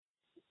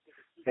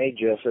Hey,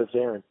 Jeff, it's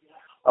Aaron.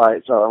 All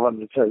right, so I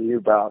wanted to tell you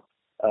about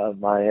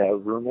my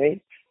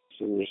roommate.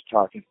 So we were just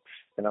talking,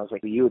 and I was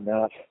like, you would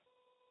not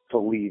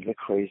believe the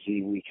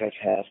crazy week I've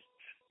had.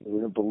 You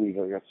wouldn't believe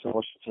it. I got so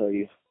much to tell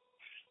you.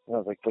 And I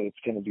was like, but it's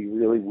going to be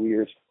really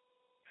weird.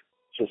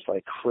 Just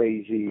like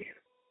crazy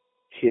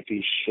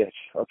hippie shit,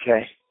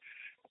 okay?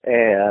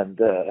 And,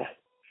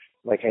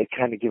 like, I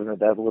kind of given her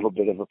that little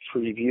bit of a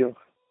preview,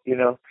 you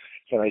know?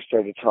 And I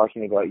started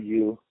talking about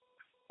you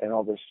and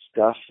all this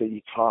stuff that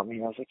you taught me.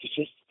 I was like,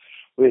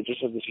 we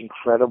just have this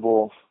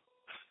incredible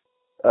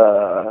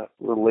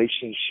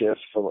relationship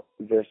for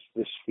this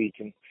week,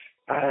 and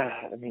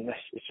I mean,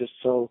 it's just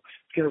so,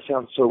 it's gonna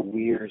sound so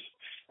weird.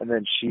 And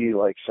then she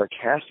like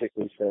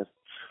sarcastically said,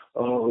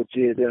 "Oh,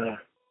 did the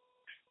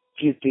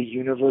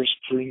universe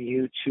bring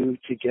you two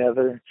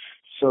together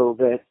so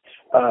that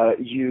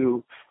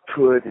you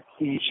could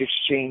each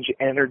exchange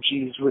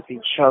energies with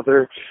each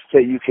other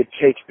that you could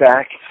take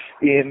back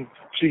into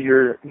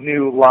your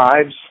new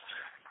lives?"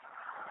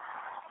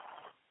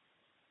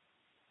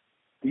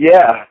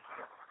 Yeah,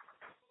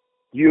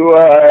 you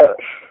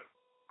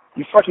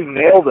fucking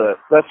nailed it.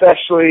 That's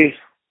actually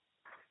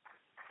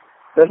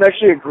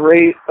a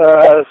great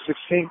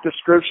succinct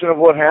description of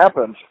what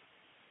happened.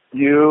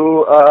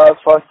 You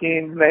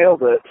fucking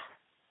nailed it.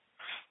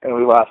 And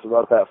we laughed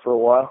about that for a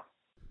while.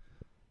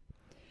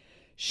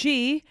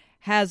 She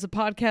has a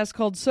podcast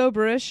called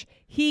Soberish.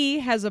 He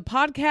has a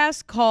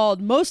podcast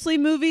called Mostly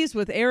Movies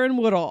with Aaron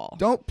Woodall.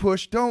 Don't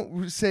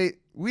say,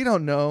 we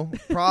don't know.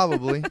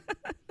 Probably.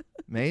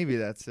 Maybe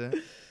that's it.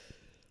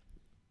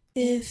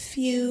 If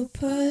you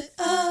put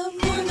a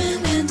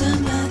Mormon and a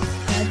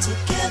meth head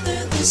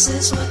together, this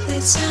is what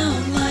they'd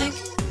sound like.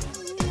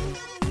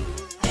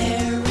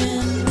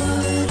 Aaron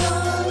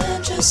Woodall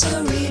and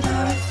Jessa Reed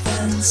are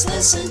friends.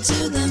 Listen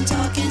to them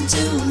talking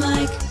to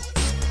Mike.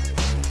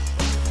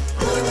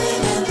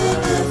 Mormon and the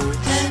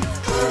meth head,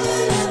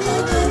 Mormon and the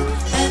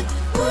meth head,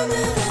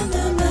 Mormon and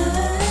the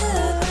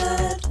meth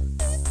head.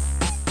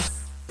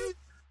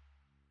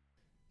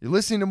 You're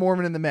listening to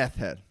Mormon and the Meth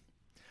Head.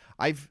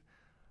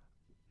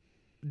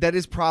 That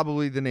is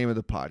probably the name of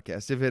the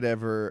podcast if it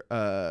ever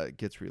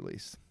gets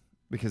released,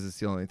 because it's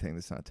the only thing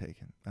that's not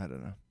taken. I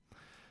don't know.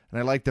 And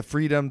I like the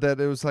freedom that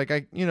it was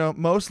like,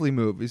 mostly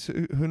movies.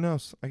 Who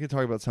knows? I could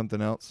talk about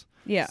something else.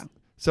 Yeah.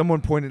 Someone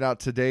pointed out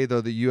today,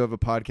 though, that you have a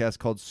podcast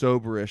called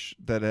Soberish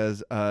that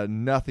has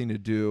nothing to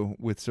do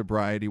with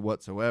sobriety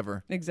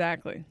whatsoever.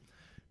 Exactly.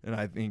 And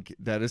I think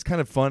that is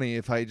kind of funny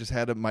if I just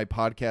had my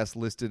podcast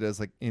listed as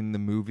like in the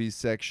movies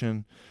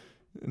section.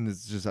 And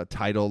it's just a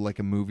title, like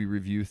a movie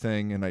review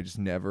thing, and I just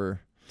never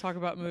talk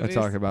about movies.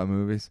 I talk about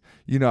movies.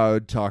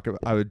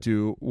 I would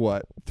do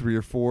 3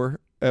 or 4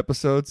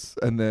 episodes,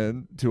 and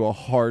then do a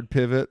hard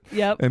pivot.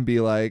 Yep. And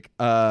be like,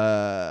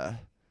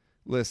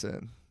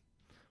 listen,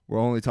 we're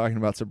only talking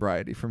about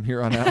sobriety from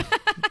here on out.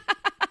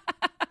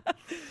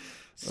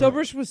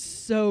 Soberish was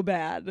so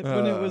bad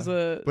when it was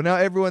a... But now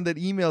everyone that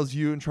emails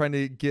you and trying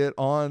to get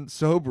on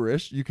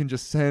Soberish, you can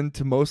just send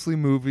to Mostly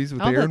Movies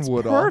with Aaron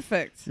Woodall.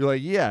 Perfect. You're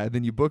like, yeah, and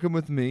then you book them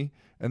with me.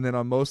 And then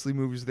on Mostly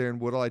Movies with Aaron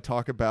Woodall, I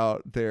talk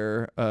about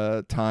their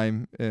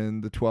time in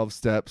the 12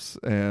 steps.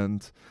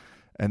 And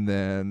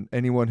then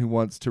anyone who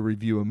wants to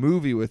review a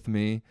movie with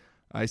me,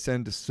 I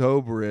send to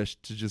Soberish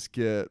to just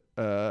get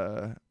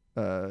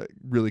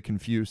really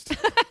confused.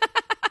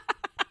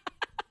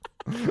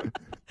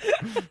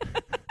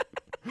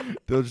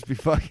 They'll just be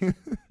fucking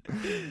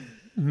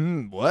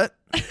what?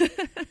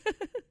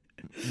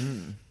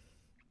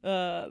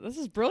 This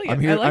is brilliant.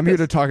 I'm here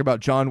to talk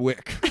about John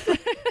Wick.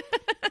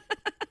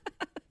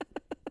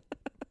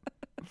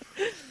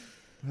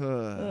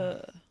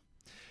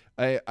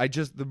 I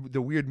just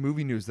the weird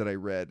movie news that I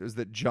read is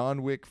that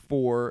John Wick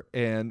 4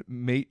 and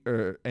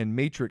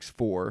Matrix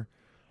 4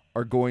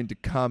 are going to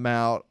come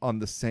out on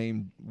the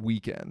same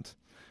weekend,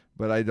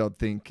 but I don't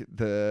think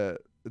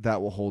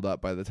that will hold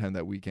up by the time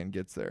that weekend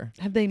gets there.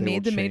 Have they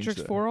made the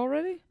Matrix 4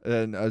 already?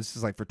 And this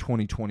is like for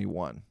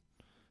 2021.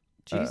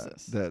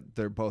 Jesus. That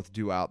they're both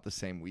due out the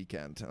same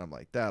weekend. And I'm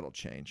like, that'll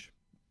change.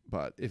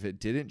 But if it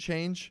didn't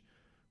change,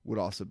 would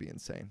also be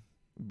insane.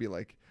 It'd be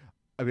like,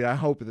 I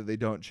hope that they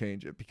don't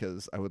change it,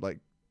 because I would like,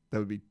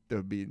 that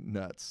would be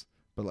nuts.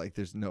 But like,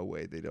 there's no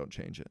way they don't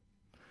change it.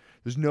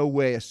 There's no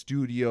way a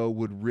studio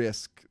would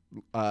risk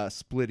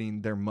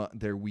splitting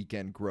their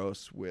weekend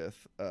gross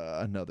with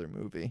another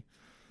movie.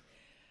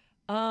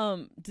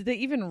 Did they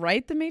even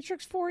write the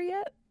Matrix 4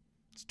 yet?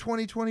 It's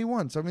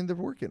 2021, so they're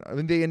working.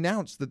 They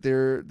announced that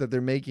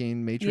they're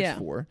making Matrix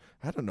 4.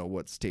 I don't know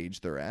what stage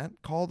they're at.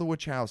 Call the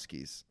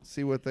Wachowskis,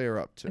 see what they're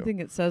up to. I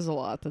think it says a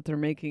lot that they're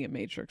making a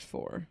Matrix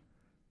 4.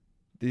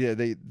 Yeah,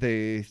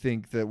 they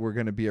think that we're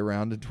going to be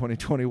around in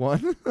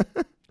 2021.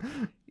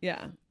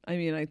 Yeah,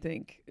 I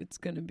think it's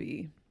going to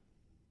be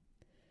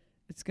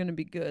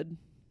good.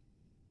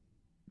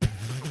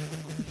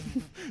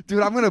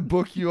 Dude, I'm going to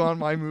book you on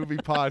my movie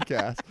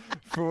podcast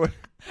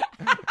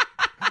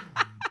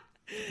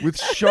with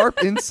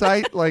sharp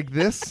insight like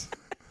this.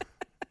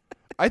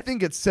 I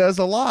think it says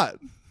a lot.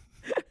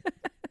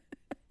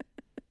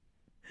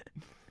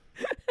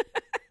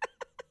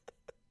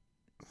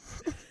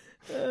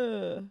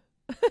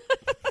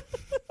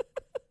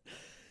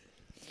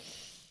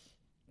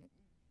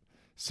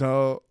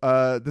 So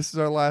this is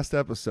our last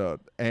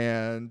episode,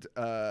 and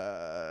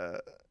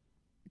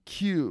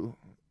cue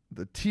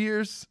the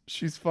tears.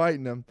 She's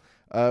fighting them.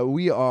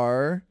 We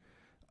are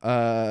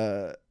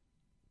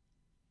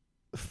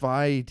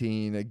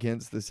fighting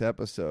against this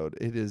episode.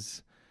 It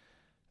is.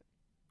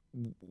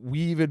 We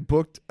even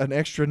booked an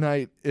extra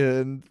night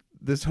in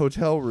this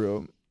hotel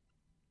room.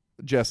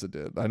 Jessa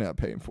did. I'm not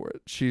paying for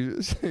it.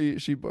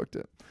 She booked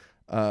it,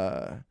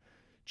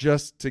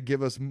 just to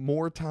give us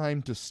more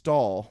time to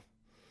stall.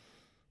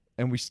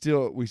 And we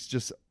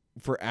just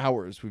for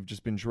hours we've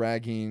just been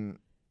dragging,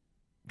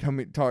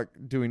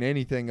 doing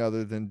anything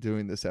other than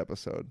doing this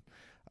episode.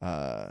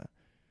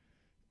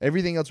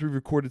 Everything else we've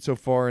recorded so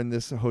far in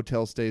this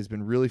hotel stay has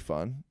been really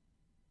fun.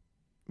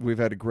 We've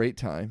had a great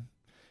time,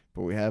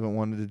 but we haven't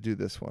wanted to do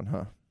this one,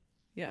 huh?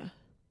 Yeah.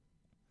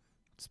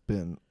 It's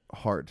been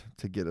hard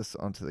to get us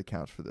onto the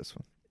couch for this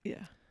one.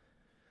 Yeah.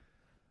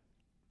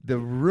 The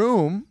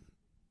room,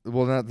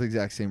 well, not the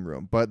exact same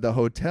room, but the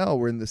hotel,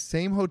 we're in the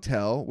same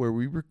hotel where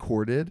we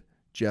recorded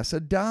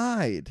Jessa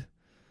Died.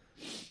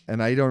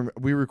 And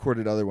we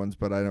recorded other ones,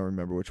 but I don't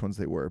remember which ones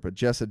they were. But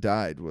Jessa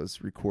Died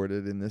was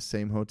recorded in this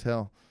same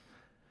hotel.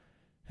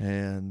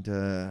 And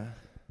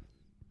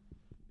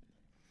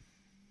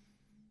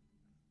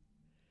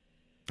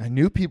I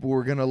knew people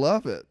were going to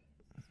love it.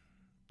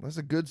 That's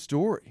a good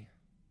story.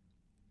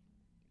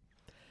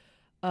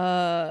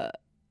 I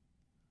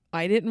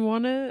didn't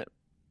want to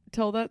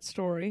tell that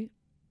story.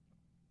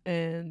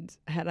 And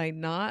had I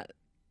not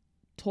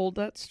told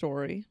that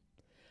story,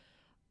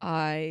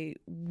 I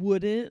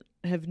wouldn't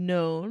have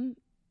known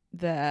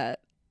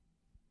that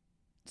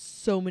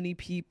so many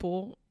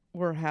people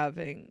were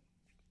having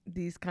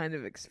these kind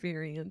of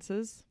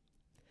experiences.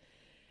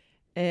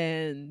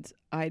 And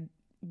I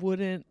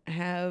wouldn't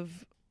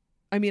have,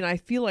 I mean, I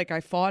feel like I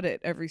fought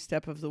it every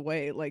step of the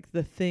way. Like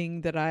the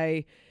thing that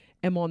I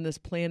am on this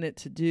planet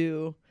to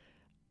do,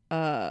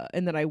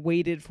 and that I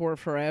waited for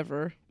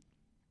forever,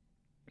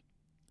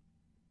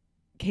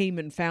 came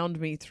and found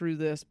me through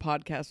this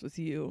podcast with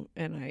you,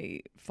 and I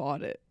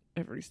fought it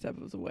every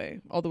step of the way,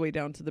 all the way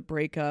down to the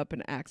breakup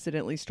and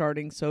accidentally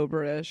starting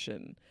Soberish,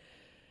 and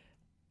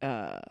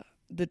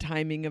the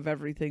timing of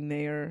everything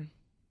there.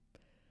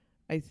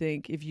 I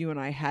think if you and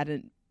I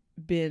hadn't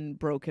been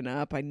broken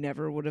up, I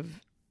never would have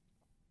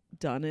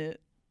done it,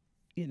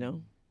 you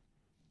know.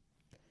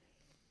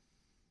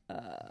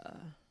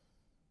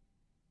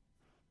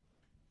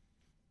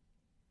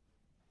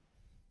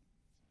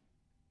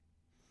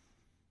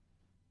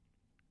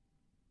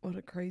 What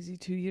a crazy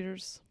 2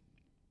 years.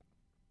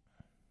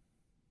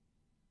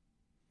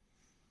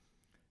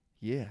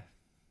 Yeah.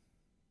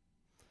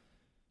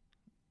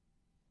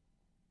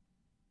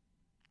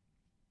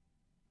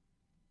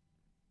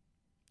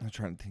 I'm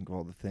trying to think of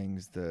all the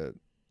things that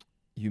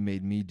you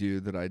made me do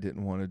that I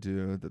didn't want to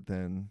do, that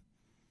then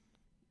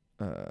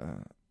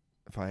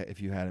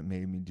if you hadn't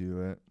made me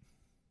do it.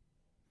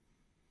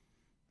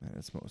 And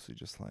it's mostly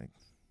just like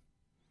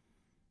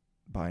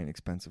buying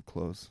expensive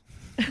clothes.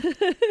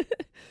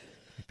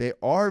 They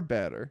are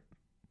better.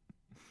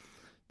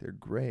 They're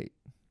great.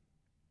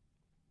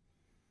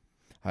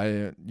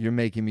 You're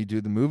making me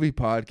do the movie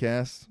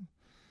podcast,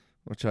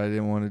 which I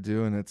didn't want to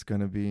do, and it's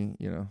going to be,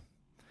 you know,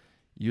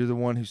 you're the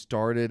one who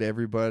started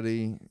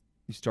everybody.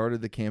 You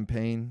started the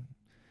campaign,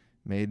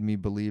 made me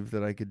believe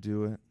that I could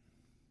do it.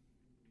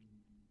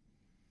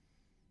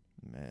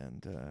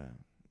 And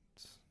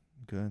it's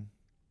good.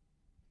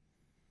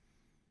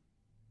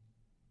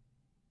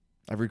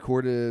 I've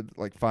recorded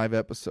like 5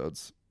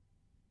 episodes.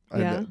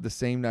 Yeah. The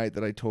same night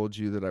that I told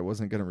you that I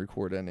wasn't going to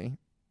record any,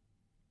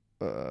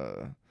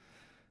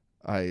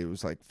 I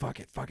was like, fuck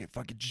it,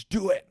 just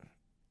do it.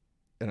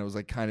 And I was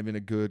like kind of in a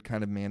good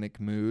kind of manic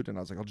mood, and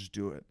I was like, I'll just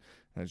do it.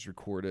 And I just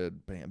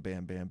recorded, bam,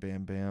 bam, bam,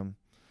 bam, bam.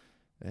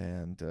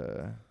 And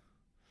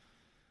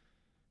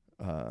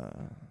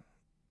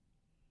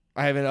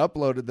I haven't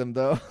uploaded them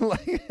though.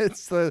 Like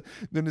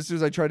then as soon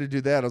as I tried to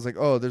do that, I was like,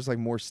 oh, there's like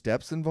more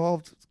steps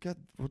involved. God,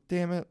 well,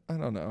 damn it, I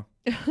don't know.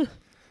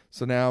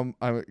 So now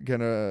I'm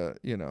gonna,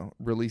 you know,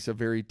 release a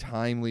very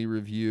timely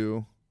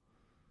review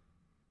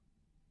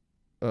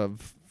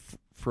of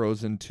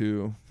Frozen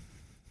 2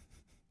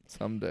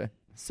 someday.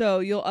 So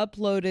you'll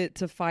upload it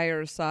to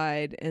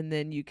Fireside, and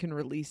then you can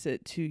release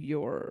it to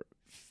your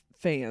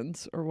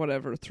fans or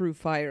whatever through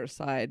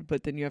Fireside,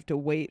 but then you have to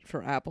wait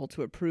for Apple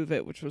to approve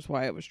it, which was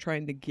why I was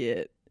trying to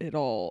get it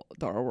all,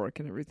 the artwork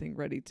and everything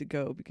ready to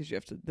go, because you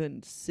have to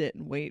then sit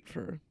and wait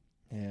for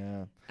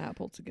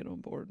Apple to get on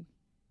board.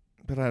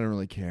 But I don't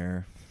really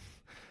care.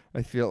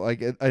 I feel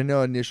like I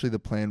know initially the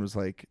plan was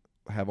like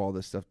have all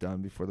this stuff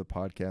done before the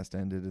podcast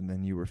ended, and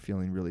then you were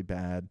feeling really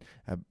bad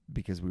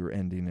because we were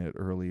ending it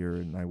earlier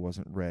and I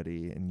wasn't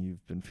ready, and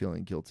you've been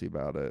feeling guilty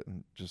about it,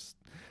 and just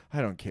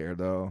I don't care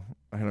though.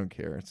 I don't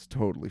care. It's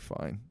totally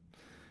fine.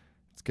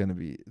 It's gonna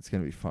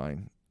be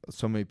fine.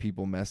 So many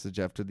people messaged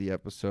after the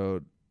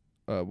episode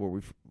where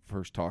we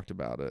first talked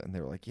about it, and they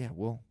were like, yeah,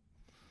 well,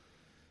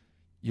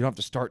 you don't have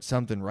to start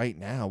something right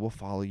now. We'll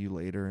follow you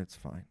later. It's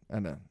fine. I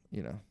know,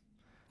 you know.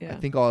 Yeah. I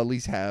think I'll at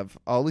least have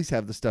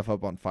the stuff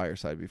up on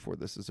Fireside before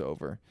this is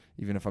over,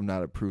 even if I'm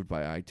not approved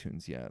by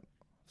iTunes yet.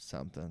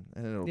 Something,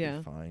 and it'll Yeah.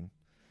 be fine.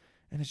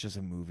 And it's just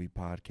a movie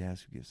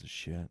podcast. Who gives a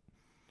shit?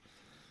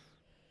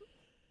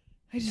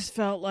 I just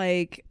felt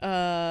like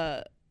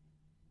I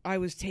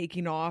was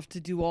taking off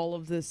to do all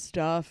of this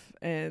stuff,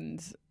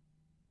 and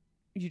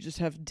you just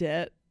have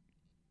debt.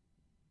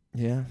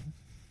 Yeah.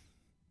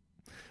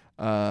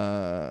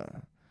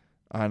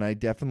 And I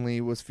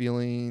definitely was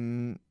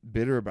feeling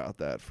bitter about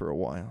that for a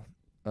while.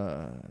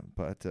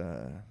 But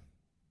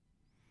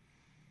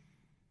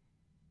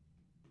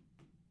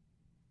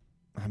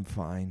I'm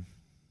fine.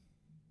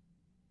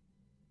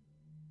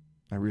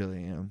 I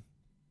really am.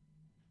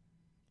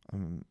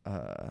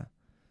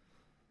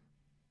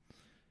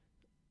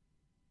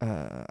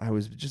 I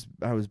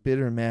was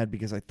bitter and mad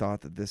because I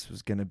thought that this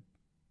was gonna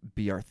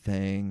be our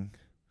thing,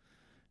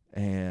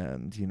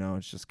 and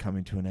it's just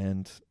coming to an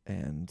end,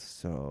 and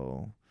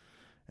so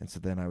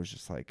then I was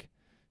just like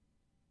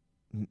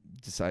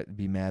decided to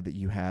be mad that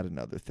you had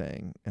another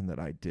thing and that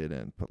I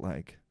didn't, but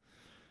like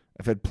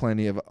I've had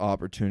plenty of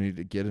opportunity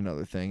to get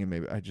another thing, and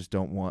maybe I just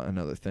don't want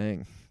another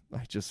thing.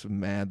 I just am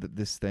mad that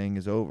this thing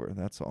is over.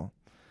 That's all,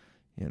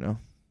 I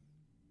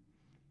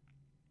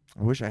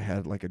wish I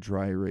had like a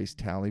dry erase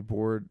tally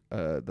board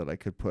that I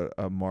could put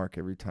a mark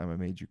every time I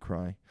made you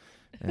cry,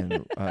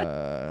 and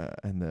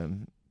and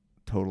then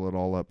total it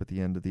all up at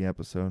the end of the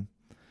episode.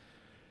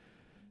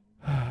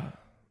 I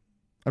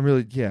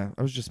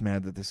was just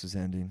mad that this was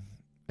ending,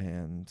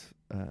 and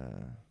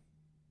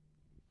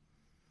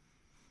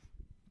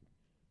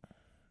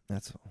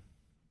that's all.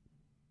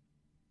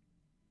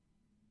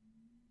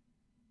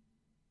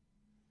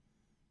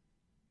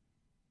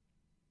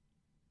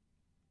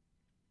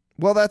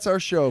 Well, that's our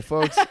show,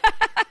 folks.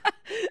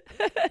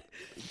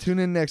 Tune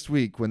in next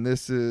week when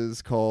this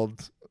is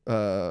called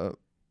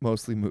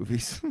Mostly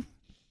Movies.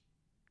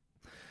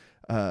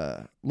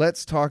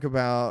 Let's talk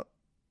about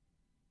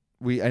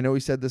I know we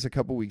said this a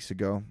couple weeks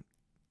ago,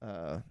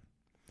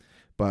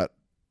 but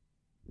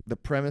the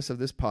premise of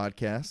this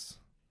podcast,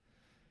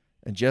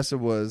 and Jessa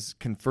was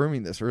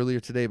confirming this earlier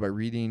today by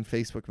reading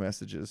Facebook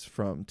messages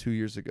from 2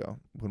 years ago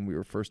when we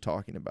were first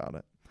talking about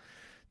it.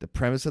 The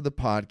premise of the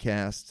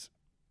podcast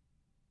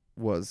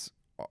was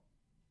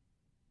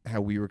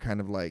how we were kind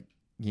of like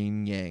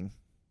yin yang,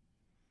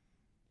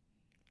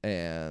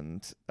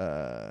 and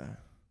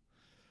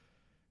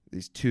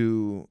these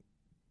two,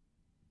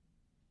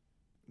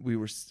 we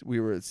were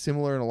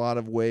similar in a lot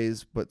of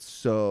ways, but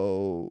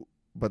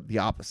the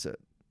opposite,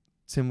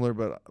 similar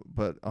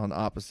but on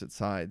opposite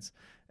sides,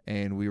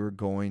 and we were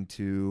going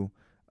to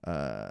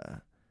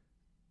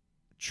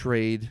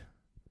trade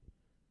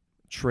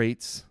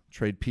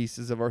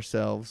pieces of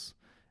ourselves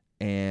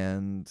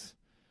and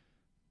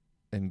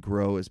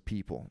grow as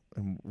people,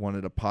 and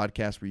wanted a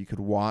podcast where you could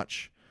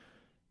watch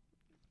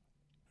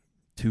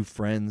two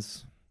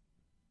friends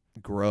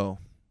grow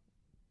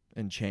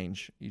and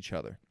change each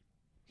other.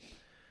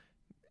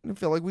 And I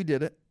feel like we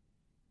did it.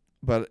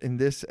 But in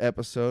this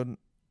episode,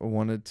 I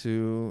wanted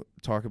to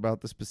talk about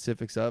the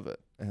specifics of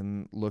it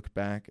and look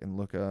back and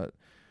look at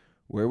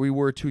where we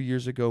were 2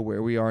 years ago,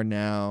 where we are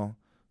now,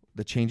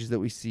 the changes that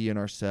we see in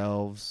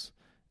ourselves,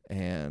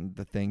 and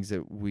the things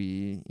that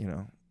we,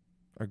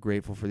 are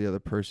grateful for the other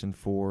person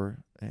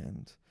for,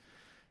 and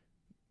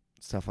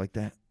stuff like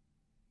that.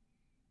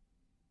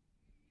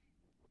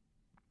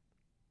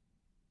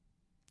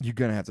 You're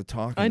going to have to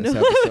talk in this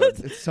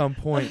episode. At some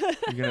point, you're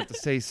going to have to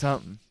say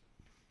something.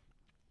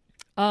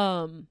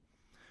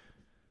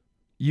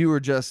 You were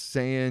just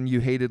saying you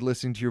hated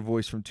listening to your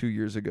voice from 2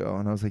 years ago,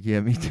 and I was like,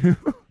 yeah, me too.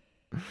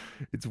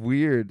 It's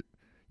weird.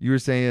 You were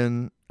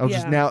saying,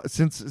 just now,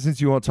 since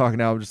you won't talk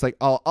now, I'm just like,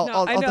 I'll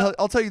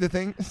tell you the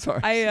thing.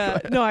 Sorry.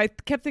 I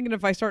kept thinking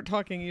if I start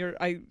talking,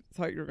 I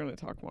thought you were going to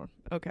talk more.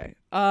 Okay.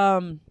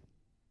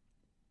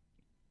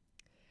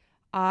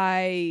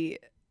 I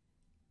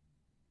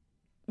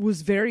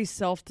was very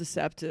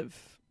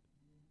self-deceptive,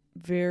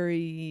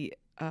 very,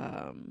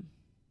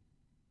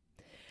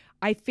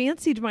 I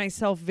fancied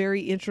myself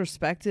very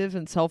introspective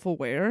and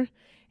self-aware,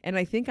 and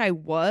I think I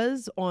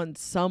was on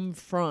some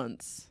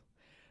fronts,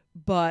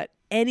 but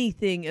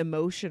anything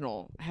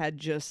emotional had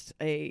just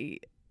I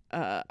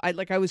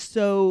was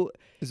so...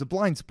 It's a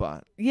blind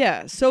spot.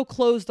 Yeah, so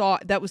closed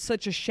off. That was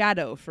such a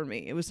shadow for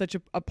me. It was such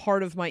a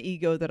part of my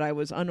ego that I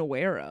was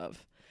unaware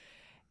of.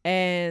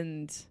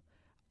 And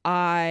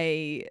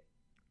I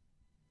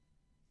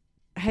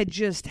had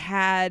just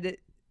had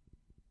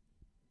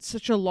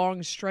such a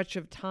long stretch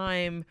of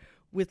time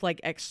with like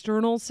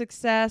external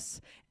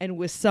success and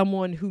with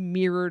someone who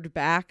mirrored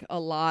back a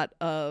lot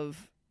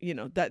of,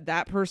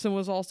 that person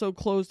was also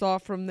closed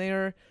off from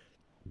their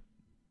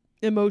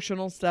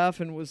emotional stuff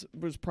and was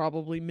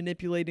probably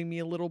manipulating me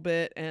a little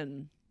bit.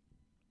 And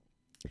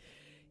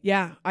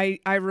yeah,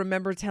 I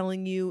remember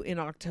telling you in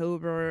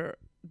October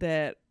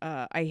that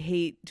I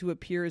hate to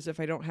appear as if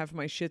I don't have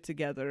my shit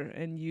together,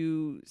 and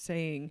you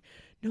saying,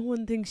 no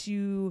one thinks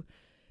you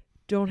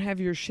don't have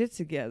your shit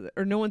together,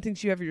 or no one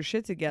thinks you have your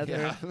shit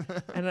together.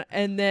 Yeah.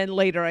 And then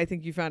later I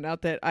think you found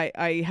out that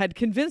I had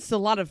convinced a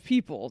lot of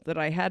people that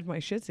I had my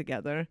shit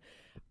together.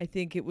 I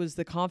think it was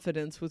the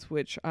confidence with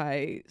which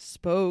I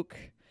spoke,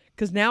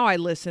 because now I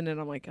listen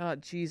and I'm like, oh,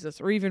 Jesus.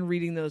 Or even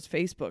reading those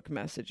Facebook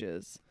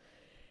messages.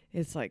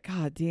 It's like,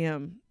 God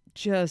damn,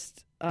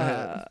 just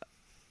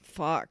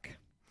fuck.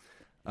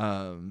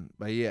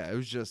 But yeah, it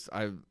was just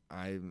I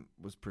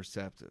was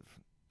perceptive,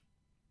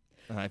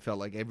 and I felt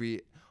like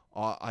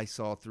I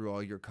saw through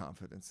all your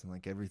confidence and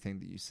like everything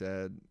that you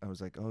said. I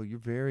was like, oh, you're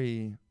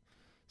very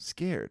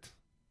scared.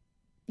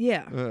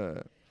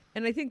 Yeah.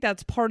 And I think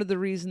that's part of the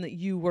reason that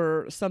you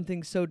were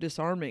something so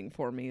disarming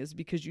for me, is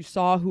because you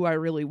saw who I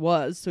really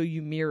was, so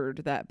you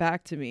mirrored that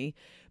back to me.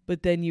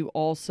 But then you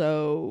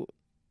also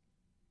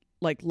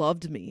like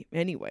loved me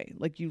anyway.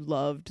 Like you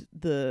loved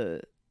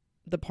the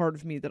part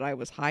of me that I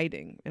was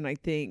hiding. And I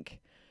think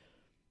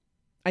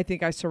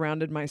I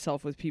surrounded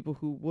myself with people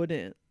who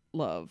wouldn't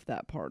love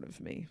that part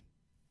of me.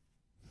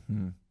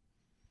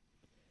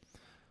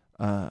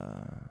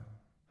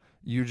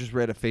 You just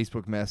read a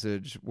Facebook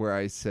message where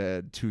I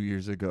said 2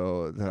 years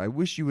ago that I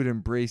wish you would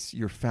embrace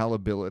your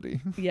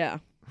fallibility. Yeah.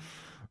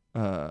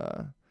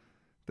 That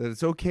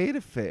it's okay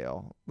to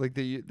fail, like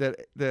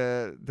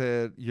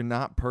that you're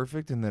not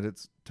perfect and that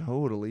it's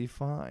totally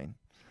fine.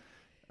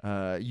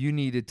 You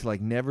needed to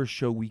like never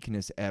show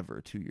weakness ever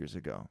 2 years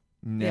ago.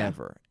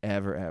 Never,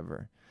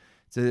 ever.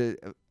 So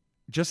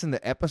just in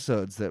the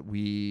episodes that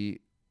we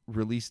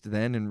released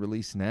then and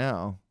release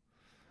now,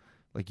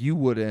 like you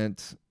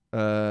wouldn't, you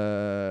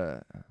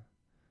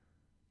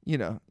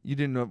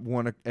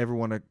didn't ever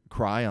want to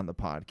cry on the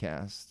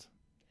podcast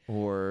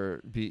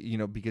or be,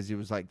 because it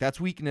was like, that's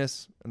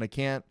weakness and I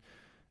can't,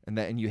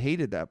 and you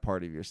hated that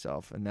part of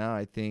yourself. And now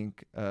I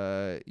think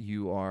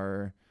you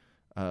are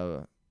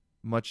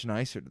much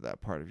nicer to that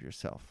part of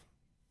yourself.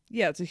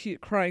 Yeah,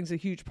 crying's a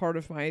huge part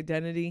of my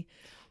identity.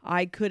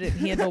 I couldn't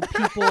handle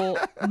people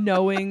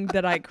knowing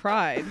that I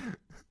cried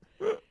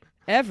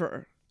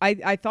ever.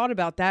 I thought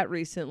about that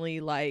recently,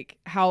 like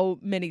how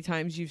many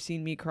times you've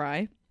seen me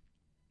cry.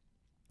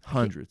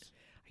 Hundreds.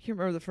 I can't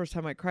remember the first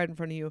time I cried in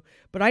front of you,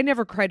 but I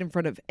never cried in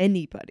front of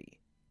anybody.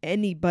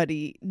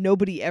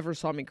 Nobody ever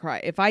saw me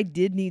cry. If I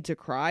did need to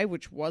cry,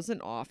 which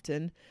wasn't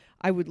often,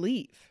 I would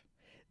leave.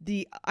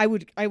 I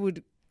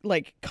would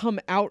like come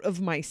out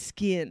of my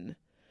skin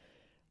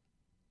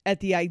at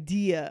the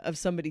idea of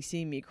somebody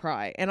seeing me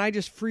cry. And I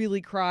just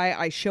freely cry.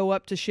 I show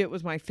up to shit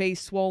with my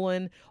face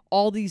swollen.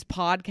 All these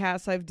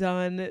podcasts I've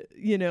done,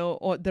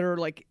 that are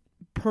like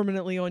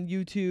permanently on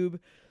YouTube.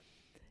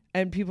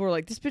 And people are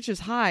like, this bitch is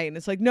high. And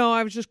it's like, no,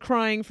 I was just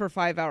crying for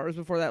 5 hours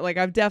before that. Like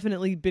I've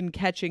definitely been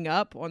catching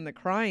up on the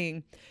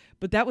crying.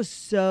 But I was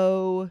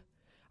so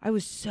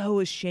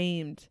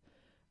ashamed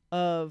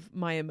of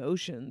my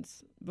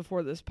emotions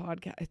before this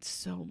podcast. It's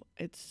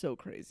so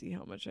crazy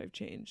how much I've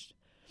changed.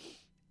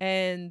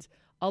 And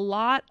a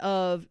lot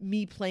of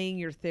me playing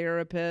your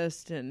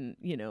therapist and,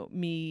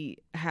 me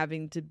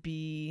having to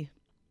be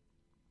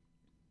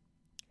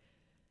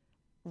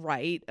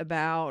right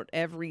about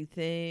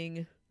everything.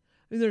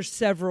 I mean, there's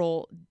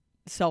several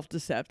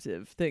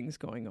self-deceptive things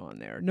going on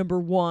there. Number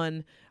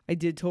one, I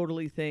did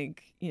totally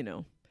think,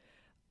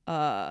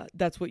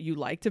 that's what you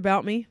liked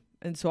about me.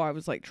 And so I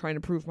was like trying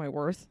to prove my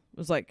worth. It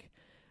was like,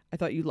 I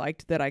thought you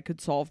liked that I could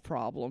solve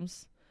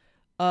problems.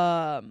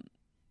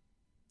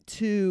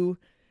 Two,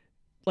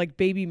 like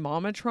baby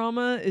mama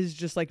trauma is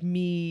just like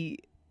me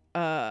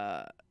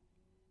trying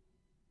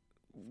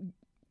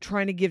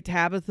to give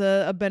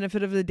Tabitha a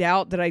benefit of the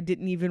doubt that I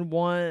didn't even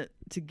want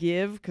to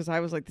give, because I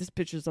was like, this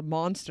bitch is a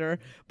monster.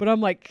 But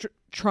I'm like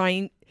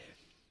trying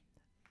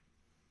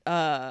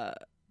to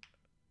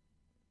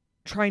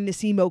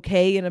seem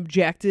okay and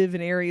objective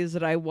in areas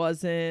that I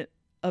wasn't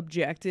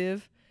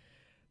objective.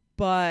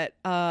 But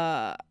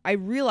I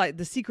realized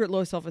the secret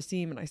low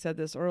self-esteem, and I said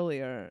this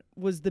earlier,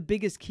 was the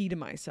biggest key to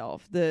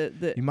myself.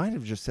 You might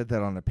have just said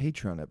that on a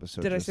Patreon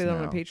episode. Did I say that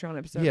on a now. Patreon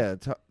episode? Yeah.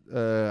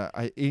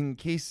 In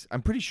case,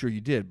 I'm pretty sure you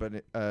did,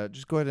 but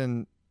just go ahead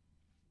and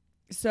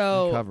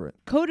cover it.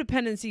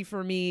 Codependency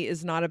for me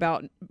is not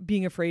about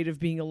being afraid of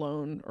being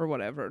alone or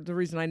whatever. The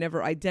reason I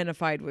never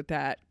identified with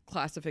that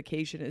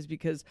classification is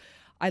because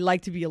I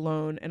like to be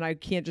alone, and I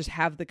can't just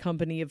have the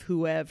company of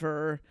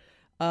whoever.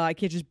 I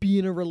can't just be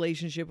in a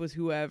relationship with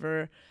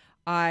whoever.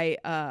 But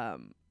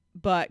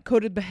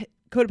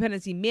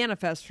codependency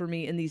manifests for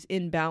me in these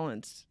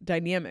imbalanced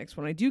dynamics.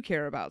 When I do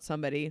care about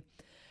somebody,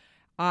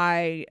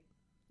 I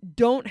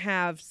don't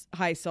have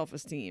high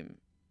self-esteem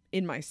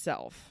in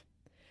myself.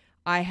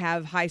 I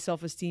have high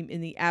self-esteem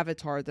in the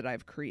avatar that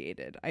I've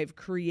created. I've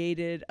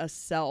created a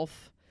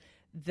self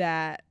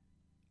that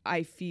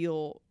I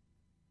feel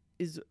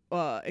is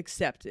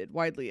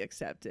widely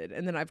accepted.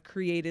 And then I've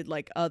created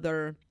like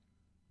other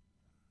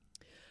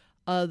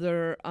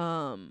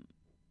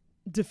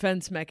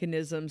defense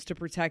mechanisms to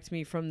protect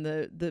me from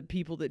the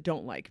people that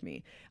don't like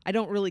me. I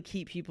don't really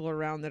keep people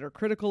around that are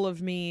critical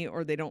of me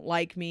or they don't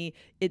like me.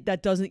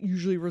 That doesn't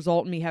usually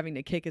result in me having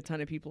to kick a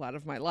ton of people out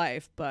of my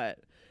life, but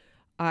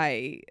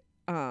I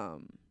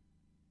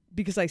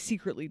because I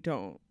secretly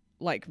don't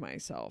like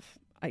myself,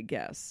 I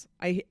guess.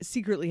 I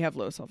secretly have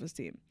low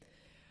self-esteem.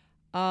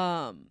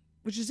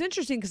 Which is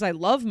interesting because I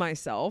love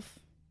myself.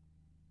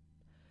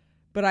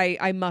 But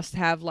I must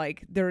have,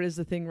 like, there is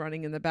a thing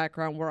running in the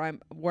background where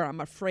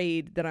I'm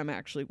afraid that I'm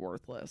actually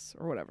worthless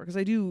or whatever. Because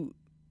I do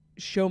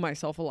show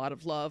myself a lot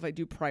of love. I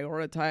do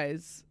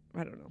prioritize.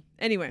 I don't know.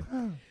 Anyway.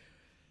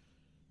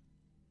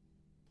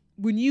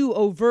 When you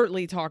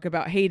overtly talk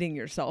about hating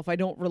yourself, I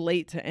don't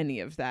relate to any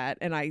of that.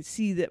 And I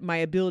see that my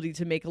ability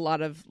to make a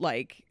lot of,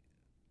 like,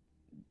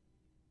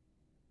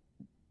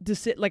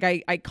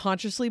 I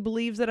consciously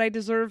believe that I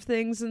deserve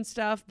things and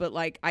stuff, but,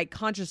 like, I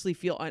consciously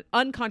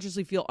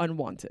unconsciously feel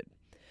unwanted.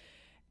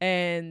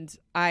 And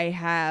I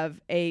have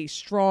a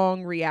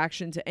strong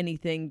reaction to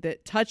anything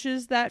that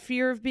touches that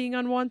fear of being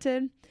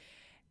unwanted.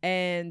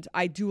 And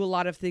I do a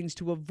lot of things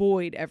to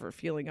avoid ever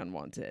feeling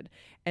unwanted.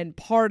 And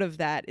part of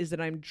that is that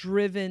I'm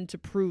driven to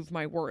prove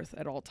my worth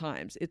at all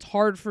times. It's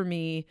hard for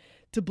me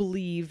to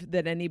believe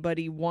that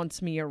anybody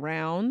wants me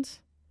around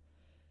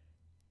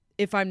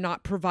if I'm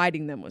not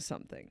providing them with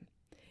something.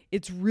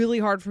 It's really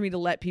hard for me to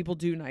let people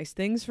do nice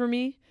things for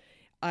me.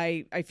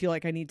 I feel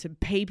like I need to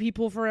pay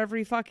people for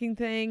every fucking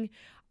thing.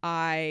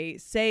 I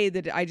say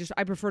that I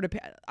prefer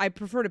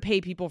to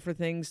pay people for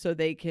things so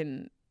they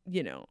can,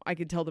 you know, I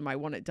can tell them I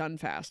want it done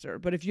faster.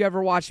 But if you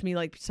ever watch me,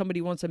 like,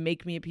 somebody wants to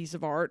make me a piece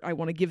of art, I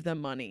want to give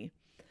them money.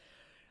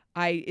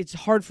 It's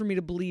hard for me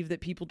to believe that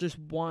people just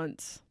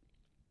want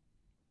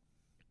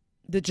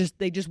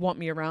they just want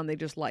me around. They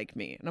just like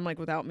me. And I'm like,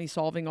 without me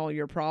solving all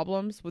your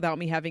problems, without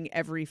me having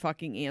every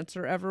fucking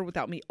answer ever,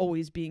 without me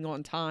always being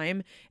on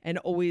time and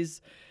always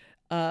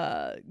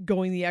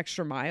going the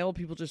extra mile,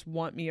 people just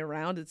want me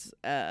around.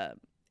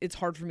 It's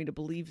hard for me to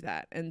believe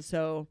that. And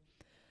so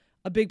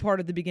a big part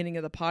of the beginning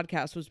of the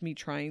podcast was me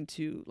trying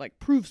to, like,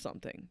 prove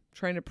something,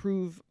 trying to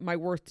prove my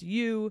worth to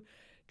you,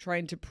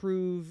 trying to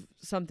prove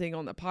something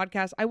on the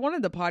podcast. I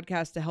wanted the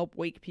podcast to help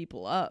wake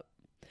people up.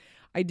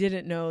 I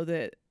didn't know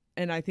that,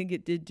 and I think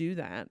it did do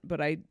that, but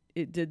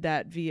it did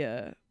that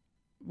via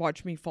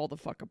watch me fall the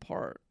fuck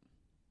apart.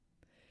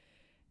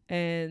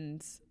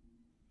 And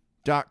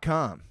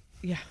 .com.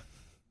 Yeah.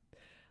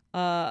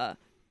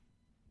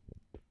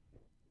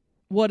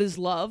 What is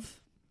love?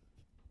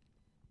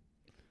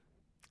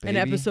 Baby,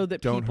 an episode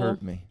that don't people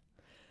hurt me.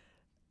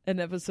 An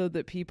episode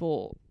that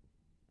people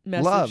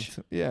message Loved.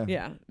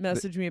 Yeah.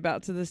 message me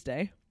about to this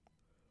day.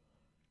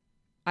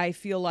 I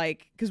feel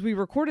like, because we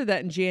recorded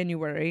that in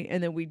January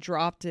and then we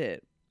dropped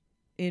it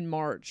in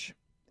March,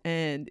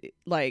 and,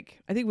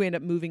 like, I think we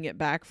ended up moving it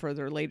back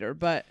further later,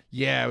 but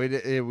Yeah,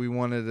 we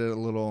wanted it a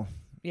little.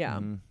 yeah.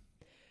 Mhm.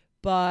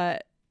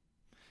 But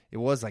It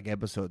was like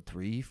episode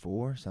 3,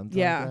 4, something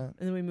yeah, like that.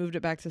 and then we moved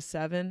it back to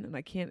 7, and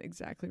I can't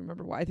exactly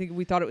remember why. I think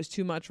we thought it was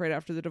too much right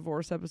after the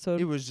divorce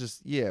episode. It was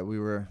just, yeah, we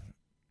were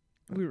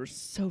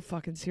So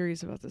fucking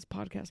serious about this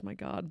podcast, my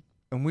God.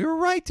 and we were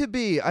right to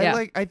be.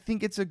 Yeah. I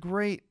think it's a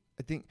great,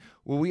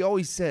 we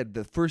always said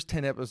the first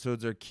 10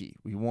 episodes are key.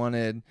 We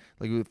wanted,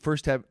 like, the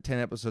first 10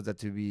 episodes had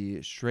to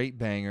be straight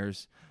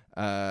bangers,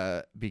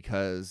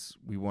 because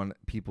we want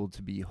people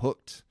to be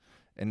hooked.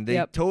 And they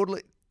Yep.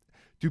 totally,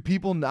 do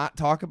people not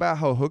talk about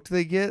how hooked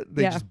they get?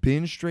 They Yeah. just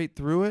binge straight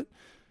through it.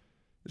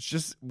 It's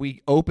just,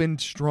 we opened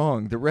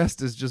strong. The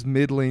rest is just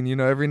middling. You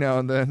know, every now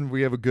and then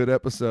we have a good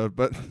episode,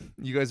 but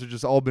you guys have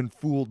just all been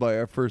fooled by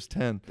our first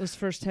 10. Those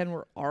first 10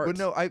 were art. But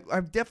no, I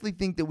definitely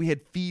think that we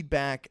had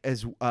feedback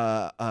as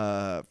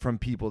from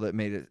people that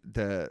made it,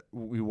 that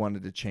we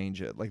wanted to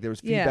change it. Like, there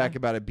was feedback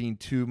about it being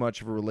too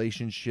much of a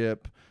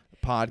relationship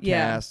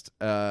podcast,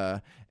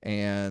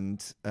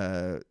 and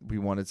we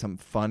wanted something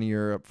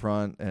funnier up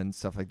front and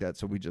stuff like that.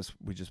 So we just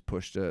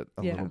pushed it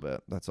a little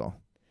bit. That's all.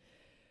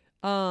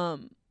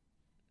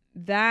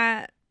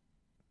 That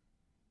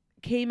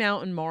came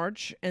out in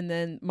March, and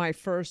then my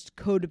first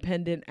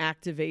codependent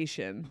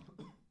activation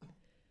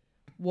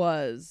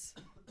was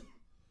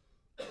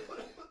no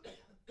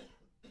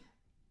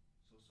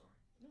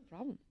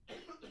problem.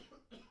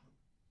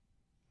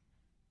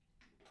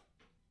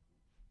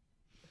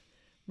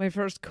 My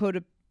first I was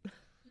kidding.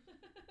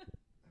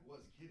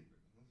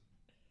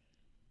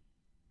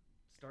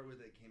 Start with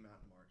it came out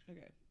in March.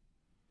 Okay.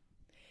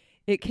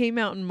 It came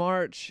out in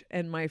March,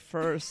 and my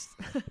first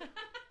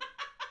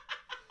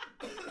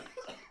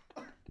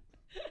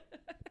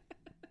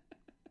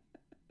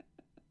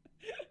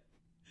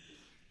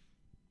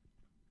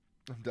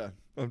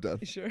I'm done.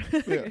 Sure. Yeah.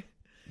 Okay.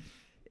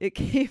 It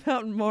came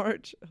out in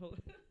March.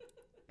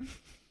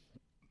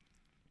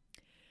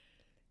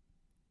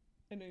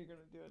 I know you're gonna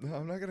do it. No,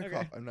 I'm not gonna Okay.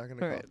 cough. I'm not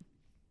gonna All cough. right.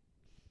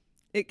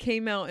 It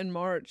came out in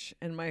March,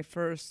 and my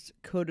first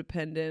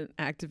codependent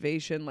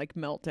activation, like,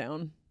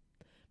 meltdown,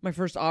 my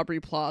first Aubrey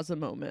Plaza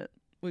moment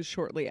was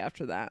shortly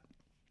after that.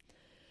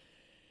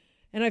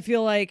 And I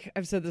feel like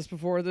I've said this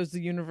before, there's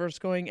the universe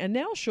going, and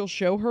now she'll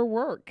show her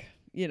work,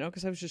 you know,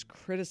 because I was just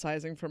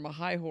criticizing from a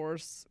high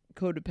horse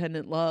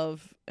codependent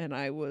love, and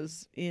I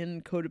was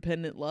in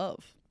codependent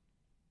love.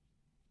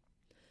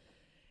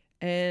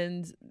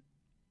 And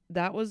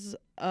that was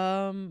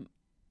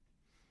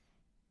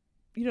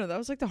that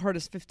was like the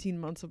hardest 15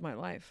 months of my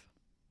life.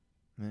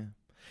 Yeah.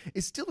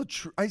 It's still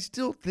I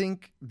still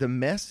think the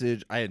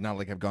message, not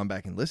like I've gone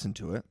back and listened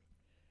to it.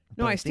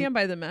 No, but I think stand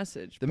by the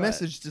message. the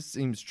message just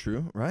seems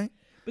true, right?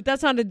 But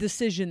that's not a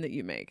decision that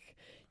you make.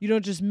 You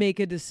don't just make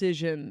a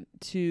decision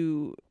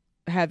to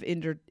have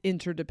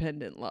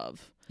interdependent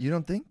love. You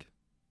don't think?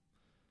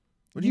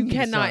 What do You mean it's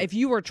cannot. not? If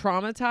you were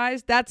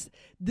traumatized,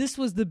 this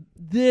was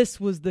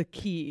the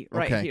key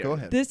right Okay, here. go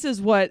ahead. This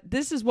is what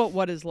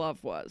What Is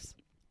Love was.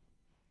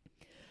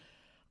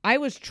 I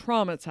was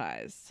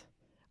traumatized.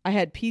 I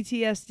had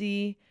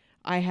PTSD.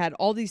 I had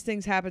all these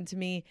things happen to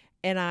me,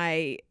 and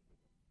I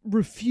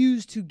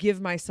refused to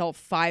give myself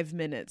 5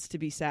 minutes to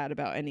be sad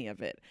about any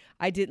of it.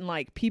 I didn't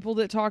like people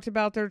that talked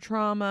about their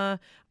trauma.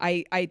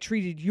 I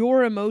treated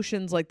your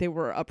emotions like they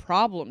were a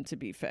problem to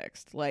be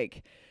fixed.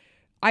 Like,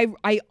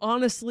 I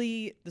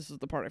honestly, this is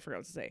the part I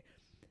forgot to say.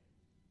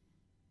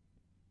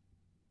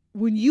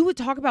 When you would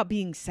talk about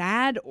being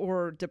sad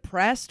or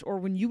depressed, or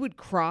when you would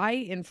cry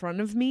in front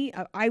of me,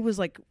 I was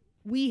like,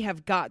 we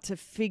have got to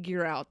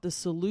figure out the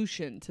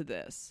solution to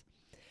this.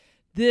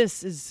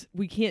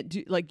 We can't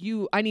do, like,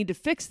 I need to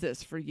fix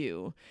this for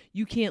you.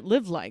 You can't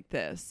live like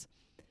this.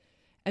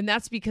 And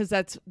that's because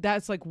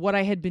that's like what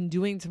I had been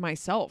doing to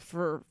myself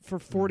for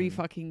 40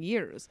 fucking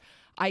years.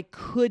 I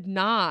could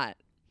not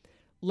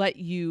let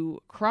you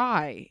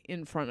cry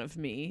in front of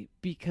me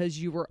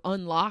because you were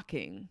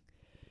unlocking,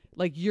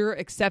 like, your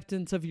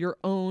acceptance of your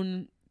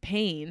own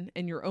pain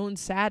and your own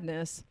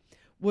sadness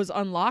was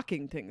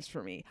unlocking things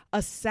for me.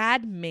 A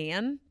sad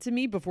man to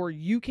me before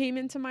you came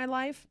into my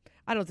life,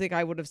 I don't think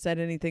I would have said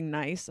anything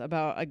nice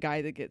about a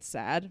guy that gets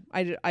sad.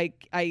 I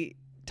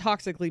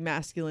toxically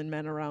masculine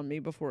men around me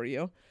before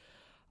you.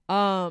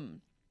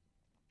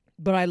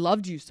 But I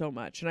loved you so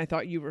much, and I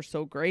thought you were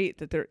so great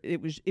that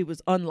it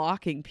was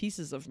unlocking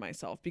pieces of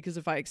myself, because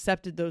if I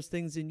accepted those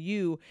things in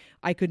you,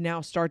 I could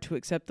now start to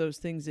accept those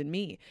things in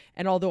me.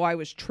 And although I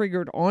was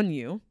triggered on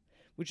you,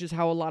 which is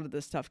how a lot of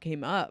this stuff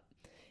came up,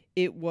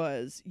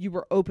 you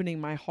were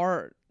opening my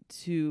heart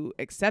to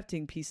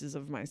accepting pieces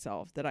of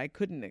myself that I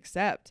couldn't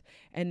accept.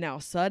 And now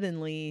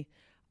suddenly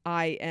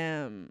I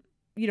am,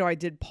 I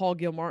did Paul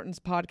Gilmartin's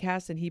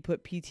podcast, and he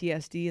put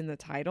PTSD in the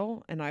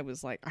title. And I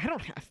was like, I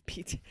don't have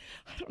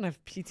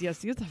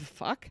PTSD. What the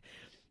fuck?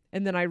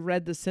 And then I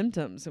read the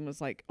symptoms and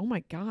was like, oh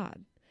my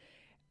God.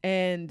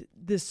 And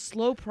this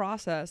slow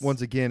process.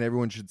 Once again,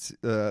 everyone should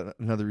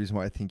another reason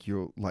why I think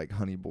you'll like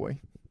Honey Boy.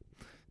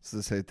 It's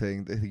the same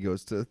thing that he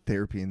goes to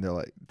therapy, and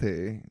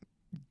they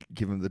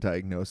give him the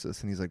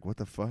diagnosis, and he's like, what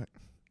the fuck?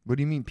 What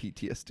do you mean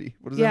PTSD?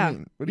 What does that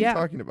mean? What are you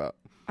talking about?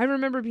 I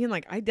remember being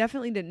like, I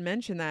definitely didn't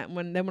mention that.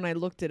 When I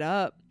looked it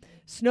up,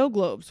 snow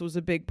globes was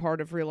a big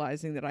part of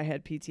realizing that I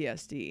had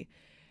PTSD.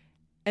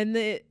 And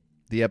the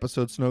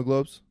episode Snow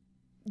Globes?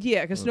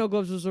 Yeah, because snow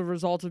globes was a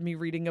result of me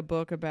reading a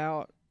book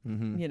about,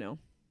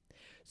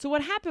 So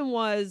what happened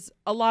was,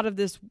 a lot of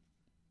this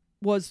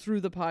was through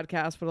the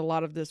podcast, but a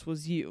lot of this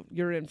was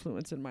your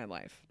influence in my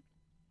life.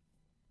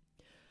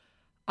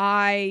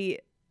 I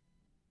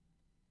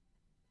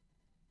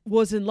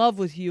was in love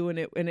with you, and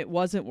it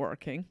wasn't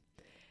working.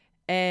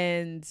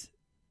 And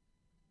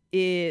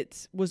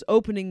it was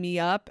opening me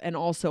up and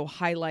also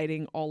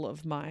highlighting all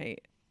of my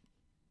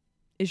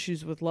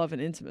issues with love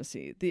and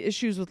intimacy. The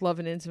issues with love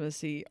and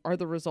intimacy are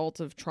the result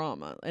of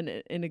trauma, and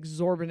an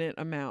exorbitant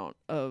amount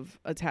of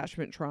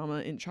attachment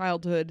trauma in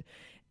childhood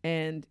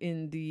and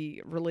in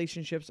the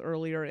relationships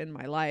earlier in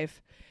my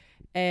life.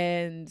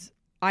 And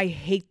I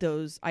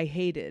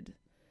hated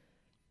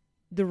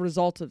the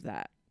result of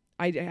that.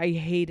 I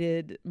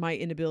hated my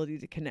inability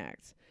to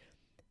connect.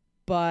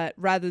 But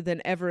rather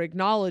than ever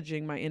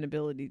acknowledging my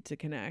inability to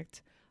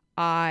connect,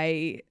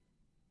 I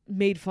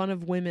made fun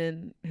of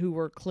women who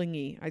were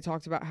clingy. I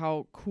talked about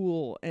how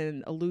cool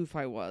and aloof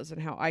I was,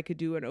 and how I could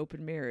do an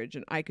open marriage,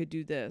 and I could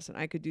do this, and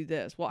I could do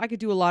this. Well, I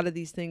could do a lot of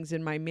these things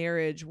in my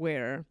marriage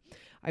where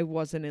I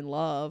wasn't in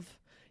love,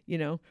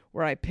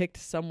 where I picked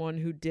someone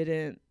who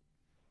didn't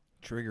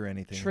trigger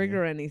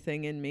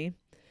anything in me.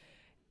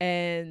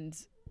 And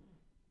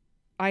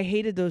I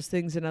hated those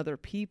things in other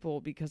people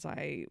because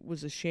I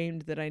was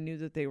ashamed that I knew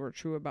that they were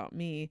true about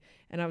me,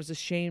 and I was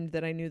ashamed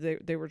that I knew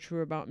that they were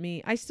true about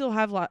me. I still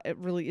have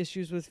really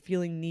issues with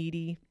feeling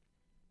needy.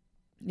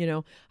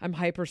 I'm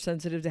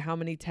hypersensitive to how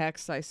many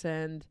texts I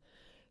send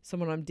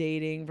someone I'm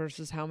dating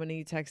versus how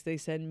many texts they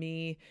send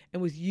me.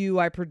 And with you,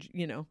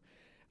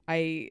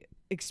 I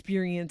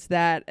experience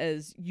that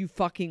as you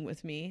fucking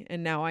with me,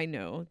 and now I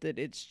know that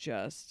it's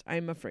just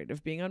I'm afraid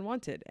of being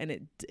unwanted,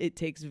 and it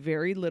takes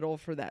very little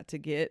for that to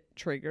get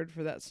triggered,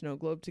 for that snow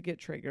globe to get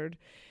triggered,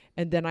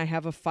 and then I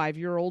have a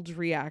 5-year-old's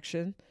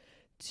reaction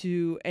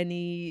to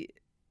anybody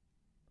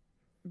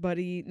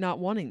not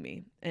wanting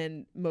me.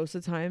 And most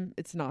of the time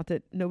it's not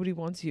that nobody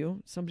wants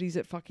you, somebody's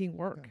at fucking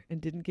work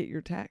and didn't get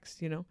your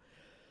text,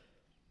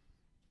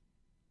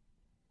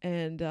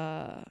 and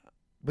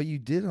but you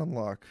did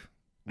unlock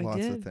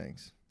lots of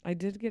things. I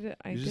did get it.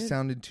 You just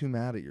sounded too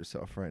mad at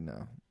yourself right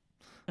now.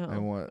 I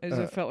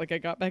just felt like I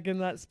got back in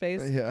that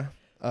space. Yeah.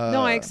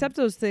 No, I accept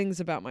those things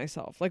about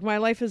myself. Like my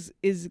life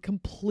is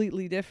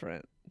completely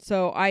different.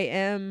 So I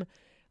am.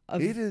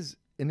 It is,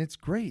 and it's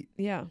great.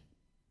 Yeah.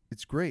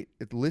 It's great.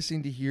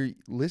 Listening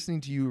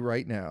to you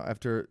right now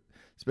after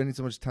spending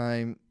so much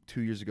time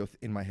 2 years ago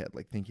in my head,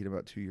 like thinking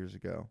about 2 years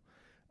ago,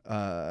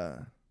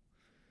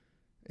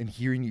 and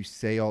hearing you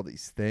say all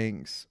these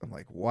things. I'm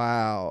like,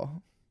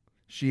 wow,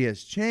 she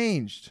has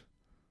changed.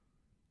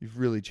 You've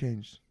really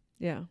changed.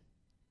 Yeah.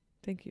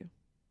 Thank you.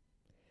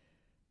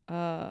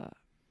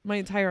 My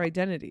entire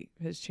identity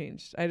has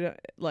changed. I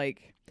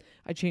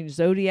changed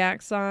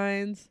zodiac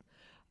signs.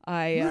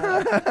 My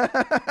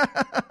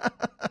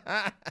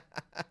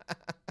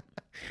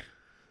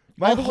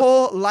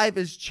whole life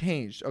has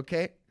changed,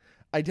 okay?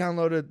 I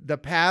downloaded The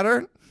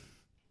Pattern.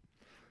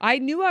 I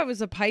knew I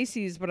was a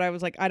Pisces, but I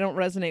was like, I don't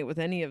resonate with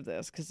any of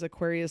this because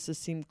Aquariuses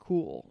seem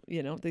cool.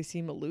 You know, they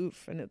seem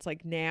aloof. And it's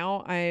like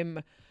now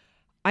I'm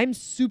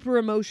super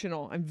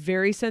emotional. I'm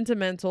very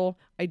sentimental.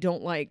 I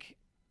don't like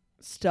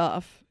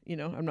stuff. You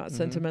know, I'm not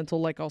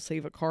sentimental. Like I'll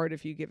save a card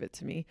if you give it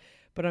to me,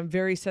 but I'm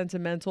very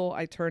sentimental.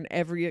 I turn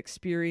every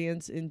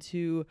experience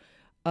into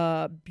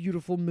a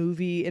beautiful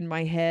movie in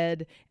my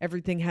head.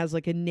 Everything has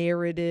like a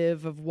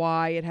narrative of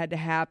why it had to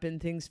happen.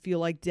 Things feel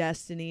like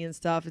destiny and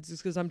stuff. It's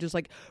just because I'm just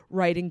like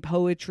writing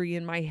poetry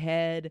in my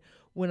head.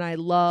 When I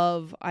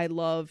love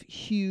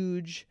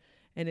huge,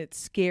 and it's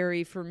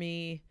scary for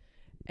me.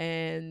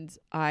 And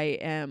I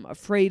am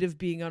afraid of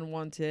being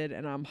unwanted,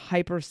 and I'm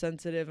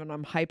hypersensitive, and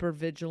I'm hyper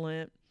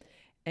vigilant,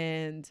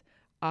 and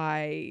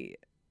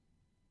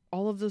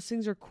all of those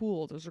things are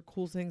cool. Those are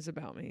cool things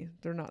about me.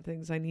 They're not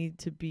things I need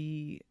to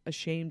be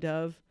ashamed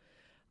of.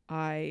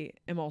 I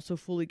am also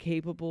fully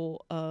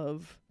capable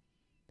of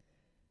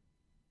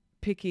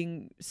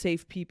picking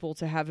safe people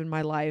to have in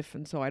my life,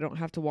 and so I don't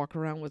have to walk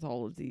around with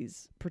all of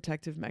these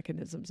protective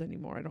mechanisms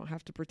anymore. I don't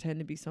have to pretend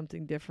to be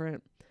something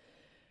different.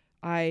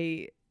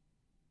 I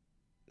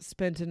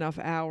spent enough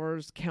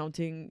hours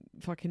counting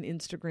fucking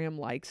Instagram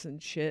likes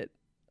and shit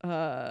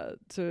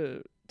to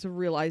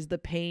realize the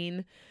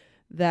pain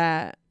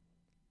that,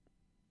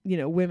 you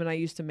know, women I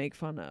used to make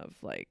fun of,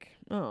 like,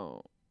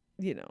 oh,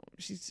 you know,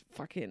 she's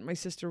fucking, my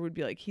sister would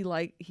be like, he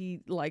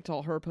liked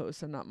all her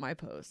posts and not my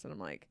posts. And I'm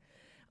like,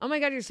 oh my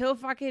God, you're so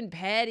fucking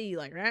petty.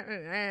 Like, rah, rah,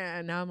 rah.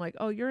 And now I'm like,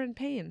 oh, you're in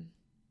pain.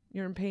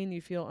 You're in pain.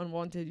 You feel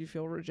unwanted. You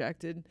feel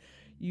rejected.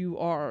 You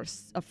are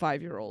a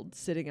 5-year-old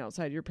sitting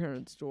outside your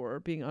parents' door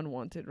being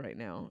unwanted right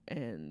now.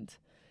 And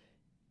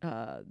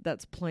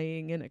that's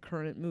playing in a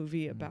current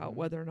movie about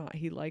whether or not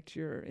he liked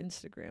your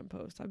Instagram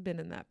post. I've been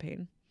in that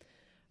pain.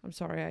 I'm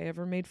sorry I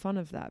ever made fun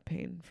of that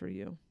pain for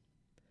you.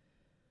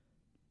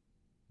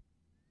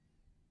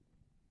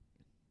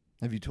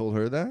 Have you told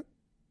her that?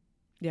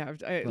 Yeah,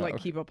 I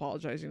keep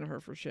apologizing to her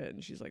for shit,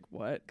 and she's like,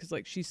 what? Because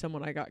like she's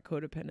someone I got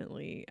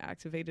codependently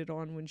activated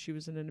on when she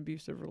was in an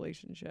abusive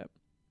relationship.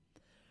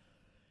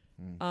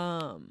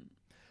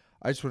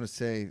 I just want to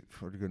say,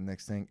 before we go to the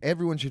next thing,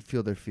 everyone should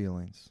feel their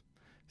feelings.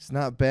 It's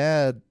not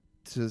bad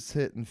to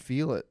sit and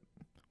feel it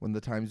when the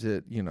times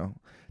that, you know,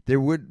 there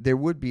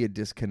would be a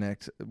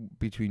disconnect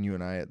between you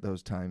and I at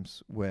those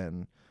times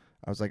when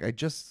I was like, I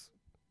just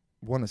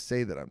want to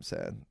say that I'm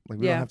sad. Like,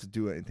 we don't have to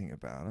do anything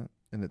about it,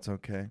 and it's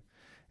okay.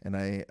 And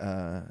I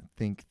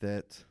think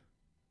that,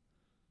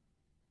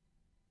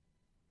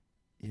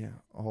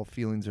 all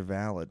feelings are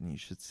valid, and you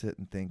should sit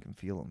and think and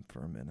feel them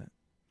for a minute.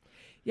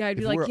 Yeah, I'd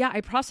be like,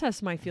 I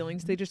process my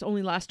feelings. They just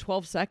only last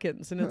 12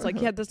 seconds. And it's like,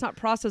 yeah, that's not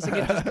processing.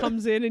 It just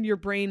comes in and your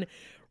brain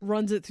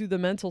runs it through the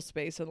mental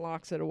space and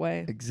locks it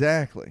away.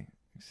 Exactly.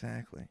 It's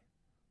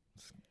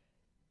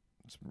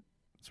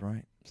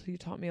right. So you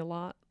taught me a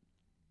lot.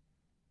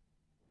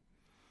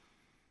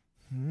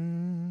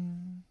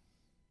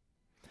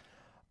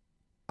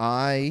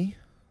 I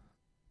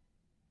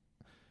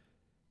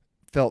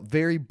felt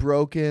very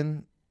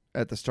broken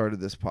at the start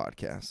of this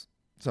podcast.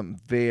 Something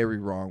very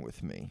wrong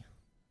with me.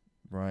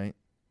 Right?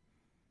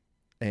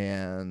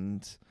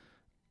 And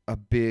a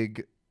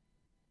big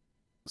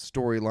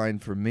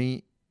storyline for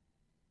me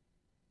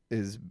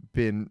has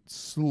been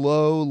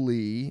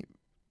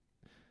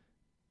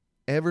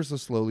ever so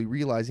slowly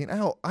realizing,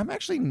 oh, I'm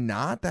actually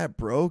not that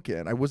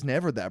broken. I was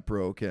never that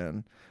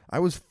broken. I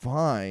was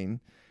fine.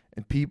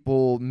 And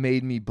people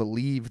made me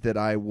believe that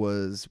I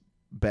was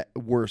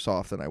worse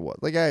off than I was.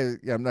 Like,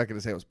 I'm not going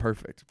to say I was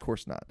perfect. Of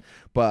course not.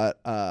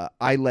 But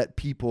I let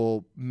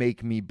people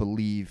make me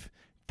believe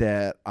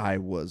that I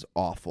was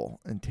awful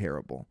and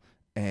terrible.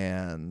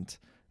 And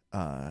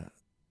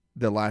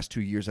the last 2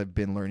 years I've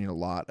been learning a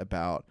lot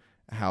about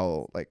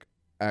how, like,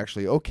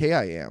 actually okay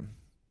I am.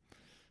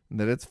 And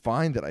that it's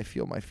fine that I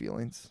feel my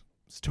feelings.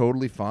 It's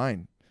totally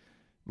fine.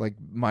 Like,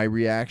 my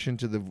reaction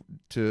to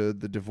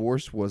the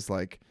divorce was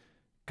like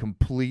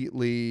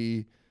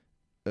completely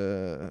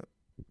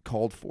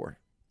called for.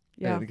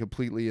 Yeah. And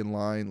completely in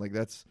line. Like,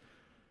 that's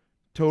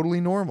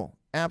totally normal.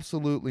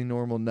 Absolutely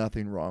normal,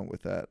 nothing wrong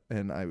with that.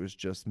 And I was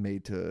just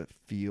made to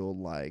feel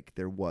like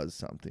there was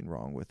something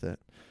wrong with it.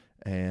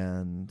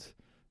 And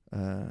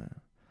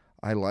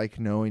I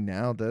like knowing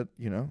now that,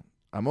 you know,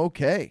 I'm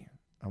okay.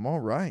 I'm all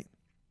right.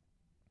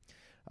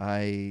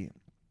 I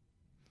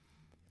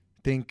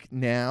think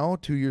now,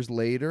 2 years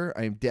later,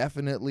 I'm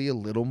definitely a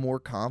little more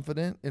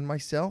confident in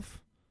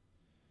myself.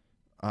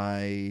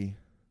 I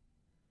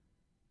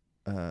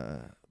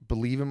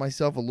believe in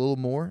myself a little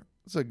more.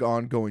 It's an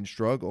ongoing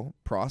struggle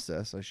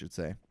process, I should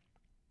say.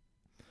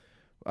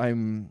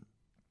 I'm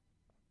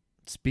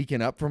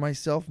speaking up for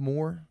myself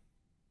more,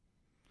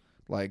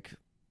 like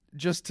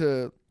just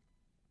to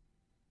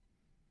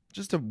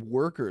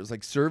workers,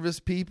 like service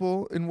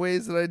people, in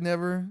ways that I'd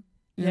never,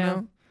 you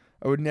know,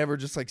 I would never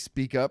just like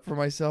speak up for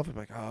myself. I'd be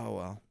like, oh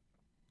well,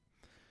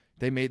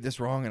 they made this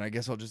wrong, and I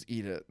guess I'll just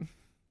eat it.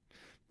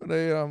 But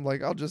I'm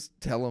like, I'll just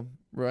tell them,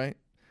 right?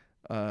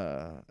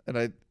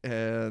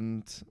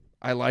 And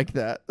I like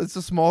that. It's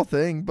a small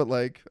thing, but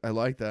like I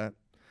like that.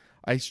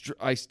 I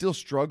still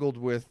struggled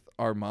with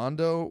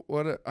Armando.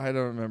 I don't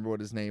remember what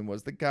his name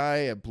was. The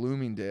guy at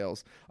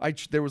Bloomingdale's.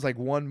 There was like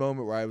one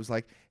moment where I was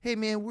like, "Hey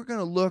man, we're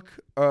gonna look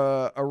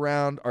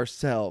around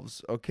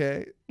ourselves,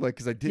 okay?" Like,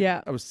 because I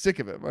was sick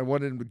of him. I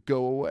wanted him to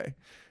go away,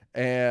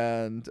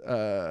 and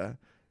I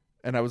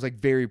was like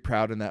very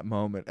proud in that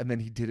moment. And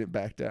then he didn't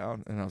back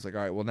down, and I was like,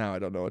 "All right, well now I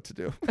don't know what to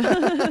do."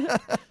 I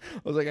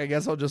was like, "I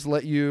guess I'll just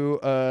let you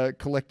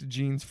collect the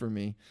jeans for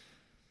me,"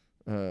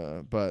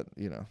 but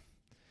you know.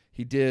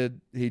 He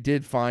did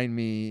find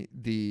me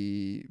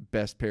the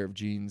best pair of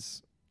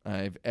jeans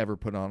I've ever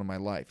put on in my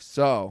life.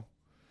 So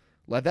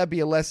let that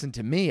be a lesson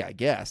to me, I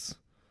guess.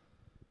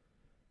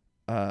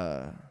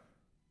 I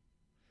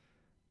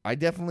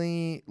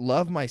definitely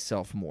love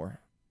myself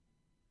more.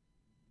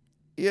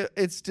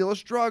 It's still a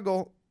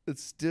struggle. I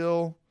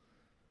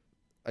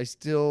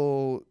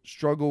still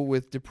struggle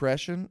with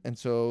depression. And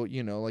so,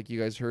 you know, like you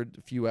guys heard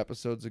a few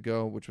episodes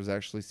ago, which was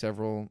actually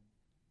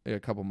a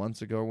couple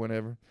months ago or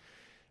whatever.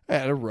 I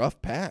had a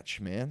rough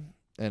patch, man,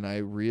 and I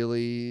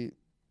really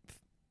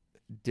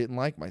didn't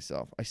like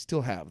myself. I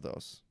still have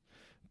those,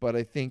 but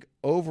I think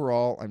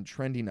overall I'm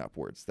trending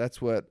upwards.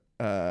 That's what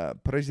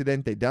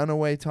Presidente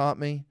Dunaway taught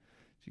me.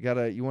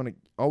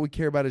 All we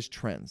care about is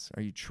trends.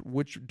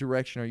 Which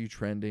direction are you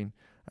trending?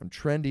 I'm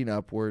trending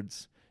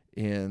upwards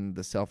in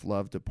the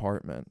self-love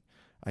department.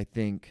 I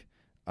think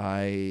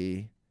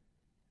I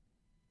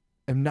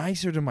am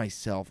nicer to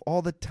myself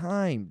all the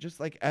time.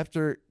 Just like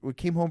after we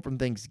came home from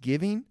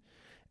Thanksgiving.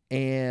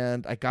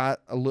 And I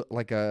got a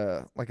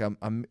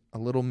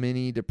little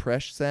mini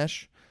depression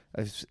sesh.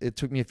 It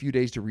took me a few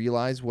days to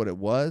realize what it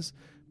was,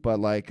 but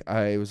like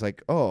I was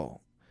like,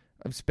 oh,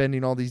 I'm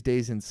spending all these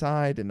days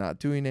inside and not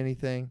doing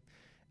anything.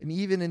 And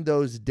even in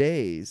those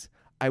days,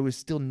 I was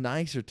still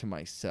nicer to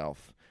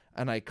myself,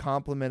 and I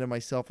complimented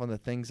myself on the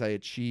things I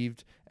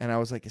achieved. And I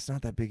was like, it's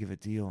not that big of a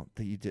deal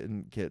that you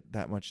didn't get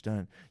that much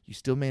done. You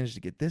still managed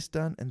to get this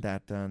done and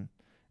that done,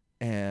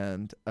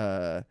 and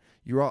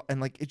you're all, and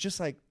like it's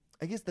just like.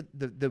 I guess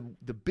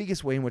the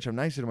biggest way in which I'm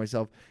nicer to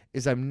myself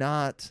is I'm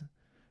not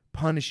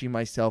punishing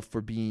myself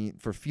for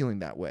feeling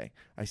that way.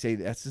 I say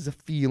this is a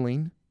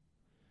feeling,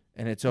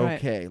 and it's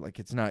okay. Right. Like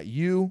it's not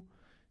you,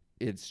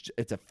 it's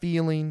a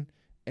feeling,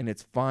 and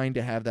it's fine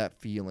to have that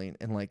feeling.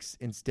 And like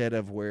instead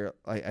of where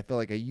I feel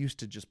like I used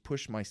to just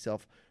push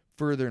myself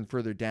further and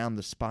further down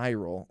the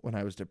spiral when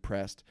I was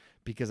depressed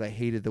because I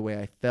hated the way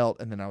I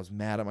felt, and then I was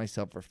mad at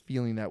myself for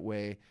feeling that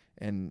way,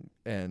 and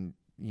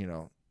you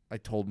know. I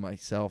told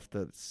myself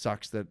that it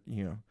sucks that,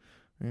 you know,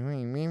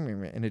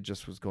 and it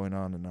just was going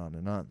on and on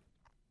and on.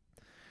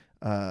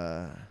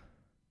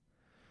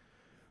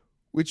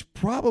 Which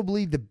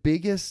probably the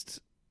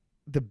biggest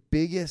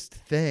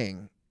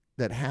thing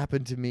that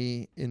happened to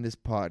me in this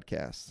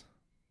podcast,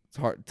 it's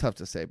tough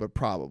to say, but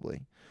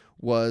probably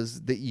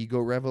was the ego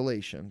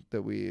revelation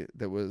that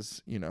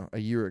was, you know, a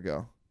year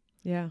ago.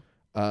 Yeah.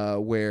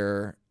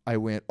 Where I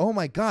went, oh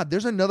my God,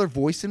 there's another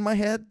voice in my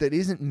head that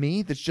isn't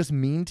me, that's just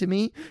mean to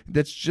me,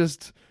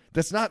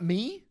 that's not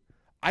me.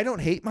 I don't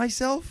hate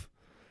myself.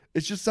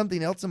 It's just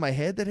something else in my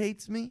head that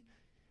hates me.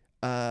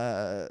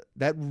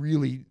 That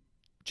really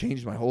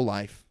changed my whole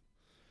life.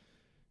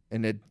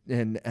 And I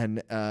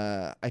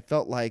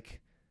felt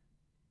like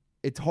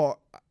it's hard.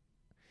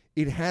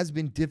 It has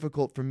been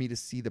difficult for me to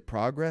see the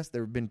progress.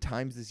 There have been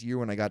times this year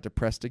when I got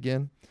depressed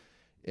again,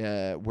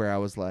 where I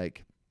was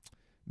like,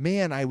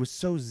 man, I was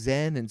so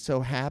zen and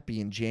so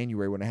happy in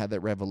January when I had that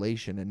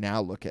revelation, and now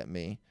look at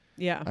me.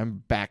 Yeah.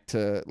 I'm back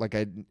to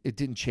it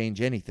didn't change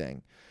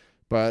anything.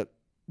 But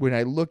when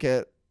I look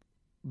at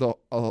the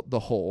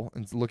whole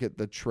and look at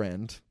the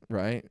trend,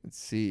 right? And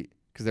see,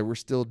 because there were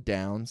still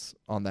downs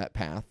on that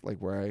path, like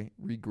where I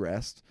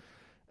regressed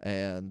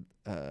and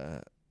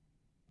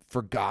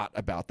forgot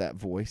about that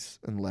voice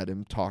and let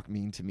him talk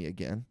mean to me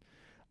again.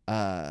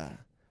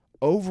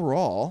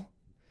 Overall,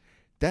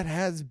 that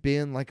has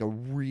been like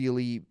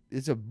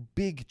it's a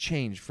big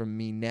change from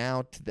me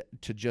now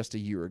to just a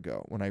year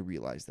ago when I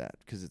realized that,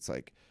 because it's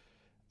like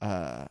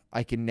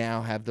I can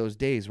now have those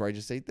days where I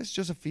just say, this is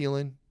just a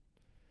feeling.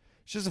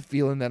 It's just a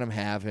feeling that I'm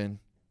having,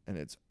 and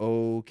it's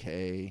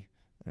okay,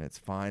 and it's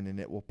fine, and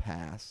it will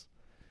pass.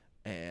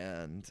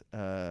 And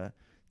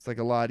it's like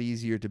a lot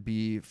easier to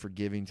be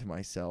forgiving to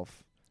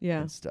myself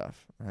and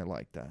stuff. I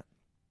like that.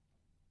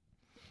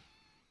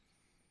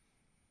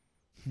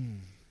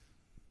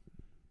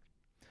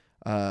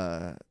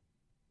 But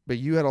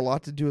you had a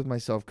lot to do with my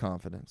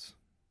self-confidence.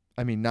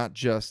 I mean, not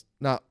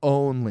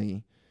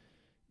only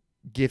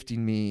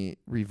gifting me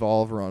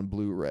Revolver on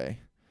Blu-ray,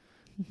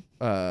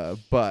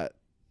 but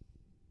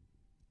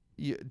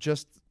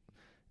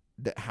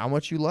how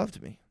much you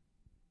loved me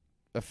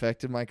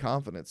affected my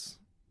confidence.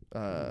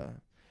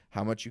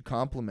 How much you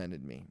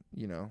complimented me,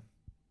 you know.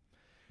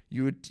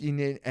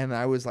 And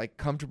I was like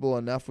comfortable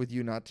enough with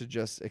you not to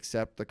just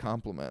accept the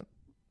compliment,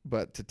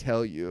 but to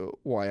tell you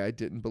why I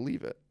didn't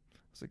believe it.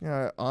 It's like,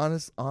 yeah,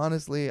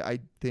 honestly, I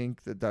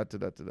think that da da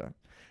da da da.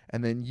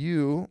 And then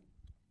you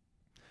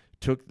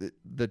took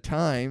the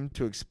time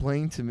to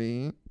explain to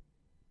me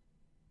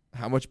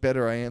how much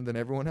better I am than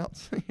everyone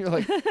else. You're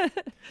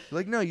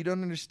like, no, you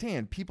don't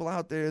understand. People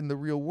out there in the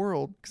real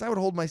world, because I would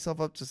hold myself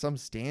up to some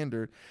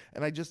standard,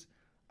 and I just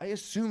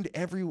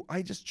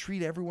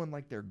treat everyone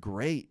like they're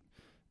great.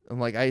 I'm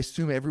like, I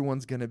assume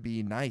everyone's gonna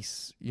be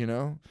nice, you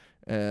know,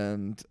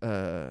 and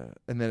then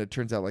it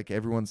turns out like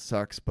everyone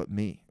sucks but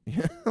me.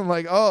 I'm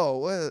like, oh,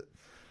 what?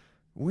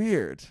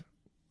 Weird.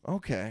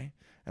 Okay,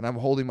 and I'm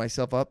holding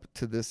myself up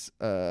to this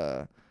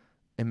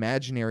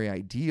imaginary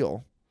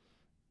ideal,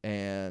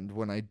 and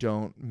when I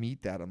don't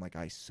meet that, I'm like,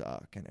 I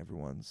suck, and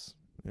everyone's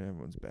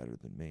better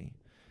than me.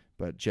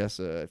 But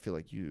Jessa, I feel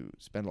like you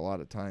spend a lot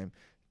of time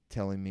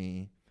telling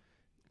me,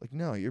 like,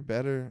 no, you're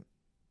better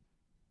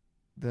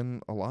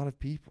than a lot of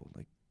people.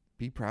 Like,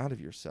 be proud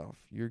of yourself.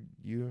 You're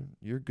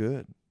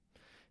good.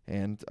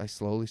 And I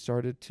slowly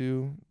started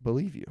to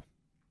believe you.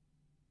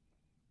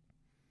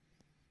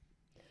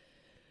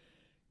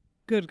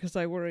 Good, because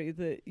I worry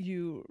that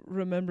you will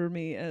remember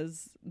me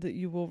as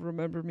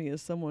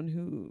someone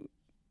who,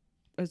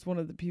 as one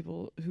of the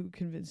people who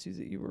convinced you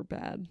that you were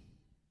bad.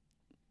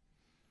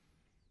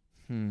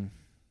 No,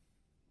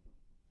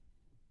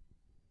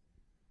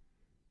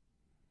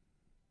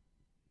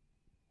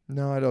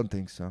 I don't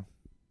think so.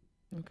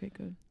 Okay,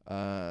 good.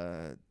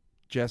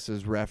 Jess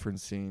is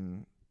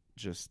referencing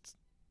just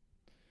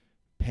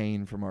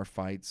pain from our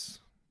fights,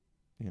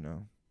 you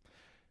know.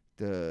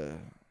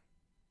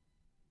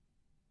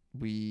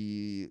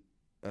 We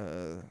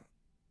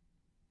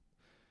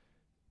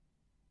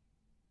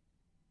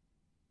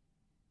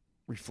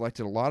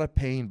reflected a lot of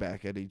pain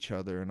back at each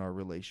other in our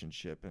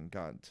relationship and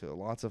got into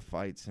lots of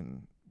fights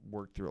and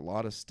worked through a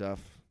lot of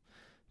stuff,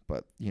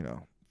 but, you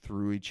know,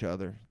 through each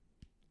other.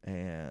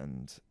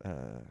 And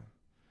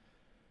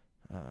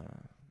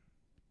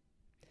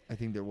I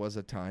think there was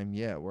a time,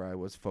 where I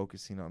was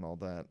focusing on all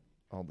the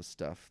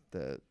stuff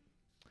that,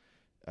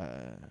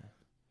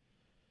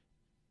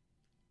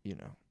 you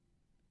know,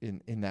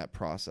 in that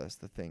process,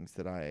 the things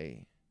that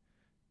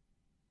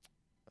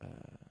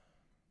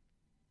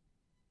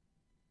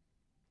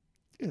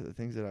the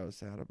things that I was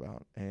sad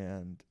about.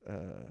 And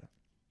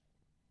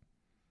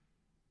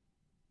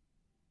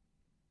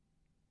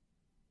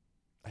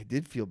I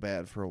did feel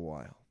bad for a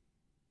while.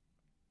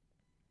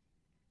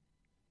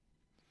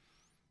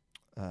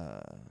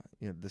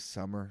 You know, this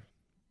summer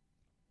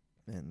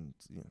and,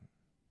 you know,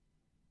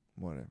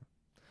 whatever,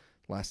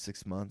 last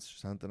 6 months or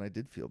something, I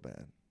did feel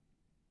bad.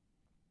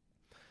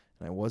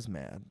 And I was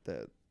mad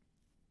that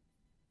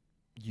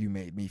you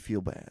made me feel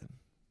bad.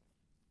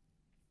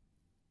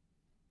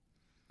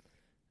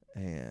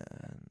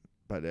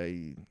 But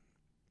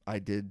I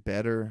did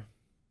better.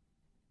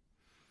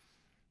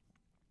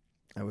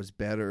 I was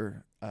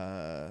better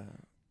than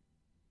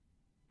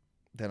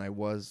I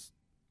was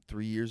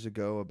 3 years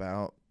ago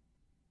about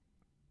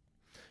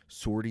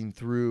sorting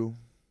through.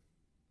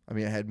 I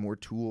mean, I had more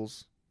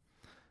tools.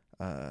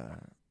 I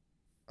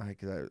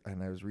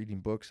was reading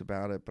books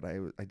about it, but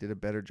I did a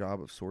better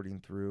job of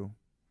sorting through,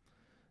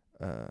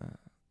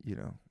 you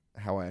know,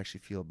 how I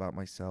actually feel about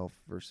myself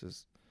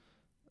versus,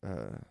 you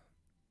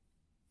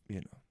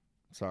know.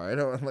 Sorry, I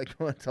don't like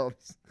want to tell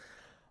this.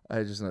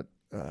 I just not.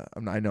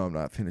 I know I'm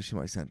not finishing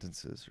my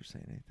sentences or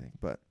saying anything,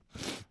 but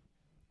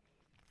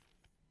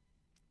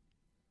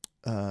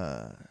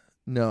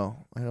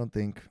no, I don't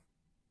think.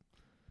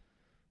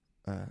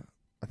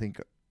 I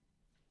think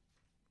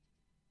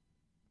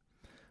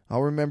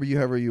I'll remember you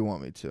however you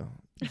want me to.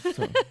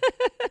 So,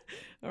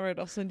 all right,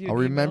 I'll send you. I'll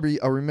remember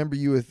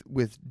you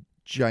with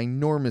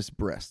ginormous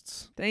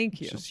breasts.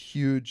 Thank you. Just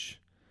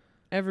huge.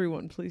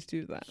 Everyone, please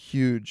do that.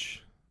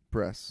 Huge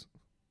breasts.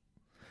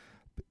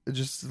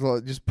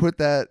 Just put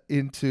that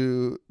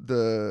into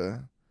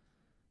the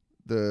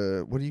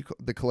what do you call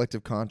the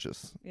collective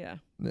consciousness? Yeah.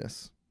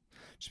 Just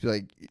be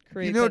like,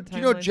 Create do you know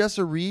timeline.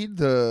 Jessa Reed,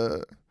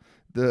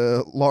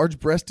 the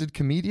large-breasted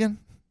comedian?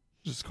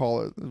 Just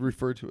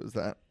refer to it as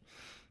that.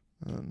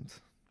 And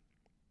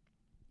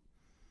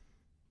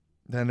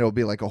then it'll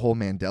be like a whole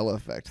Mandela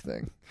effect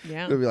thing.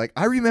 Yeah. It'll be like,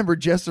 I remember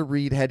Jessa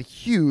Reed had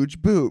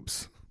huge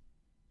boobs.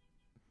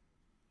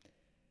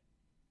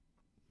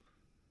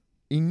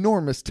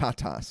 Enormous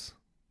tatas.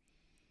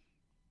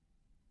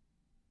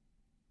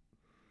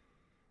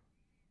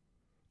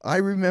 I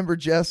remember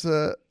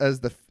Jessa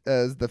as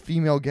the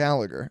female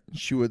Gallagher.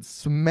 She would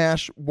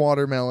smash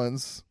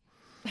watermelons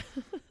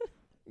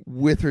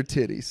with her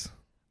titties.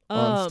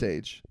 on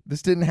stage.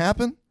 This didn't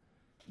happen?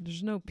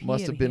 There's no pee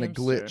Must in have been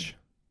hamster. a glitch.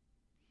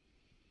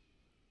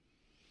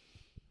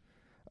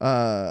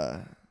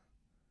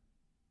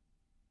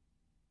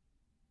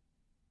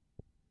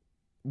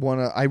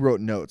 I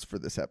wrote notes for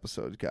this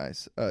episode,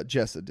 guys.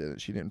 Jessa did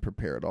it. She didn't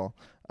prepare at all.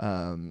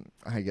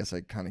 I guess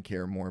I kind of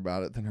care more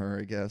about it than her,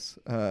 I guess.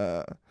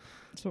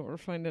 That's what we're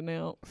finding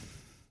out.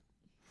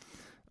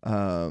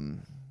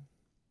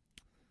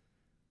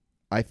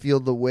 I feel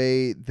the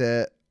way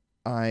that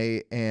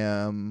I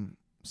am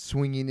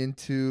swinging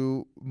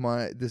into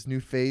this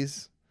new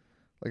phase,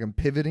 like I'm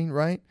pivoting,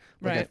 right?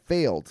 Like Right.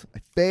 I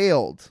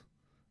failed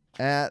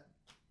at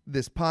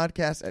this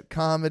podcast, at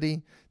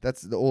comedy.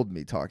 That's the old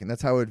me talking.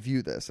 That's how I would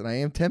view this. And I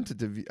have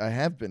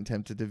been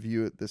tempted to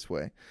view it this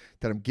way,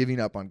 that I'm giving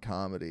up on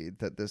comedy,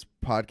 that this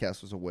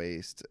podcast was a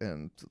waste,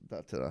 and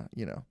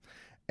you know.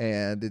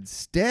 And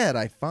instead,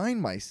 I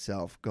find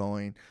myself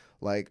going,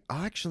 like,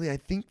 actually, I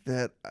think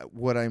that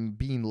what I'm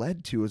being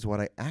led to is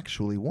what I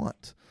actually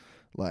want.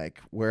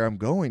 Like, where I'm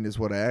going is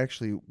what I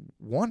actually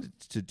wanted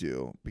to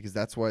do, because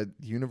that's why the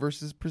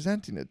universe is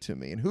presenting it to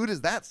me. And who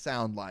does that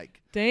sound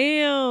like?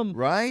 Damn.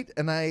 Right?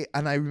 And I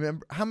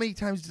remember, how many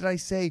times did I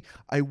say,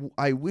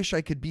 I wish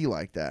I could be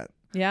like that?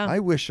 Yeah. I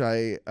wish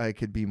I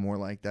could be more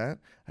like that.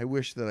 I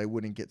wish that I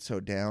wouldn't get so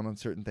down on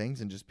certain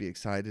things and just be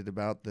excited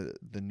about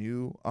the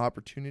new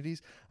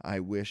opportunities.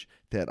 I wish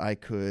that I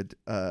could,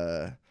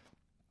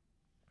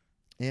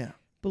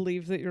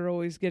 Believe that you're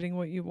always getting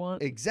what you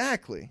want.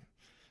 Exactly.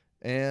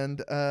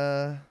 And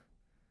I'm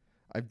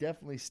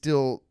definitely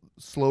still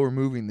slower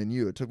moving than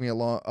you. It took me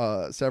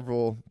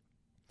several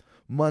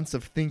months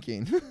of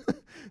thinking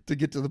to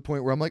get to the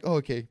point where I'm like, oh,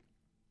 okay,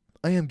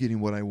 I am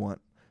getting what I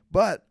want.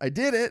 But I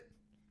did it.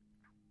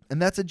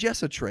 And that's a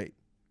Jessa trait.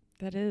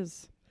 That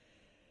is.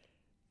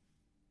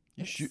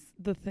 You It's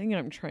the thing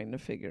I'm trying to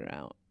figure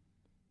out.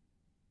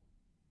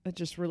 It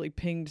just really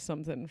pinged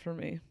something for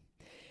me.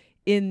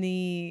 In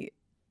the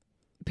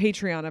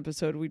Patreon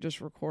episode we just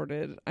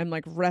recorded, I'm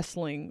like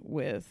wrestling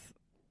with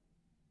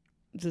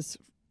this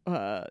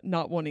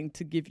not wanting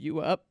to give you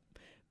up,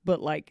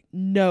 but like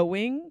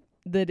knowing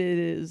that it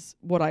is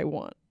what I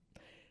want.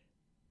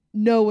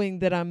 Knowing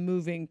that I'm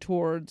moving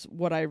towards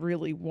what I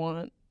really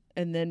want,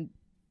 and then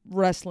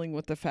wrestling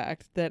with the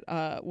fact that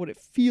what it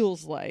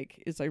feels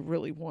like is I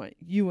really want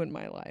you in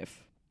my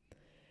life.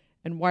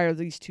 And why are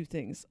these two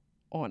things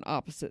on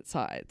opposite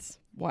sides?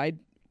 Why?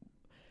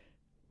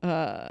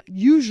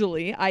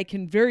 Usually I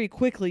can very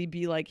quickly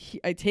be like,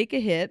 I take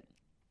a hit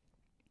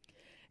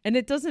and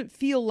it doesn't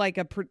feel like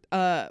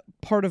a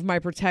part of my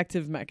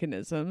protective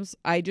mechanisms.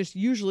 I just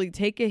usually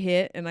take a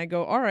hit and I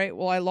go, all right,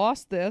 well, I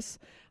lost this.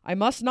 I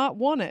must not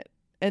want it.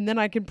 And then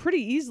I can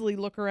pretty easily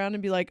look around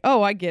and be like,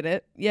 oh, I get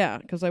it. Yeah,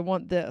 because I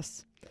want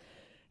this.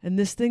 And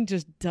this thing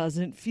just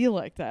doesn't feel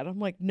like that. I'm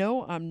like,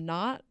 no, I'm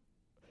not.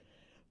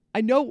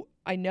 I know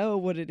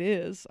what it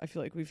is. I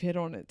feel like we've hit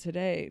on it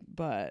today,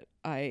 but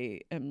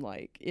I am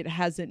like, it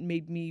hasn't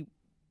made me.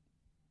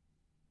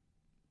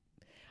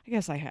 I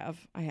guess I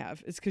have.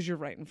 It's because you're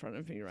right in front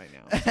of me right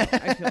now. So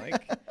I feel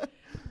like.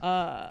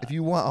 if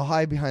you want, I'll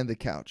hide behind the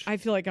couch. I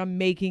feel like I'm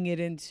making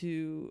it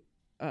into.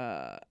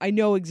 I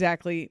know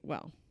exactly.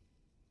 Well.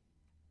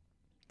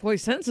 Boy,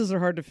 sentences are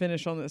hard to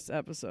finish on this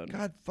episode.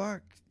 God,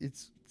 fuck.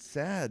 It's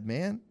sad,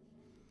 man.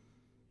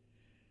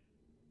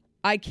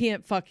 I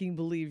can't fucking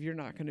believe you're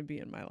not going to be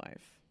in my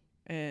life.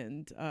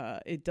 And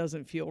it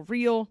doesn't feel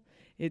real.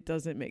 It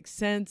doesn't make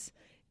sense.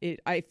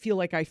 I feel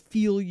like I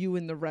feel you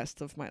in the rest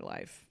of my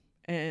life.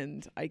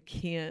 And I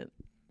can't.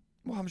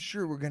 Well, I'm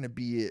sure we're going to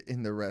be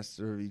in the rest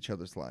of each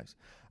other's lives.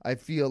 I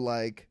feel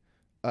like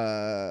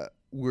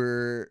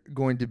we're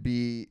going to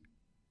be...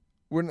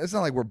 it's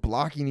not like we're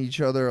blocking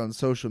each other on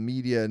social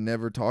media and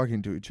never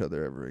talking to each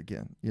other ever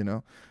again, you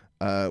know?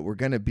 We're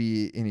going to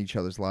be in each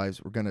other's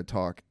lives. We're going to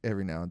talk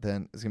every now and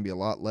then. It's going to be a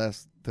lot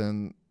less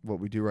than what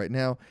we do right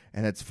now,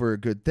 and it's for a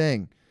good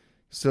thing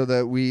so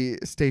that we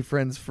stay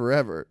friends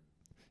forever,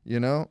 you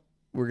know?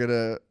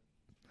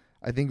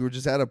 I think we're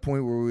just at a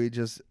point where we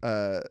just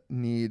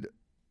need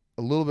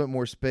a little bit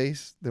more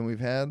space than we've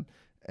had,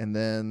 and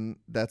then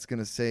that's going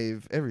to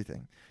save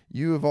everything.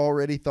 You have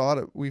already thought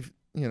it. We've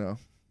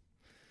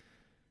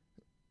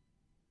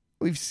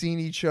seen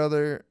each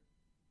other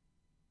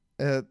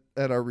at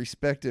our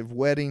respective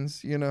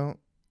weddings, you know.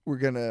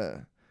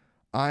 You're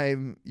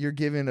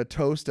giving a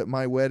toast at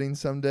my wedding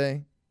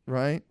someday,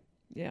 right?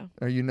 Yeah.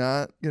 Are you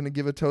not going to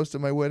give a toast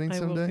at my wedding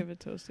someday? I will give a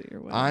toast at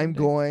your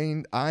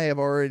wedding. I have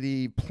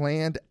already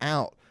planned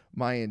out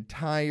my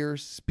entire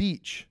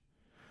speech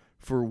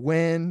for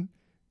when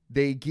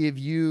they give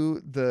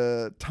you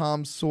the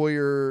Tom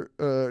Sawyer,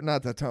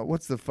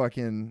 what's the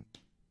fucking...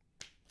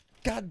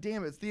 God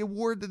damn it. It's the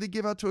award that they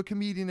give out to a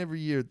comedian every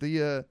year.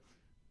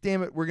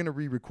 Damn it. We're going to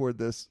re-record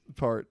this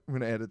part. I'm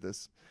going to edit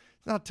this.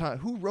 It's not Tom.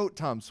 Who wrote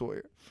Tom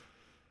Sawyer?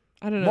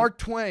 I don't know. Mark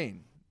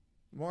Twain.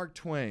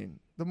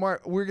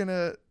 We're going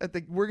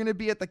to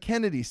be at the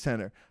Kennedy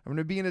Center. I'm going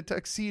to be in a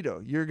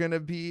tuxedo. You're going to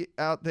be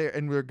out there,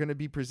 and we're going to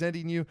be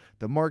presenting you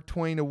the Mark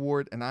Twain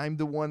Award, and I'm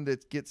the one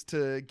that gets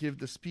to give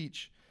the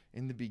speech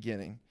in the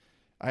beginning.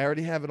 I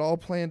already have it all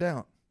planned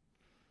out.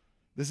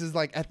 This is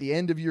like at the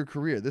end of your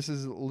career. This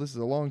is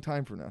a long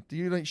time from now. Do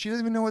you like? She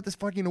doesn't even know what this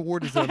fucking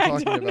award is that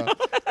I'm talking about.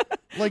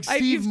 Like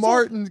Steve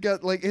Martin's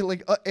got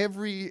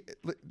every.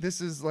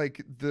 This is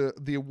like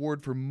the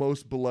award for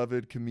most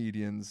beloved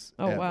comedians.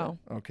 Oh ever, wow.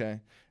 Okay,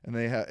 and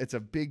it's a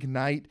big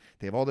night.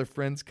 They have all their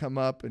friends come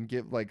up and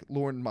give, like,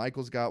 Lorne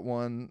Michaels got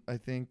one, I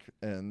think,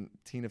 and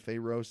Tina Fey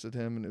roasted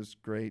him, and it was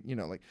great. You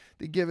know, like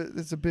they give it.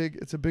 It's a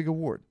big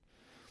award.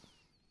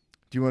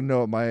 Do you want to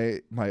know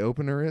what my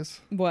opener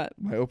is? What?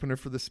 My opener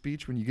for the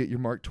speech when you get your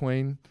Mark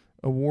Twain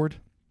award?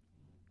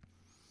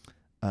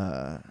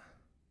 I'm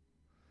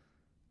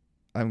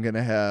going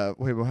to have...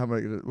 Wait, well, how am I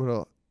going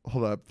to...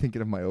 Hold on, I'm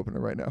thinking of my opener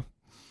right now.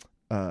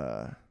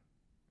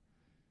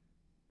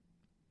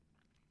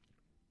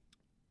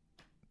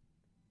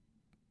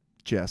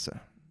 Jessa,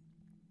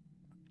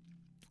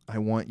 I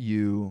want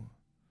you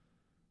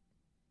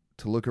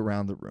to look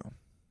around the room.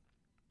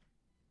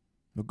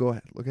 Well, go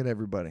ahead. Look at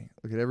everybody.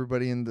 Look at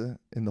everybody in the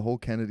whole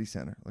Kennedy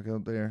Center. Look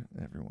out there.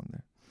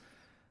 Everyone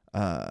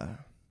there.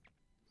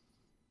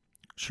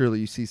 Surely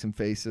you see some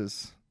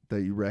faces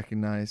that you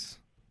recognize.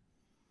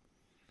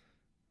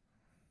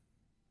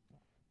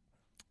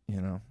 You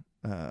know.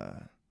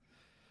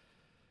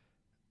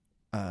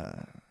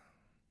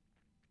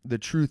 The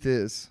truth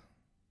is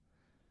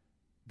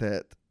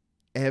that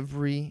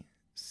every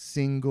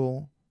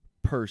single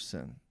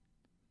person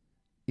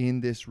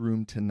in this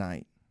room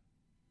tonight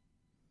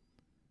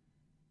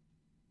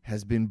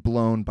has been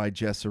blown by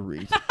Jessa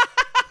Reed.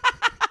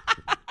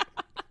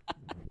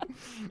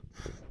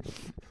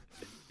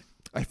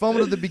 I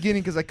fumbled at the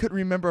beginning because I couldn't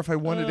remember if I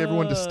wanted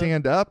everyone to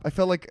stand up. I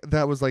felt like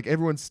that was like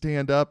everyone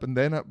stand up, and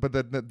then but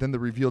then the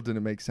reveal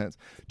didn't make sense.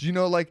 Do you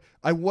know, like,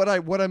 what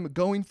I'm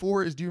going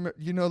for is, do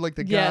you know like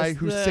the guy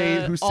who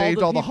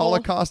saved all the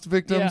Holocaust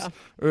victims,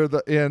 or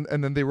and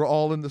then they were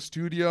all in the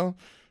studio,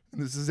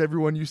 and this is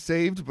everyone you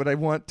saved. But I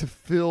want to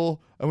fill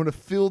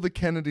the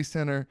Kennedy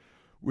Center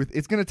with,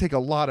 it's going to take a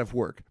lot of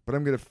work, but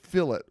I'm going to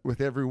fill it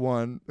with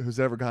everyone who's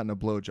ever gotten a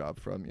blowjob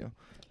from you.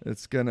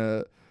 It's going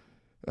to...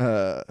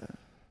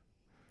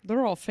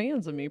 They're all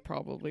fans of me,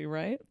 probably,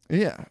 right?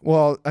 Yeah.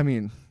 Well, I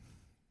mean,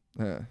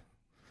 a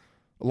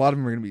lot of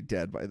them are going to be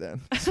dead by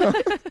then. So,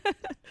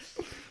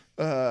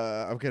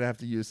 I'm going to have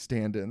to use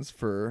stand-ins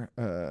for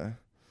a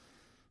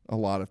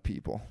lot of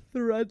people.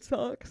 The Red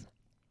Sox.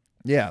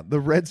 Yeah, the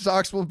Red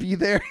Sox will be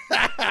there.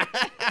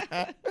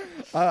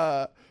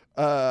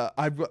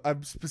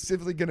 I'm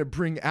specifically going to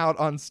bring out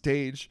on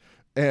stage.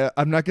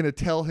 I'm not going to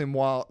tell him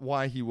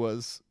why he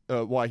was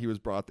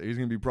brought there. He's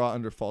going to be brought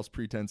under false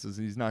pretenses,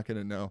 and he's not going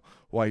to know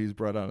why he was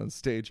brought out on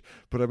stage.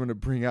 But I'm going to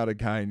bring out a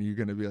guy, and you're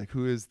going to be like,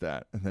 "Who is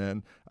that?" And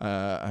then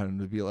I'm going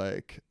to be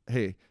like,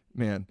 "Hey,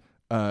 man,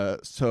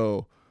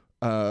 so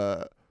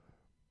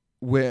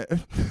when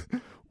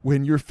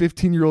your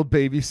 15-year-old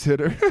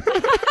babysitter."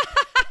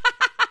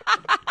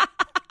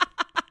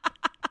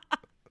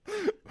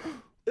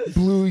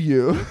 blew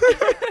you.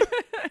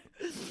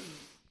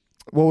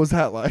 What was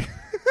that like?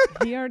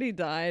 He already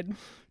died.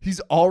 He's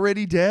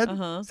already dead?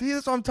 Uh-huh. See,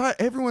 that's what I'm tired.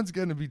 Everyone's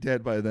going to be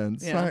dead by then.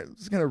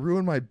 It's going to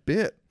ruin my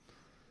bit.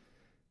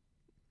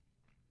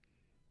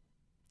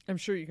 I'm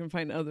sure you can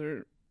find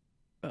other...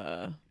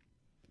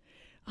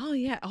 Oh,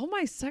 yeah. All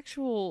my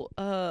sexual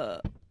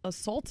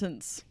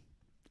assaultants.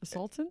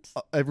 Assaultants?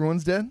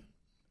 Everyone's dead?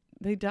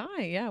 They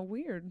die. Yeah,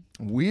 weird.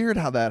 Weird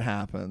how that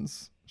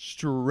happens.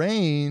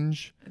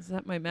 Strange. Is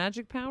that my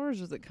magic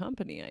powers or the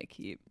company I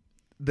keep?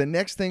 The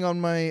next thing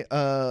on my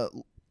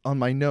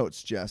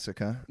notes,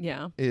 Jessica,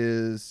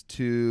 is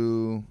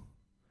to,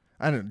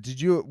 I don't know,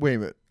 did you, wait a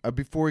minute,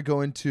 before we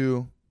go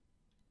into,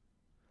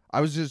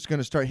 I was just going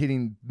to start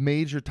hitting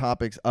major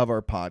topics of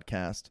our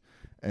podcast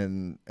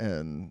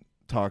and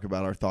talk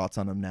about our thoughts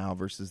on them now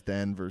versus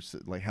then,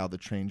 versus like how the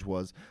change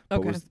was.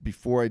 But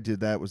before I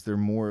did that, was there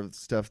more of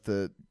stuff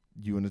that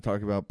you want to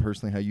talk about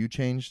personally, how you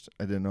changed?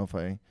 I didn't know if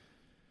I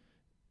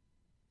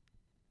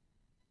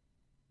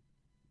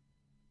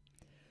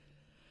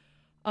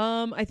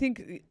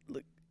think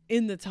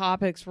in the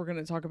topics we're going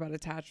to talk about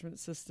attachment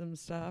system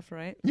stuff,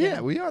 right?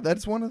 Yeah, we are.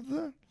 That's one of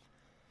the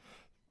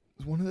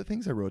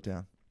things I wrote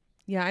down.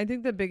 Yeah, I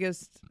think the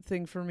biggest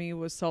thing for me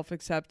was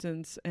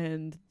self-acceptance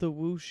and the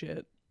woo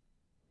shit.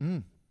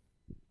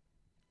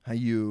 How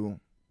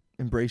you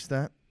embrace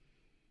that?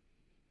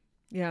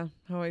 Yeah,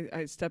 how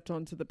I stepped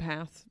onto the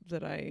path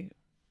that I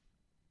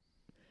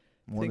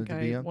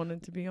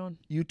wanted to be on.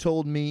 You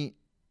told me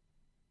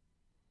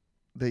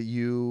that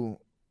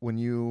when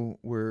you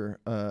were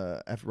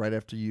right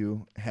after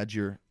you had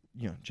your,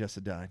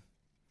 Jessa died,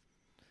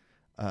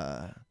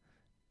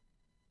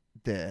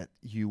 that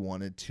you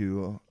wanted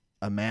to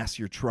amass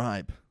your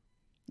tribe.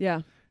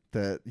 Yeah.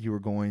 That you were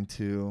going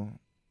to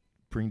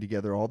bring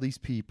together all these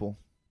people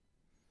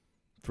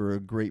for a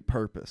great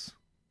purpose.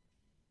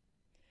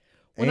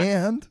 When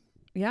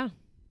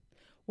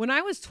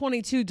I was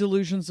 22,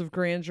 delusions of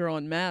grandeur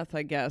on meth,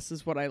 I guess,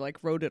 is what I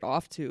wrote it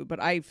off to. But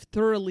I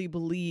thoroughly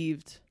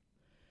believed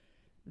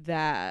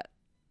that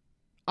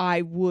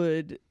I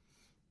would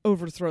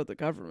overthrow the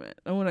government.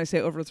 And when I say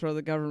overthrow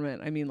the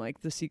government, I mean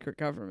like the secret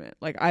government.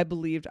 Like I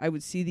believed I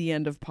would see the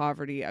end of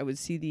poverty. I would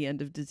see the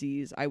end of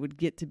disease. I would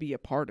get to be a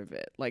part of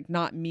it. Like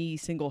not me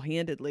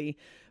single-handedly,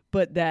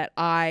 but that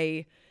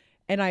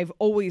I've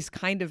always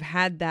kind of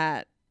had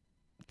that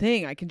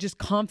thing. I can just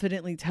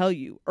confidently tell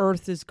you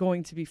Earth is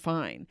going to be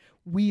fine.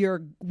 We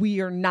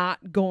are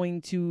not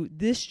going to,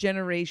 this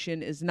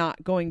generation is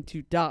not going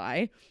to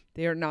die.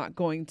 They are not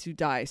going to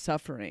die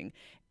suffering.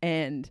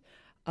 And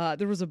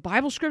there was a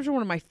Bible scripture,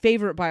 one of my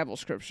favorite Bible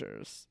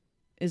scriptures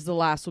is the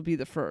last will be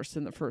the first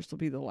and the first will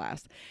be the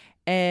last.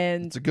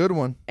 And It's a good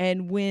one.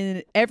 And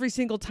when every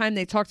single time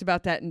they talked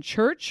about that in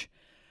church,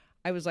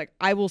 I was like,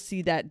 I will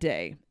see that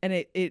day. And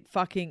it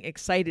fucking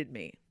excited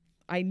me.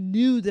 I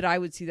knew that I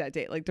would see that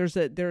day. Like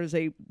there is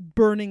a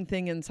burning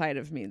thing inside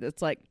of me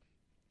that's like,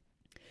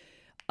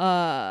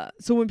 so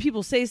when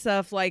people say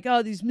stuff like,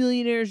 oh, these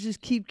millionaires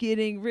just keep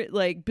getting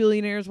like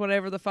billionaires,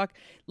 whatever the fuck,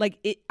 like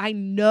I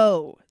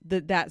know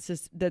that's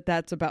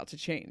about to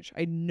change.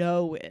 I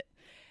know it.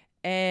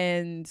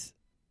 And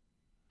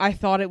I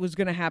thought it was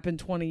going to happen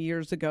 20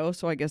 years ago.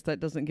 So I guess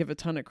that doesn't give a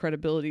ton of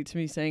credibility to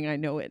me saying I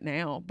know it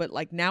now. But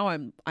like now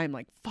I'm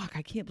like, fuck,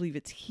 I can't believe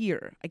it's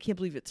here. I can't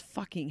believe it's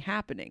fucking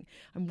happening.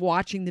 I'm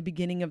watching the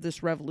beginning of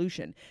this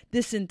revolution.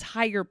 This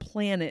entire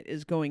planet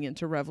is going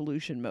into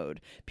revolution mode.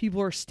 People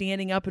are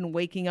standing up and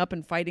waking up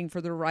and fighting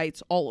for their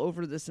rights all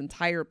over this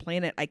entire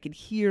planet. I could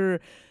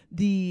hear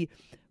the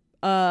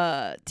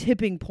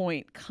tipping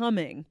point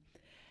coming.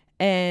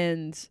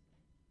 And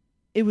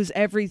it was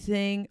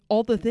everything,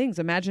 all the things,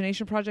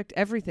 Imagination Project,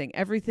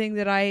 everything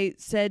that I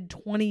said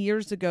 20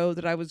 years ago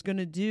that I was going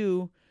to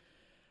do,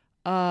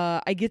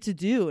 I get to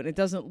do. And it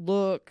doesn't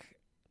look,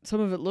 some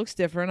of it looks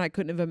different. I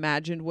couldn't have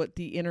imagined what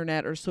the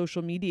internet or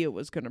social media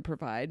was going to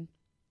provide.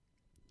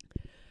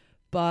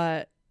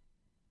 But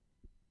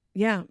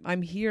yeah,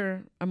 I'm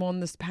here. I'm on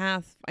this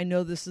path. I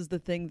know this is the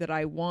thing that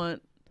I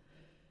want.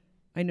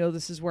 I know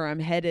this is where I'm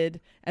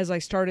headed. As I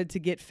started to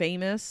get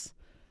famous,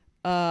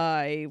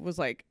 I was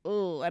like,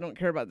 oh, I don't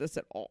care about this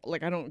at all.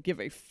 Like, I don't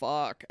give a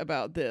fuck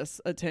about this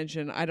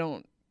attention. I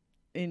don't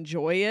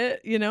enjoy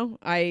it. You know,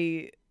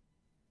 I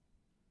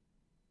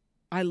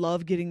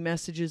love getting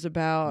messages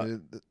about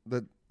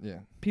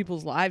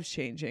people's lives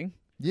changing.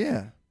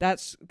 Yeah.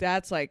 That's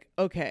like,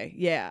 okay.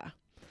 Yeah.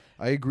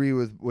 I agree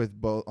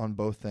with both on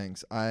both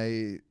things.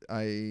 I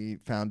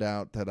found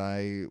out that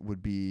I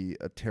would be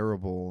a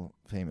terrible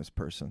famous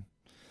person.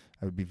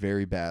 I would be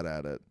very bad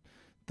at it.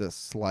 The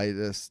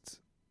slightest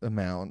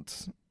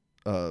amount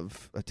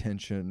of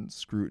attention,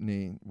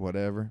 scrutiny,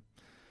 whatever.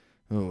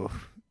 Oh,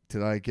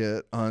 did I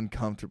get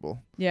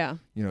uncomfortable? Yeah.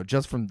 You know,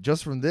 just from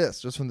this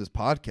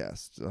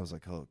podcast, I was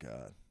like, oh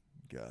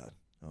God,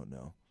 oh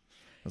no.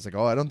 I was like,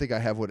 oh, I don't think I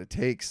have what it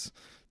takes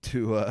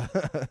to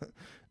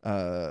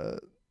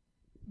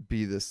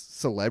be this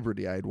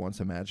celebrity I had once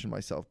imagined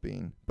myself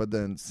being. But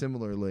then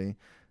similarly,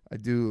 I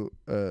do.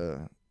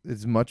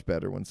 It's much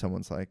better when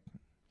someone's like,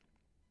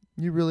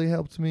 you really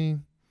helped me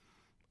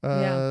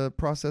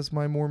process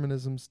my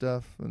Mormonism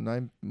stuff, and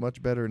I'm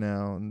much better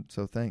now, and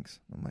so thanks.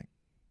 I'm like,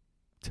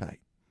 tight.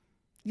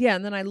 Yeah,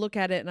 and then I look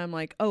at it and I'm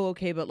like, oh,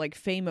 okay, but like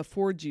fame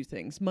affords you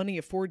things, money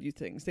affords you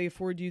things. They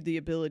afford you the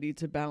ability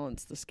to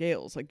balance the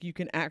scales. Like you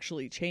can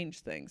actually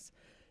change things,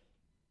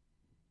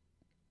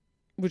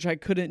 which I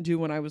couldn't do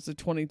when I was a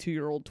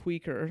 22-year-old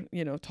tweaker,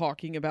 you know,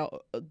 talking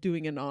about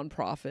doing a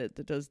nonprofit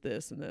that does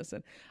this and this.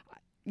 And,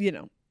 you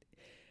know,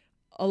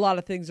 a lot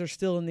of things are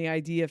still in the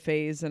idea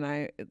phase,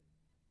 and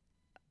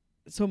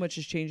so much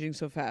is changing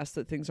so fast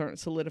that things aren't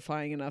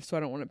solidifying enough. So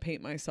I don't want to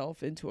paint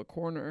myself into a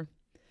corner.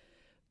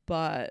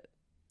 But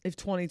if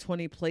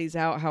 2020 plays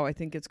out how I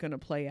think it's going to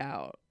play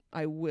out,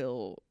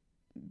 I'll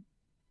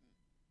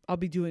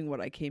be doing what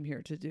I came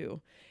here to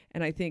do.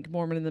 And I think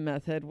Mormon and the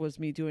Meth Head was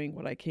me doing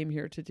what I came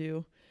here to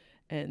do.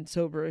 And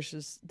Soberish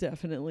is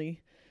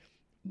definitely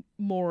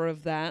more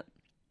of that.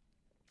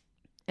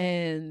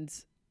 And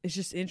it's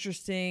just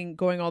interesting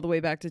going all the way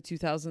back to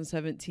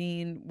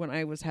 2017 when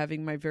I was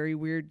having my very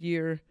weird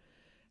year,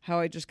 how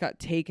I just got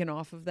taken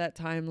off of that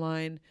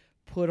timeline,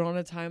 put on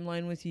a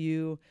timeline with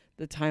you.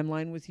 The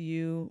timeline with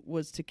you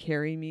was to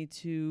carry me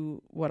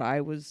to what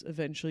I was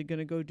eventually going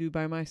to go do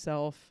by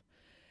myself.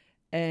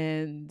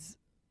 And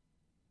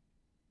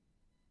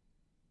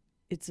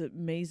it's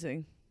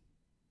amazing.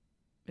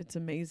 It's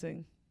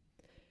amazing.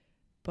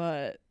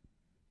 But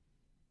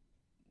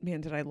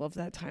man, did I love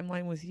that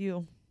timeline with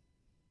you.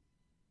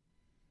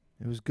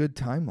 It was a good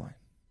timeline.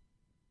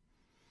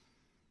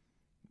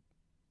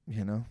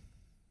 You know,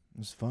 it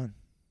was fun.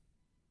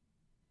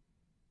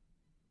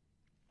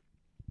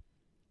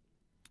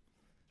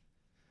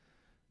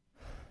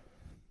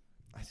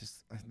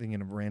 I'm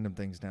thinking of random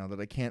things now that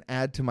I can't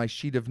add to my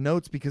sheet of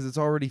notes because it's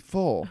already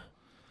full.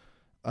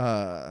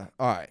 All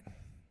right.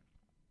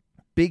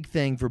 Big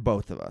thing for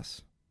both of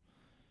us.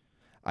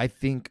 I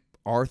think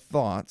our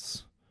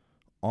thoughts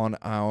on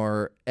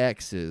our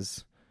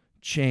exes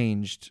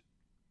changed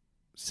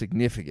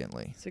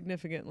significantly.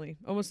 Significantly.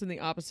 Almost in the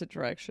opposite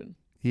direction.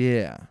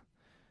 Yeah.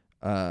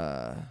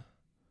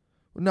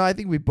 No, I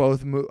think we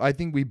both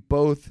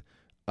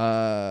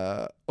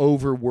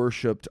over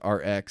worshipped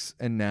our ex,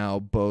 and now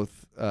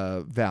both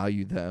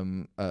value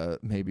them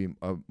maybe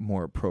a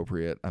more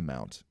appropriate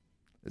amount.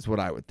 Is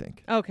what I would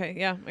think. Okay,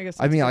 yeah, I guess.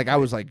 I mean, like I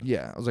was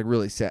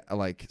really sad,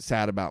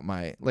 sad about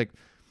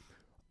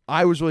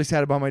I was really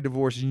sad about my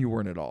divorce, and you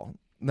weren't at all.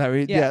 I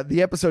mean, yeah,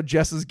 the episode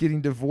Jess is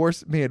getting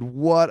divorced, man,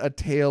 what a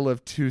tale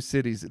of two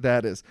cities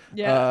that is.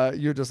 Yeah.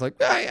 You're just like,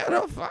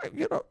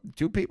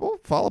 two people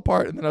fall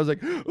apart, and then I was like,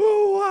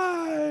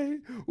 oh,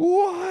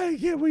 why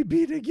can't we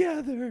be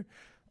together?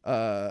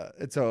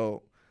 And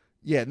so,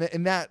 yeah,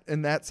 in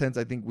that sense,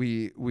 I think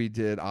we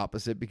did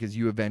opposite, because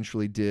you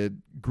eventually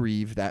did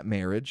grieve that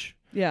marriage.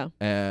 Yeah.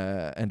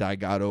 And I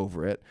got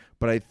over it,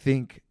 but I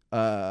think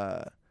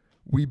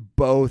we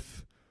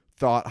both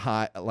thought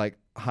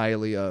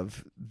highly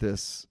of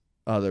this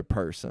other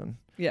person.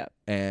 Yeah.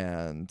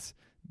 And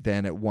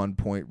then at one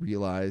point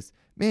realized,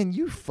 man,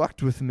 you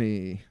fucked with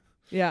me.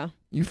 Yeah.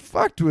 You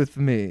fucked with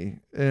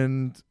me,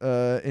 and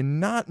in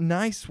not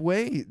nice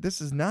way.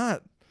 This is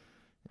not,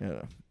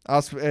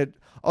 I'll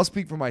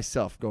speak for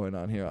myself going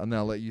on here, and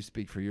I'll let you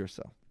speak for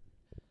yourself.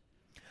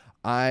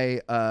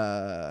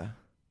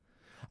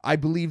 I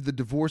believe the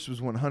divorce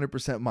was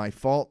 100% my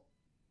fault,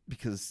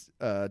 because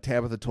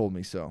Tabitha told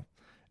me so.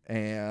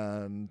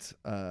 And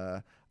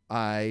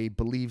I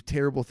believed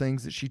terrible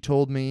things that she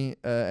told me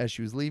as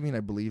she was leaving. I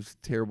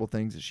believed terrible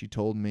things that she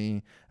told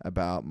me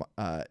about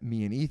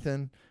me and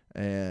Ethan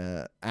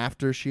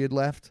after she had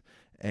left.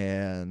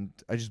 And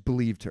I just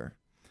believed her.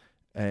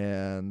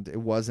 And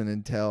it wasn't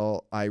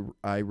until I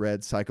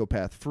read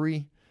Psychopath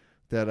Free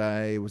that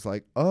I was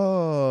like,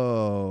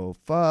 oh,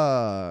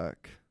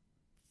 fuck.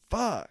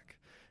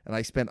 And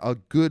I spent a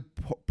good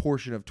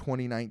portion of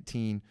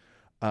 2019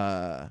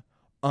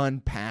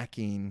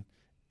 unpacking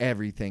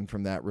everything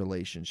from that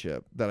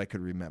relationship that I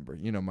could remember.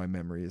 My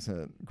memory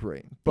isn't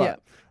great,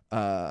 but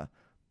I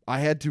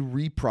had to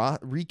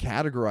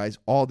recategorize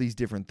all these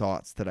different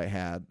thoughts that I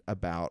had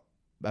about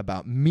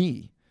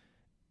me,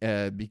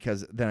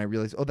 because then I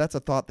realized, oh, that's a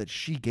thought that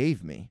she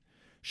gave me.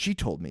 She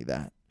told me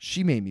that.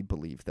 She made me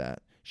believe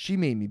that. She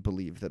made me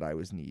believe that I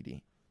was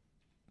needy,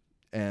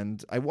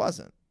 and I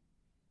wasn't.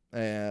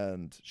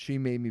 And she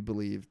made me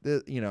believe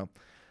that,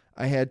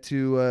 I had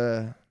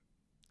to,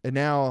 and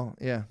now,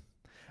 yeah.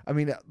 I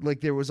mean,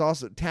 like, there was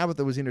also,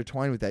 Tabitha was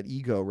intertwined with that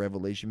ego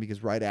revelation,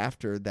 because right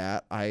after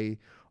that, I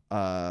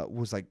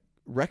was like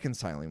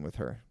reconciling with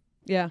her.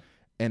 Yeah.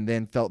 And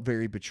then felt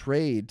very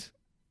betrayed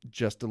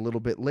just a little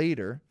bit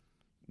later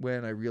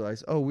when I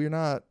realized, oh, we're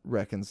not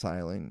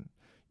reconciling.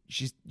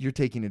 You're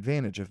taking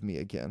advantage of me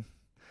again.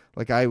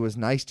 Like, I was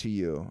nice to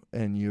you,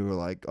 and you were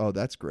like, oh,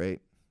 that's great.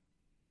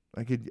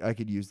 I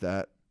could use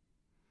that.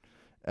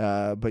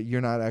 But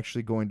you're not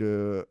actually going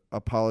to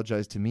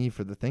apologize to me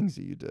for the things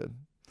that you did.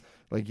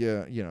 Like,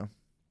 yeah,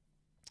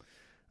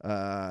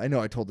 I know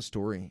I told the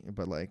story,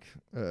 but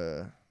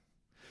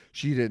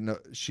she didn't know.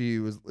 She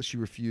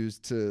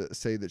refused to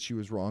say that she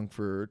was wrong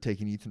for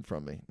taking Ethan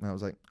from me. And I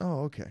was like,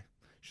 oh, okay.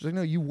 She's like,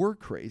 no, you were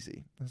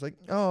crazy. I was like,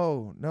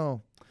 oh,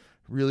 no,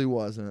 really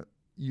wasn't.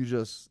 You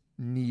just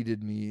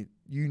needed me.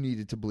 You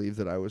needed to believe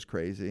that I was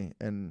crazy.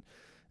 And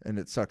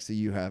it sucks that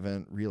you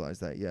haven't realized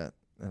that yet.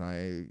 And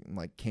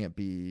I can't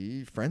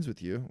be friends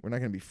with you. We're not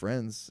going to be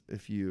friends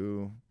if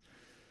you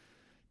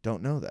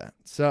don't know that.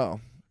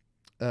 So,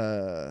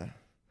 I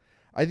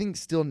think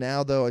still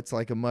now, though, it's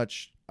like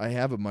I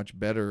have a much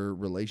better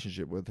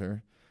relationship with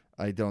her.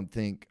 I don't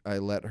think I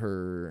let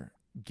her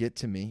get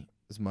to me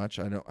as much.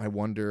 I don't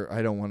want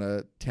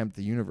to tempt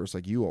the universe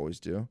like you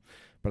always do,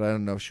 but I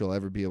don't know if she'll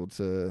ever be able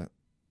to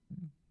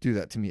do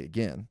that to me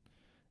again.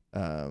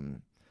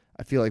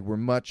 I feel like we're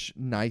much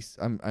nice.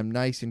 I'm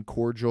nice and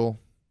cordial.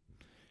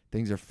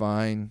 Things are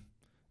fine.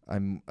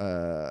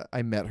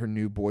 I met her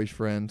new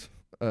boyfriend.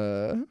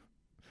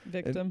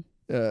 Victim.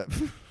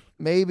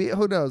 Maybe,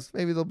 who knows?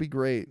 Maybe they'll be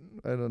great.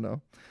 I don't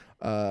know.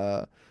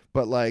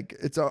 But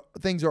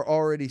things are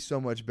already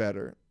so much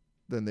better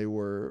than they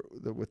were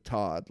with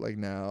Todd. Like,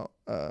 now,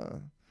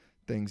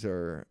 things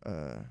are.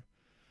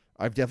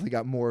 I've definitely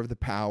got more of the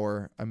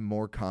power. I'm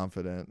more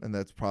confident, and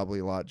that's probably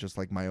a lot just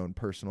like my own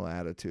personal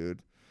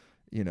attitude,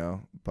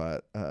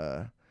 But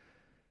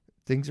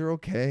things are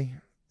okay.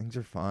 Things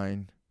are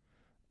fine.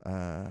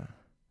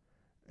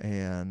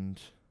 And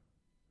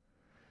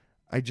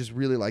I just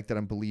really like that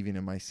I'm believing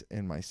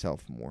in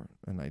myself more,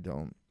 and I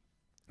don't,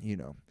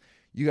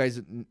 you guys,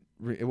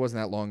 it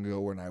wasn't that long ago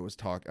when I was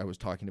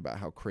talking about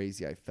how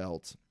crazy I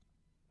felt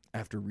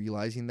after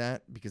realizing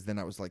that, because then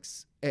I was like,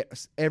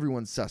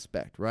 everyone's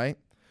suspect, right?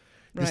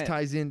 This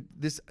ties in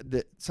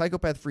the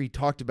Psychopath Free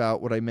talked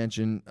about what I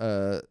mentioned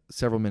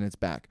several minutes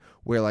back,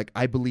 where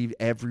I believed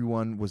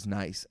everyone was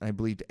nice. I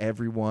believed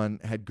everyone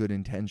had good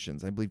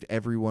intentions. I believed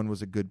everyone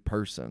was a good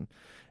person.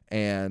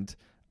 And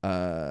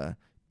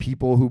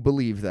people who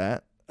believe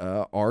that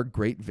are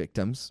great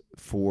victims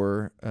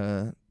for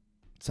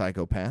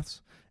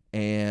psychopaths.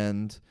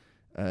 And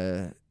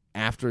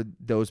after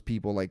those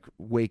people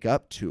wake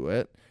up to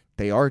it,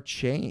 they are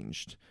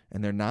changed,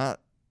 and they're not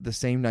the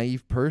same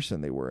naive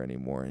person they were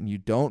anymore, and you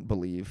don't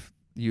believe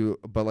you.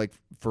 But like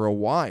for a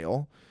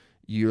while,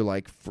 you're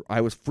like,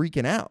 I was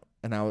freaking out,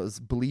 and I was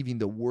believing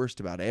the worst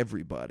about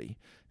everybody,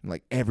 and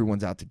like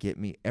everyone's out to get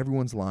me,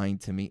 everyone's lying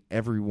to me,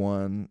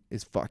 everyone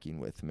is fucking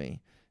with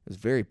me. I was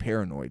very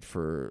paranoid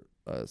for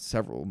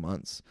several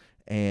months,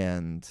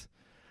 and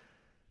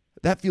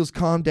that feels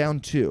calmed down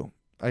too.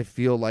 I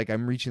feel like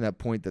I'm reaching that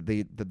point that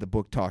the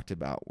book talked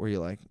about, where you're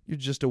like, you're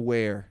just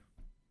aware.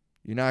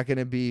 You're not going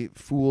to be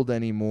fooled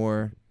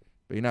anymore,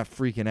 but you're not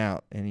freaking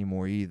out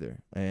anymore either.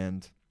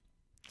 And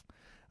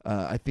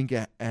I think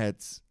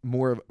it's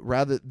more of,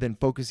 rather than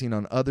focusing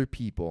on other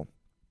people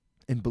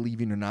and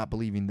believing or not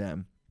believing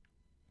them,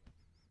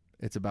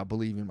 it's about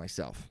believing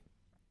myself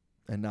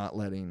and not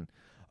letting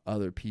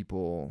other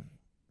people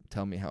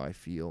tell me how I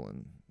feel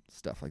and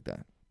stuff like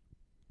that.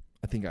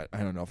 I think I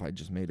don't know if I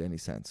just made any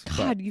sense.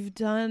 God, you've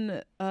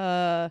done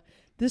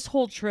this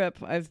whole trip.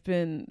 I've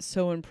been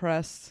so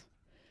impressed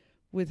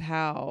with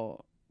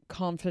how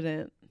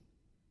confident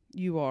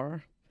you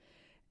are.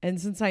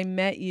 And since I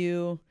met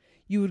you,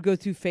 you would go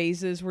through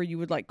phases where you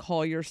would like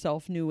call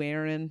yourself New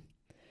Aaron,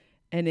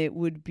 and it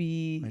would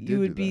be, you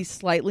would be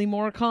slightly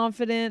more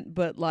confident,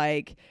 but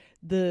like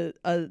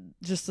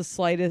just the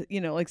slightest,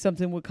 like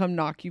something would come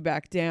knock you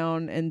back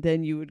down, and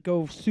then you would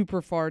go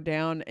super far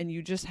down, and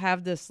you just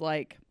have this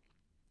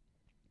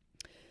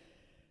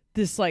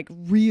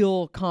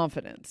real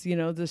confidence,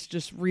 this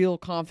just real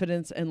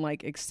confidence and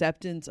like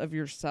acceptance of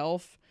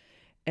yourself.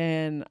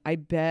 And I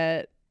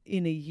bet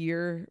in a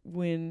year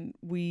when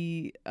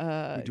we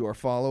do our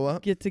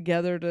follow-up, get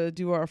together to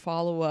do our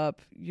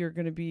follow-up, you're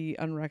going to be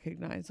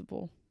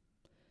unrecognizable.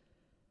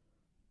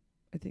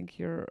 I think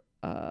you're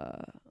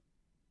I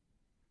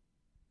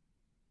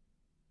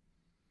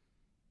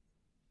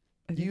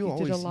think you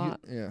did a lot.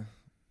 Yeah.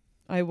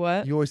 I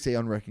what? You always say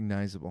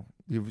unrecognizable.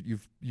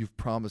 You've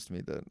promised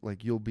me that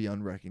like you'll be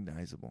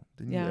unrecognizable.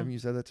 Didn't you? Haven't you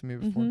said that to me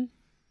before? Mm-hmm.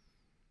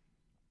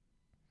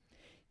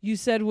 You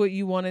said what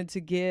you wanted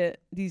to get,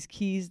 these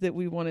keys that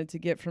we wanted to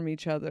get from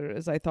each other,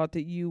 is I thought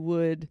that you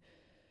would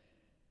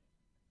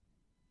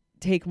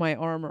take my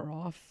armor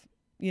off.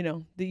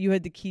 That you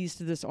had the keys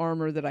to this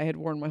armor that I had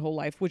worn my whole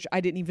life, which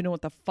I didn't even know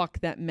what the fuck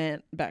that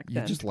meant back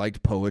then. You just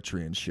liked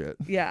poetry and shit.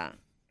 Yeah.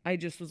 I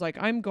just was like,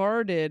 I'm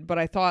guarded, but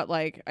I thought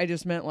like, I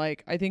just meant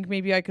like, I think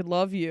maybe I could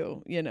love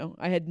you.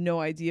 I had no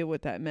idea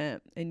what that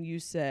meant. And you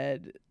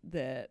said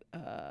that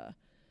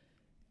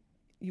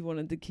you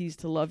wanted the keys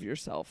to love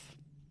yourself.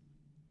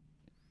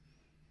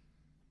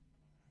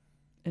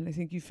 And I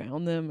think you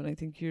found them, and I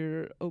think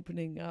you're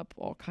opening up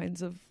all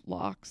kinds of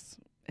locks.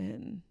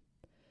 And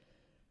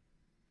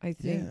I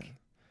think... Yeah.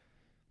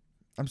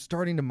 I'm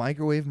starting to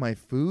microwave my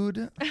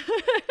food.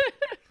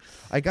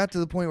 I got to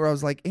the point where I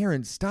was like,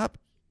 Aaron, stop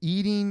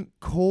eating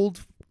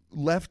cold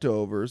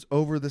leftovers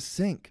over the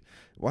sink.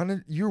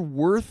 You're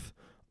worth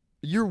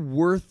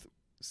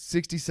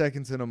 60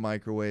 seconds in a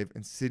microwave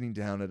and sitting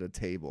down at a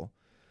table.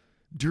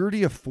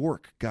 Dirty a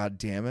fork, god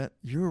damn it.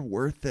 You're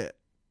worth it.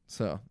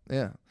 So,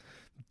 yeah.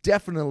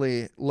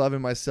 Definitely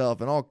loving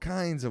myself in all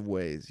kinds of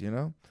ways,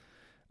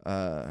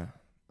 I've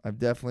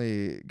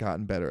definitely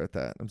gotten better at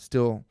that. I'm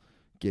still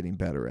getting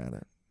better at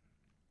it.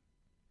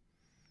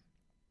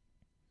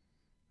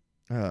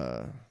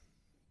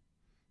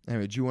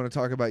 Anyway, do you want to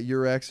talk about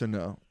your ex or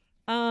no?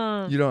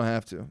 You don't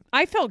have to.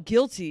 I felt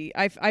guilty.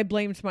 I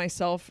blamed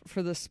myself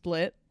for the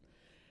split.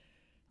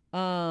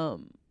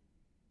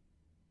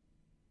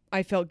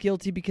 I felt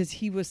guilty because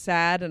he was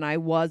sad and I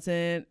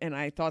wasn't, and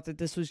I thought that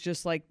this was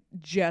just like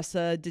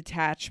Jessa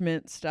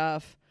detachment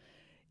stuff.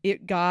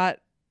 It got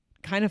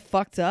kind of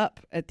fucked up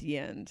at the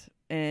end,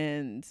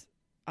 and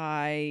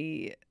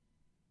I'm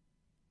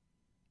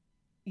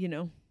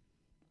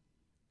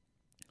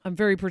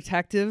very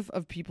protective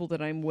of people that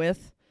I'm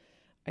with.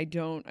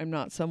 I'm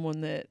not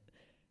someone that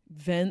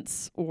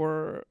vents,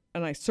 and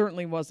I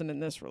certainly wasn't in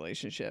this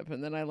relationship.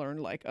 And then I learned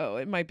like, oh,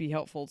 it might be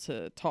helpful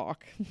to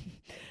talk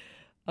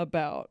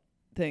about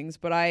things.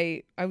 But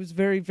I was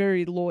very,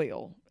 very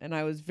loyal, and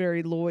I was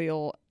very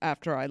loyal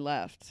after I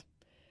left.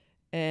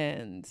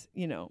 And,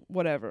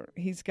 whatever.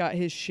 He's got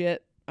his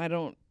shit.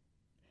 I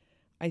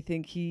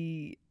think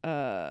his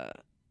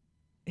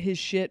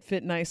shit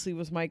fit nicely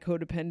with my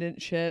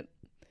codependent shit.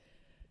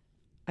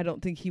 I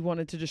don't think he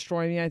wanted to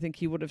destroy me. I think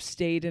he would have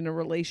stayed in a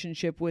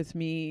relationship with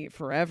me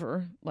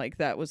forever. Like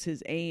that was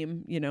his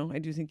aim. I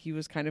do think he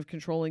was kind of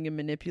controlling and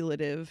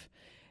manipulative,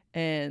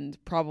 and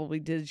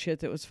probably did shit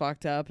that was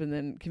fucked up, and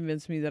then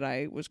convinced me that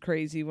I was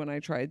crazy when I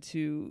tried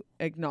to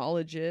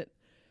acknowledge it.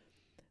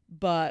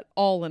 But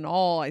all in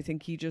all, I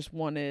think he just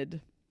wanted,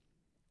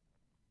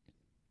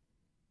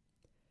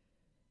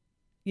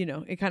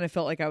 it kind of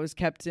felt like I was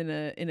kept in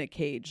a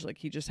cage. Like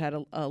he just had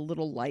a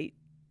little light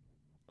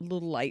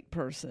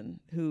person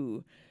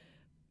who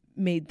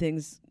made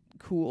things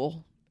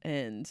cool,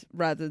 and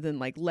rather than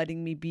like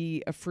letting me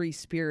be a free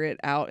spirit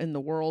out in the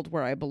world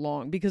where I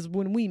belong. Because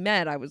when we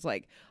met, I was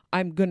like,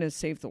 I'm gonna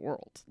save the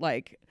world,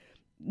 like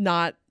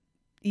not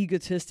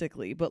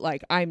egotistically, but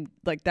like I'm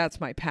like that's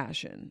my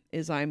passion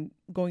is I'm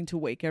going to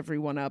wake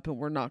everyone up and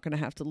we're not going to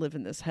have to live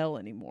in this hell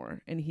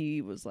anymore. And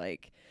he was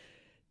like,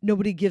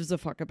 nobody gives a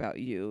fuck about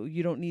you.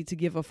 You don't need to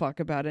give a fuck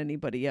about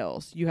anybody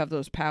else. You have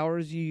those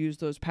powers. You use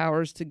those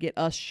powers to get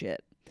us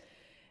shit.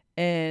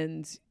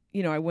 And,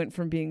 you know, I went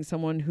from being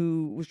someone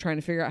who was trying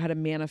to figure out how to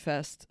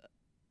manifest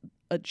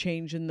a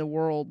change in the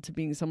world to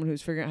being someone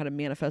who's figuring out how to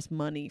manifest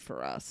money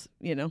for us,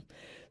 you know?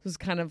 It was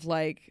kind of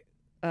like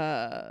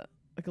a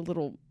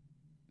little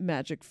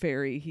magic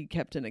fairy he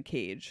kept in a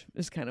cage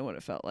is kind of what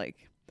it felt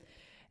like.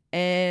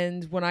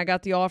 And when I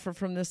got the offer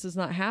from This Is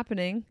Not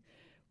Happening,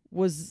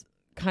 was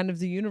kind of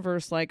the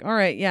universe like, all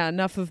right, yeah,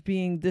 enough of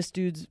being this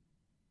dude's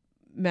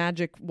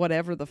magic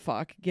whatever the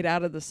fuck, get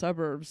out of the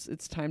suburbs,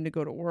 it's time to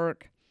go to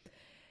work.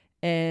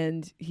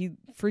 And he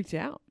freaked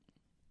out.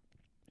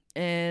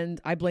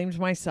 And I blamed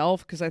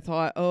myself because I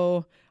thought,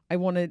 I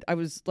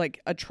was like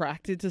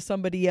attracted to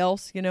somebody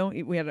else, you know?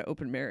 We had an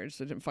open marriage,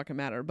 so it didn't fucking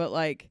matter. But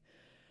like,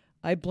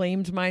 I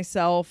blamed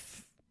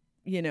myself,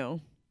 you know,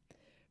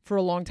 for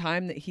a long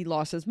time that he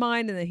lost his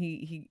mind and then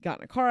he got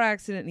in a car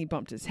accident and he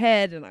bumped his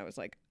head. And I was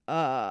like,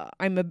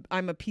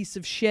 I'm a piece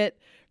of shit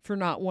for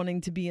not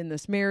wanting to be in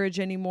this marriage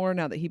anymore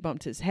now that he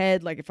bumped his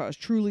head. Like, if I was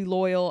truly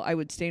loyal, I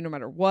would stay no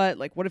matter what.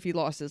 Like, what if he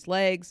lost his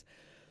legs?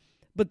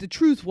 But the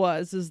truth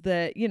is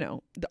that, you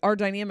know, our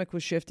dynamic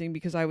was shifting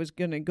because I was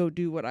going to go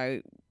do what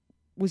I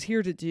was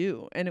here to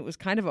do. And it was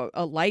kind of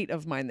a light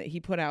of mine that he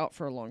put out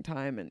for a long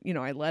time. And, you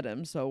know, I let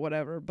him, so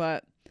whatever.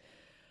 But,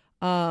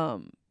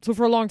 so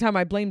for a long time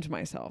I blamed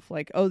myself.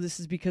 Like, this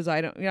is because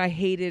I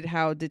hated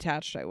how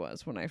detached I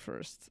was when I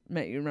first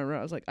met you. Remember,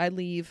 I was like, I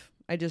leave.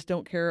 I just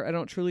don't care. I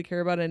don't truly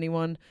care about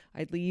anyone.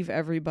 I leave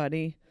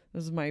everybody.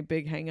 This is my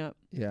big hang up.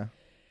 Yeah.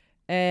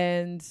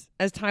 And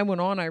as time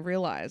went on, I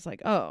realized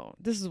like,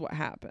 this is what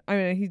happened. I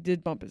mean, he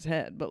did bump his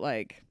head, but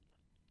like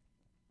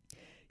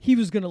he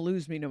was going to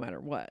lose me no matter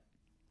what,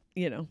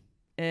 you know?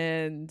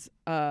 And,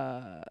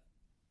 I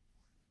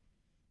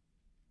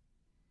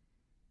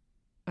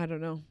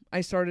don't know.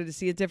 I started to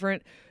see it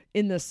different.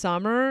 In the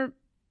summer,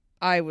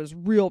 I was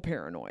real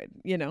paranoid,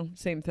 you know,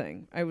 same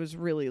thing. I was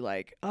really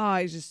like,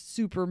 he's just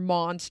super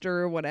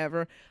monster,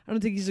 whatever. I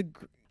don't think he's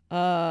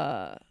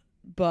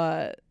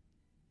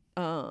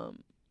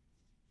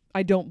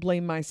I don't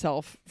blame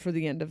myself for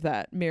the end of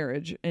that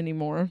marriage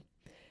anymore.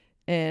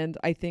 And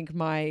I think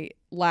my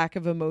lack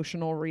of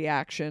emotional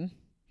reaction,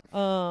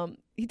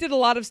 he did a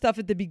lot of stuff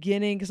at the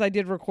beginning because I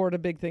did record a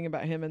big thing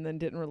about him and then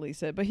didn't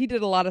release it. But he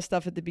did a lot of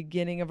stuff at the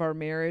beginning of our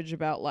marriage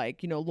about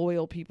like, you know,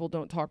 loyal people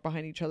don't talk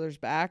behind each other's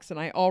backs. And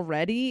I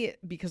already,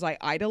 because I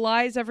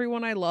idolize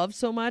everyone I love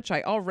so much,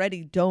 I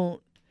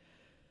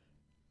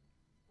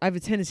have a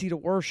tendency to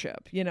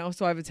worship, you know?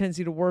 So I have a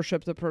tendency to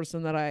worship the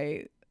person that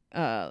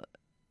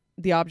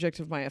the object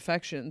of my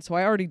affection. So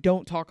I already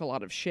don't talk a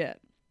lot of shit.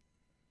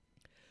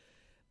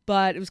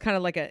 But it was kind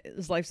of like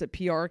his life's a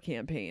PR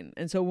campaign.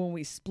 And so when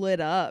we split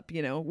up,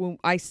 you know, when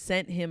I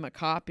sent him a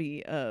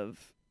copy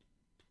of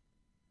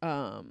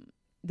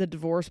the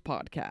divorce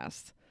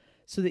podcast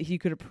so that he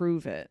could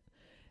approve it.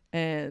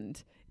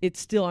 And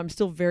I'm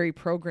still very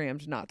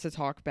programmed not to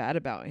talk bad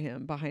about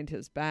him behind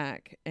his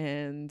back.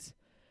 And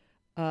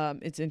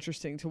it's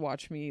interesting to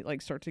watch me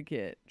like start to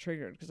get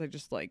triggered because I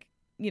just like,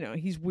 you know,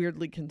 he's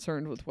weirdly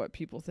concerned with what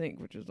people think,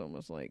 which is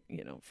almost like,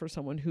 you know, for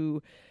someone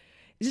who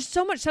just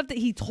so much stuff that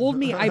he told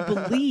me I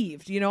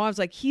believed, you know, I was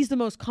like, he's the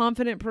most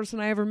confident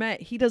person I ever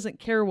met. He doesn't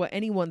care what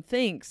anyone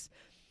thinks.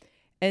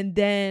 And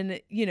then,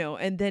 you know,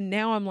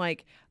 now I'm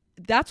like,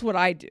 that's what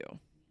I do.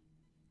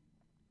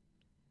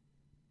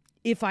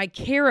 If I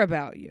care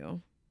about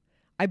you,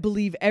 I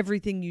believe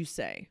everything you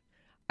say.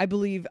 I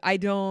believe I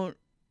don't,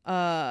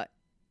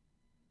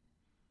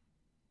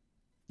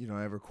 you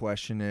don't ever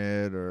question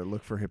it or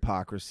look for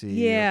hypocrisy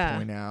Yeah. or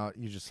point out.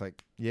 You're just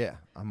like, yeah,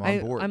 I'm on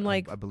board. I'm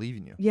like, I believe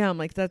in you. Yeah, I'm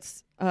like,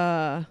 that's,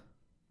 I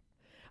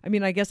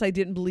mean, I guess I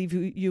didn't believe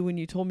you when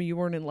you told me you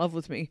weren't in love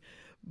with me,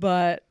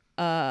 but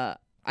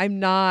I'm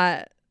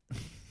not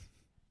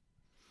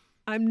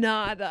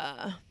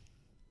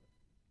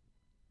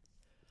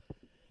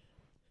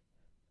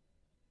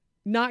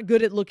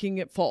good at looking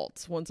at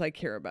faults once I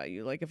care about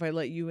you. Like if I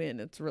let you in,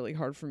 it's really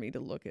hard for me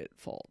to look at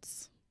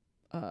faults.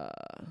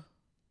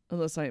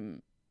 Unless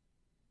I'm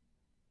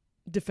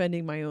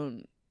defending my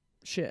own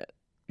shit,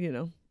 you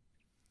know?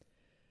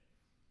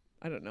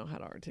 I don't know how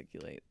to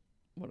articulate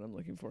what I'm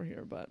looking for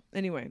here, but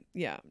anyway,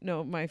 yeah,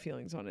 no, my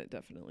feelings on it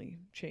definitely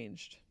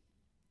changed.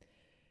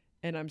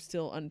 And I'm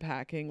still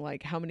unpacking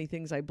like how many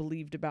things I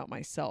believed about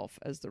myself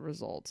as the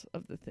result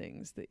of the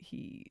things that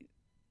he,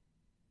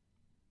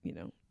 you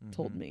know,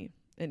 told me.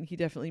 And he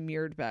definitely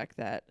mirrored back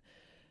that,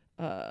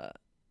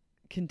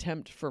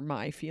 contempt for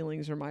my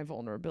feelings or my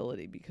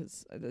vulnerability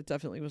because that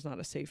definitely was not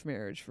a safe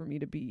marriage for me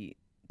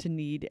to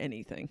need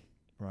anything.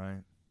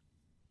 Right.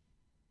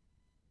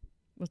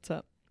 What's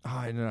up?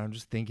 I know. I'm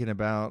just thinking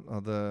about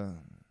all the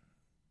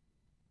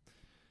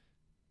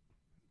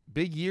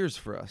big years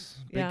for us.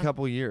 Big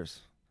couple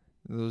years.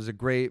 There was a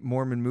great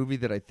Mormon movie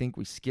that I think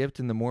we skipped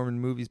in the Mormon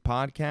Movies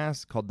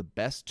podcast called The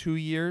Best 2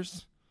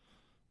 Years.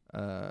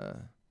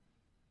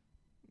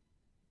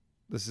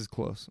 This is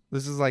close.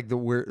 This is like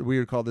we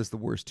would call this the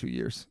worst 2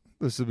 years.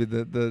 This would be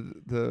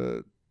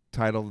the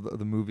title of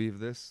the movie of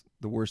this,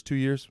 the worst 2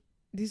 years.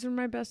 These are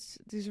my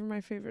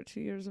favorite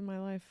 2 years of my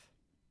life.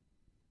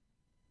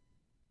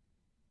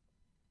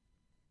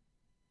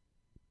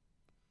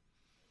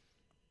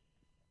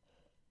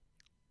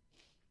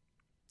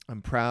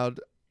 I'm proud.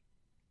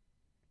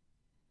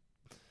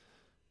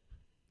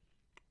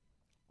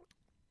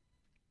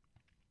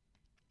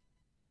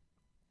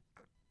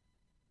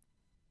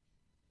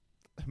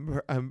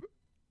 I'm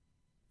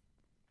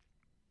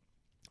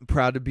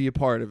proud to be a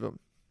part of them.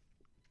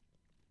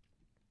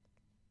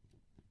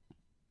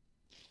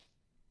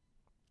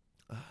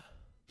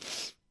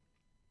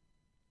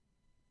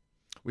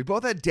 We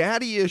both had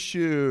daddy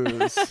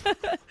issues.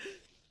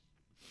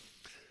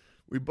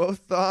 We both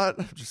thought,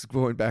 I'm just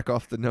going back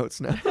off the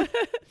notes now.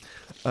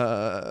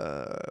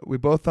 We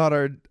both thought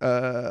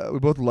we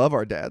both love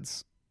our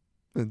dads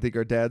and think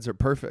our dads are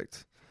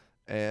perfect.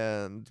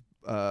 And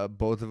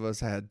both of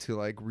us had to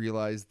like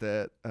realize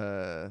that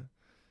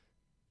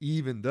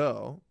even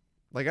though,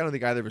 like, I don't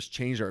think either of us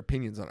changed our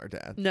opinions on our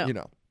dad. No. You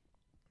know,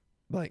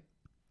 like,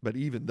 but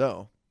even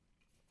though.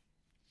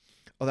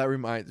 Oh, that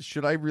reminds,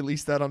 should I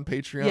release that on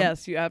Patreon?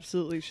 Yes, you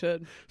absolutely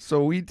should.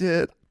 So we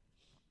did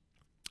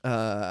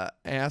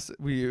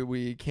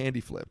we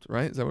candy flipped,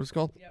 right? Is that what it's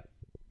called?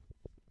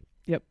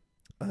 Yep.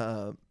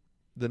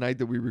 The night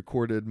that we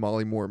recorded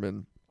Molly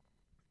Mormon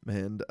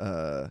and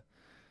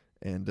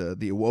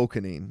The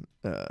Awakening,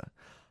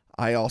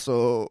 I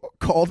also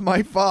called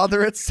my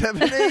father at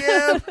 7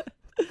 a.m.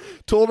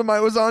 told him I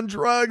was on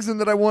drugs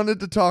and that I wanted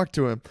to talk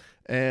to him.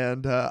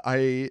 And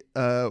I,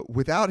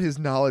 without his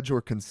knowledge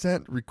or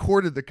consent,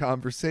 recorded the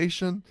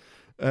conversation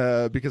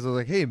because I was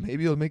like, hey,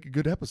 maybe it'll make a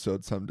good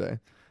episode someday.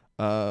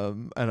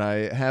 And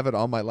I have it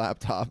on my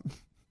laptop.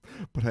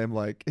 But I'm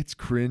like, it's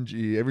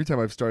cringy. Every time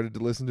I've started to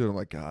listen to it, I'm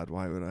like, God,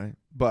 why would I?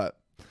 But,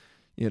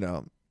 you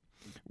know,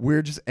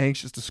 we're just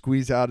anxious to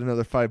squeeze out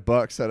another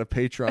 $5 out of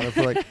Patreon. If,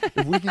 like,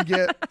 if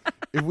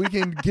we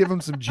can give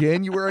them some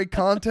January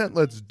content,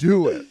 let's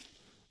do it.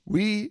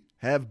 We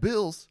have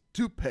bills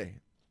to pay.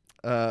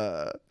 We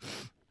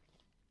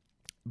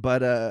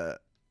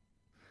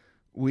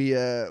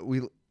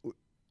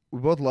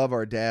both love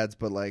our dads,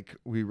 but like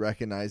we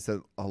recognize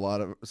that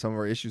some of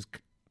our issues,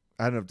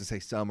 I don't have to say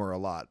some or a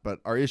lot, but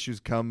our issues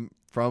come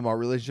from our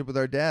relationship with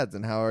our dads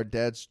and how our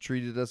dads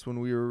treated us when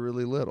we were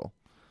really little.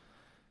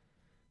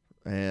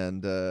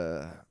 And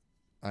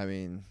I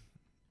mean,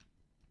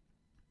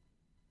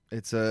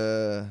 it's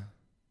I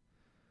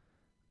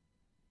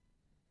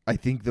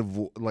think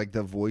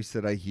the voice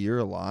that I hear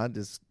a lot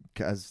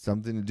has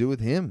something to do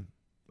with him,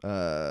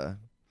 and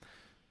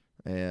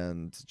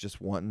just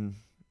wanting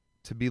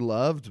to be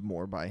loved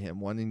more by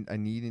him,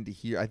 needing to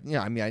hear. I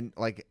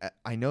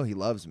know he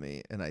loves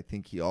me, and I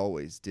think he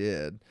always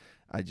did.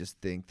 I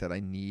just think that I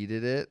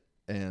needed it,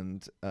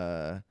 and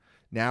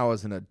now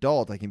as an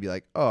adult, I can be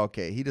like, oh,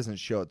 okay, he doesn't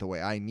show it the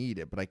way I need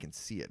it, but I can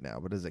see it now.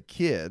 But as a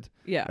kid,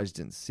 Yeah. I just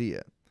didn't see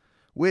it.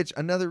 Which,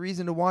 another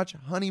reason to watch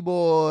Honey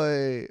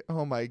Boy.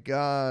 Oh my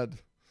God.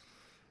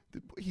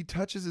 He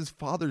touches his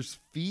father's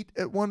feet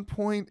at one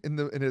point, and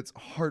it's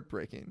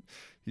heartbreaking.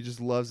 He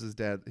just loves his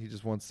dad. He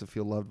just wants to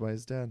feel loved by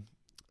his dad.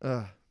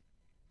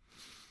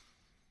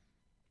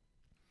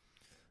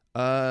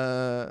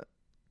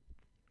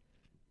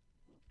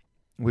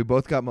 We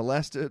both got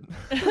molested.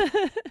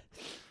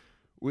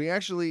 We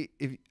actually,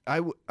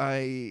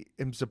 I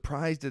am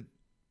surprised that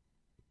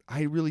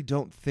I really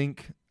don't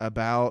think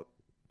about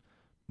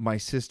my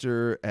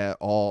sister at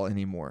all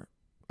anymore.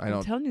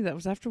 I'm telling you, that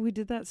was after we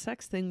did that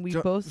sex thing. We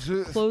Don't- both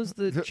closed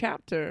the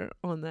chapter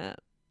on that.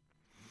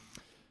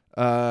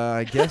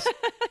 I guess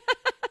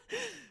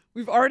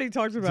We've already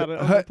talked about it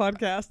on the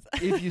podcast.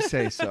 if you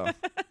say so.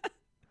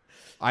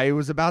 I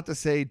was about to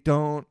say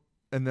don't,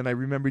 and then I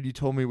remembered you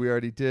told me we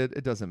already did.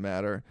 It doesn't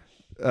matter.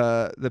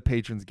 The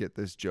patrons get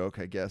this joke,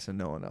 I guess, and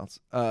no one else.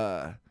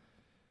 But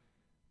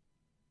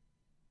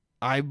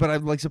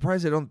I'm like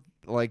surprised I don't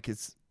like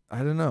it's. I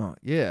don't know.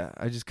 Yeah,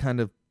 I just kind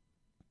of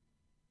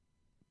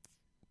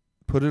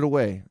put it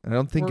away. I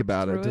don't think Work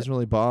about it. through It doesn't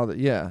really bother.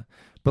 Yeah.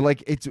 But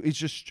like it's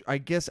just I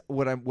guess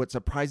what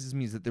surprises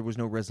me is that there was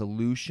no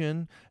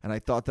resolution, and I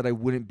thought that I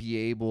wouldn't be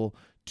able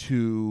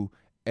to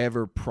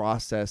ever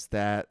process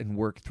that and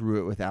work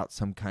through it without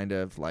some kind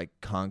of like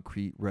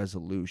concrete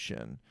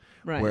resolution.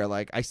 Right. Where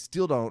like I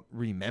still don't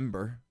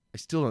remember. I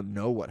still don't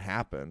know what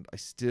happened. I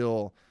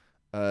still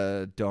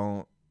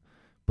don't,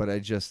 but I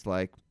just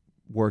like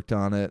worked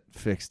on it,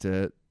 fixed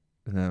it,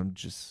 and I'm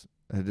just,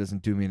 it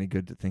doesn't do me any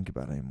good to think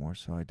about it anymore,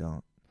 so I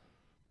don't.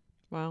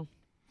 Wow.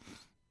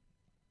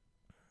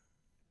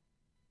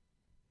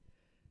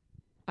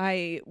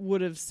 I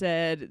would have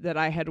said that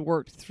I had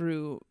worked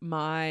through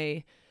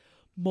my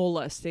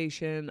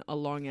molestation a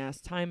long ass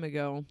time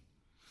ago.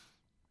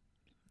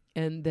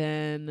 And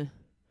then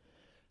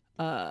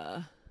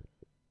I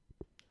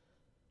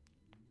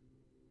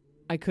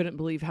couldn't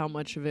believe how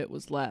much of it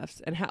was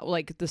left. And how,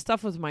 like, the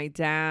stuff with my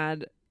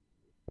dad,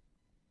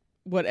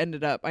 what I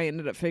ended up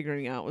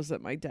figuring out was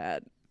that my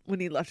dad, when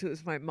he left it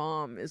with my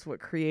mom, is what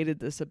created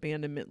this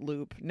abandonment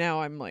loop.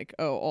 Now I'm like,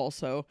 oh,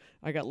 also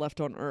I got left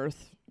on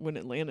Earth when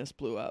Atlantis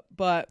blew up.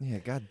 But Yeah,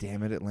 god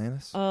damn it,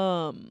 Atlantis.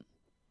 I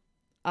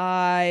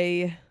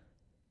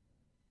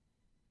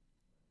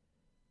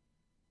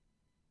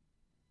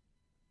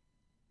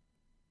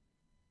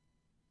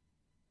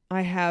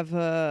have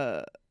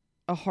a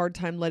hard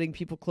time letting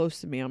people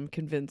close to me. I'm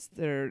convinced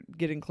they're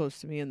getting close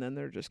to me and then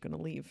they're just going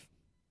to leave.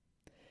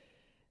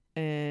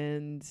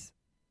 And,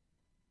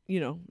 you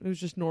know, it was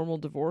just normal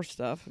divorce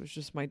stuff. It was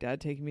just my dad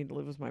taking me to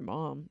live with my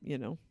mom, you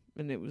know,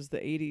 and it was the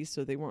 80s.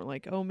 So they weren't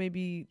like, oh,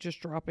 maybe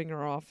just dropping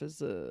her off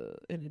in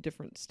a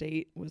different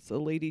state with a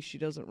lady she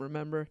doesn't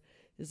remember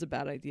is a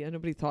bad idea.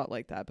 Nobody thought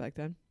like that back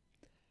then.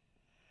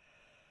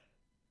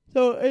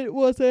 So it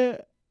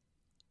wasn't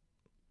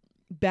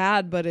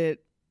bad, but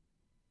it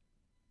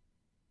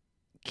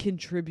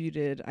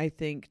contributed, I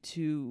think,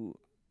 to,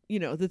 you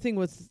know, the thing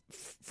with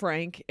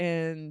Frank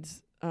and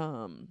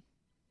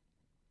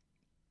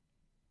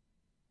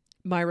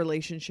my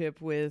relationship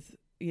with,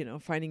 you know,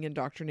 finding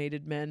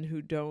indoctrinated men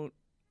who don't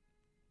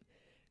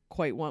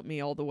quite want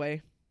me all the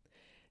way,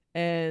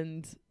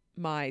 and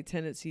my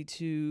tendency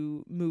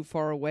to move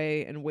far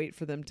away and wait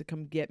for them to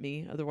come get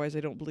me. Otherwise, I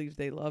don't believe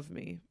they love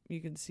me. You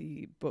can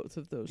see both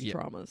of those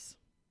traumas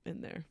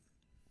in there.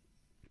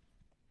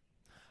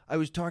 I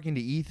was talking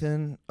to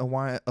Ethan a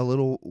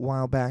little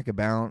while back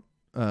about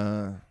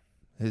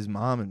his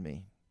mom and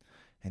me,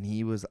 and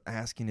he was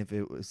asking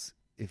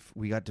if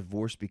we got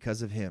divorced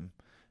because of him,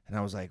 and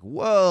I was like,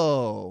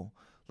 whoa,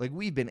 like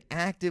we've been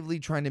actively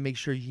trying to make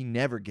sure he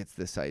never gets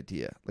this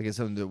idea. Like it's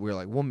something that we're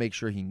like, we'll make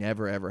sure he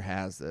never ever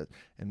has that,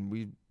 and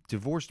we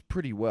divorced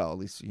pretty well, at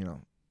least, you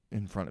know,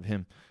 in front of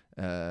him,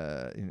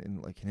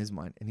 in his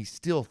mind, and he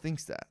still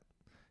thinks that.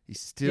 He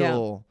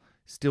still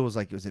was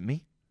like, was it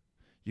me?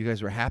 You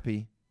guys were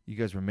happy. You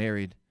guys were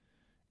married,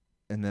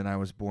 and then I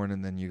was born,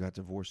 and then you got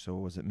divorced, so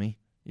was it me?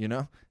 You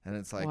know? And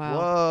it's like,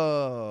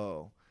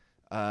 whoa.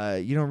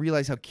 You don't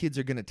realize how kids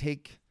are going to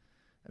take...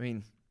 I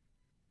mean,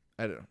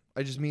 I don't know.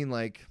 I just mean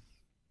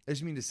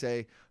to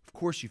say, of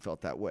course you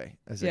felt that way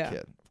as a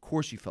kid. Of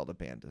course you felt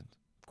abandoned.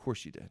 Of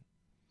course you did.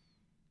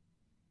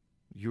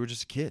 You were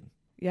just a kid.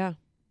 Yeah.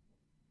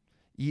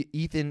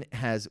 Ethan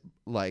has,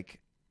 like,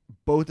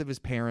 both of his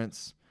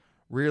parents,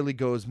 rarely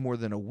goes more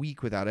than a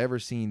week without ever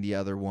seeing the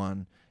other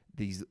one.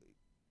 He's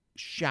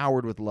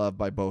showered with love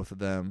by both of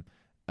them.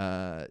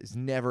 Is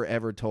never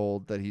ever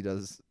told that he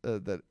does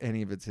that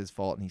any of it's his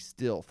fault, and he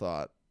still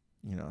thought,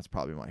 you know, it's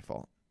probably my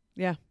fault.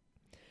 Yeah.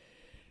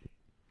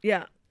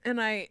 Yeah. And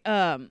I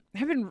have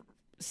been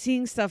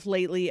seeing stuff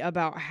lately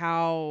about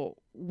how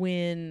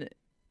when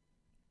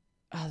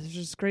there's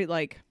this great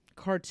like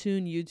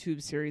cartoon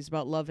YouTube series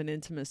about love and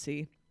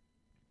intimacy,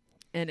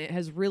 and it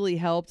has really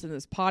helped, and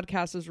this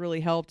podcast has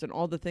really helped, and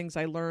all the things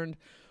I learned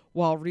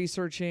while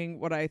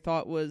researching what I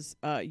thought was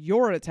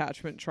your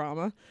attachment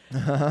trauma.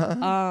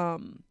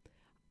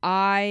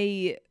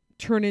 I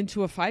turn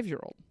into a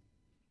 5-year-old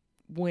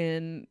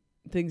when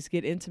things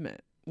get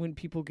intimate. When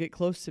people get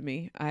close to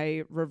me,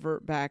 I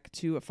revert back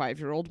to a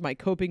 5-year-old. My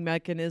coping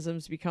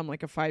mechanisms become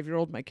like a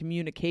 5-year-old. My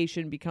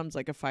communication becomes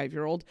like a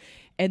 5-year-old.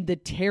 And the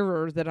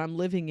terror that I'm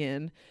living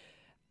in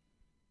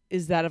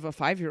is that of a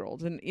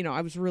 5-year-old. And, you know,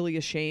 I was really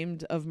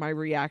ashamed of my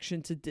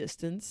reaction to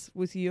distance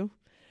with you.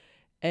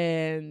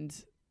 And,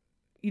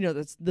 you know,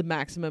 that's the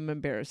maximum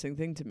embarrassing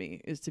thing to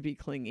me, is to be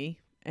clingy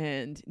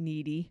and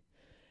needy.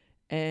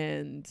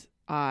 And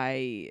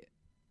I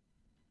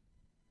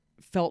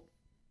felt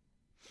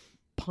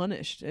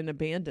punished and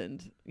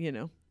abandoned, you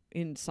know,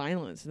 in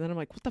silence. And then I'm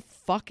like, what the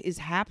fuck is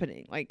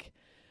happening? Like,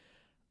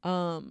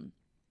 and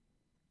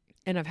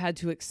I've had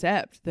to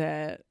accept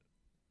that,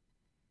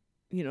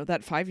 you know,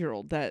 that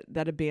 5-year-old, that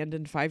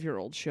abandoned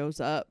 5-year-old shows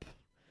up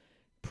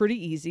pretty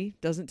easy,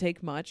 doesn't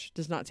take much,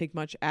 does not take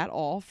much at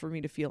all for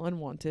me to feel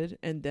unwanted.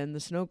 And then the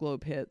snow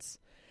globe hits,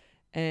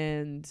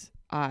 and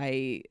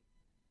I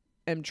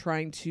am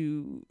trying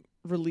to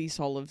release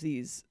all of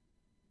these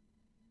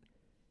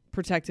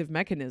protective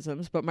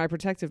mechanisms, but my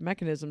protective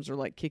mechanisms are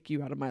like kick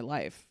you out of my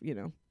life, you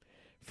know,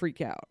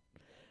 freak out.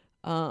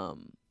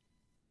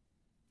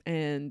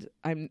 And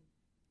I'm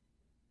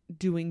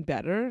doing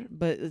better,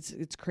 but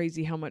it's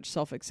crazy how much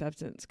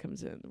self-acceptance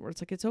comes in, where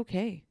it's like, it's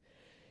okay.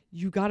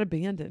 You got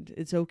abandoned.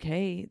 It's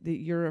okay that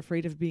you're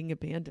afraid of being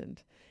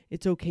abandoned.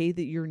 It's okay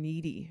that you're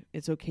needy.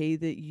 It's okay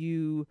that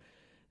you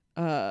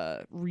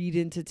read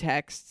into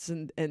texts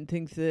and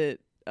think that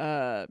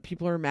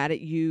people are mad at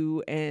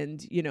you.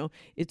 And, you know,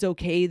 it's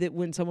okay that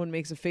when someone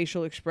makes a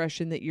facial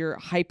expression that your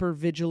hyper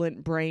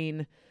vigilant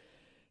brain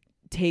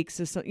takes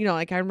as, you know,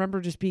 like I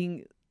remember just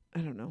being, I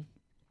don't know,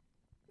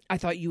 I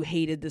thought you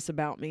hated this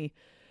about me.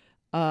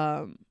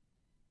 The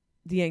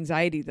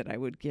anxiety that I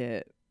would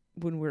get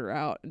when we were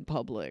out in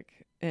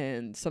public,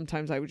 and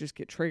sometimes I would just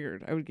get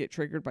triggered. I would get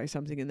triggered by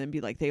something and then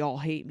be like, they all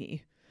hate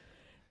me.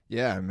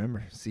 Yeah, I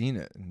remember seeing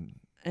it.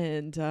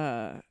 And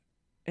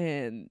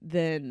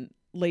then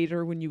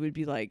later when you would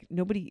be like,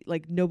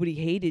 nobody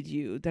hated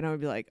you, then I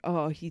would be like,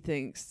 oh, he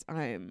thinks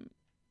I'm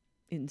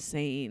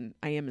insane.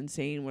 I am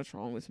insane. What's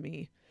wrong with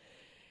me?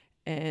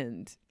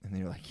 And And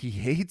you're like, he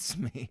hates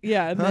me.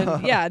 yeah, and then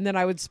and then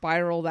I would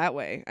spiral that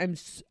way. I'm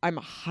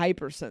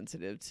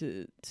hypersensitive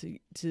to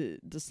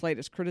the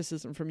slightest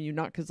criticism from you,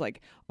 not because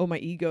like, oh, my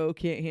ego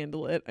can't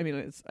handle it. I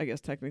mean, I guess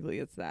technically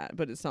it's that,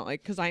 but it's not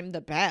like because I'm the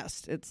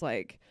best. It's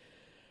like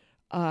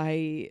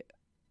it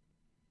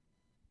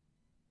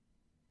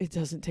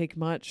doesn't take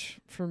much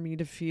for me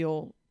to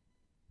feel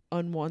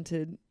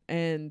unwanted.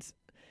 And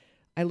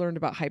I learned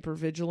about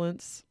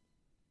hypervigilance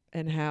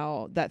and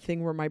how that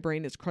thing where my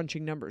brain is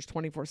crunching numbers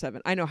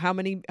 24/7. I know how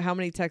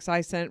many texts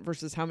I sent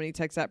versus how many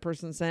texts that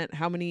person sent.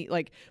 How many,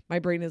 like, my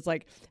brain is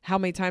like, how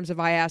many times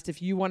have I asked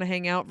if you want to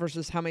hang out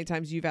versus how many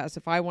times you've asked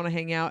if I want to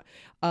hang out.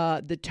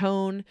 The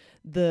tone,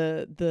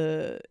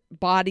 the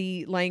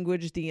body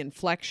language, the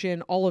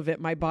inflection, all of it.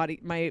 My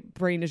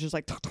brain is just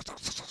like,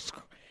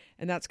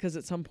 and that's because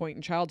at some point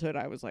in childhood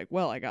I was like,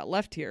 well, I got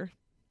left here.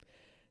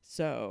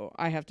 So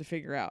I have to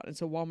figure out. And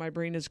so while my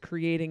brain is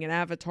creating an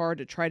avatar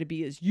to try to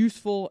be as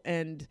useful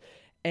and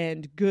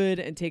good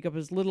and take up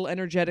as little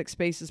energetic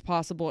space as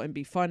possible and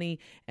be funny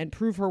and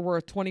prove her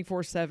worth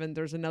 24/7,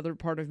 there's another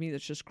part of me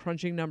that's just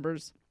crunching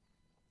numbers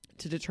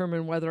to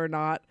determine whether or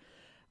not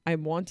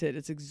I'm wanted.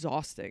 It's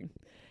exhausting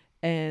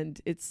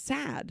and it's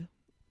sad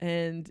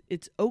and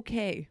it's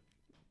okay.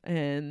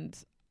 And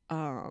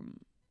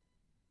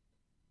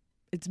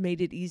it's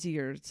made it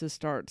easier to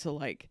start to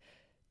like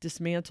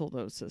dismantle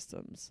those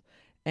systems.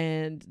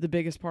 And the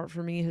biggest part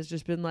for me has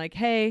just been like,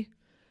 hey,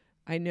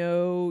 I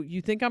know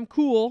you think I'm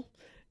cool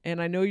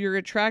and I know you're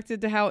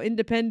attracted to how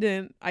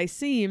independent I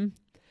seem,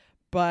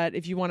 but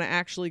if you want to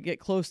actually get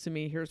close to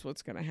me, here's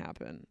what's going to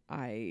happen.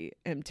 I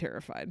am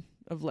terrified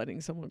of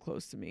letting someone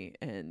close to me.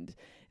 And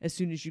as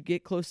soon as you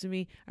get close to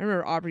me, I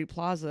remember Aubrey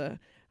Plaza,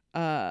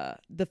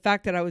 the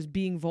fact that I was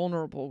being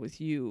vulnerable with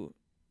you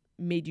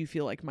made you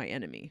feel like my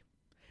enemy.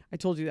 I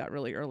told you that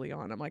really early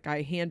on. I'm like,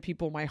 I hand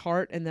people my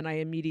heart and then I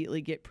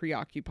immediately get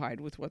preoccupied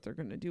with what they're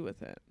going to do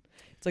with it.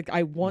 It's like,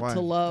 I want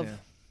to love. Yeah.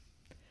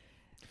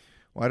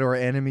 Why do our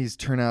enemies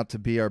turn out to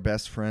be our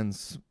best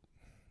friends?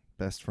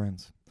 Best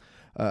friends.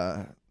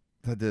 That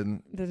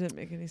didn't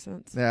make any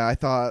sense. Yeah, I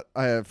thought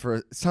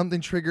for something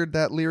triggered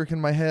that lyric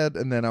in my head.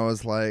 And then I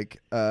was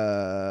like,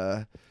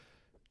 that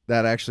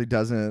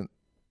doesn't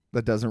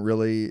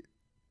really,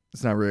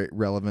 it's not really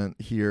relevant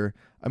here.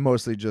 I'm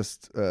mostly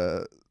just,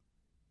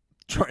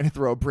 trying to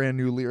throw a brand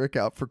new lyric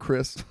out for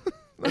Chris.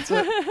 That's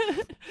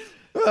it.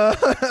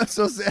 I'm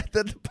so sad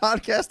that the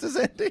podcast is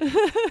ending.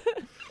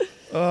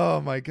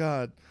 Oh my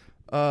God.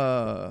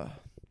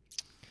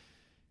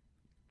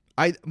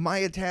 My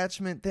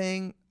attachment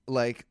thing,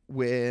 like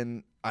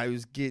when I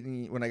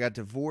got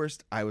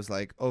divorced, I was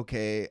like,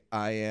 okay,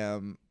 I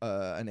am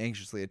an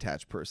anxiously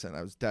attached person.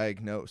 I was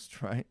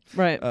diagnosed, right?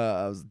 Right.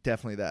 I was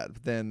definitely that.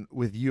 But then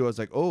with you, I was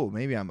like, oh,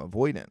 maybe I'm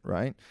avoidant,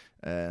 right?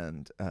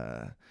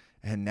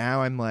 And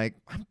now I'm like,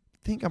 I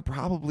think I'm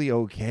probably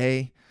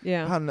okay.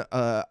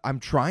 Yeah. I'm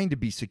trying to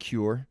be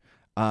secure.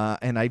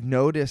 And I've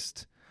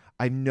noticed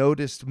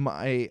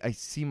I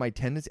see my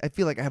tendency. I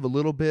feel like I have a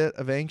little bit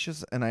of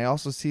anxious and I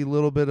also see a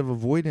little bit of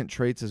avoidant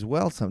traits as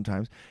well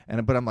sometimes.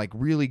 But I'm like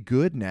really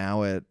good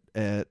now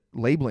at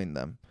labeling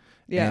them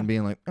and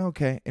being like,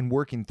 okay, and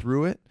working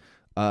through it.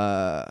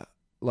 And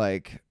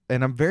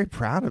I'm very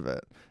proud of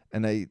it.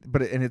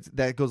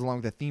 That goes along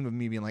with the theme of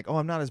me being like, oh,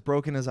 I'm not as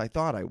broken as I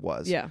thought I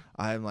was. Yeah.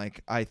 I'm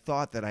like, I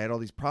thought that I had all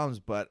these problems,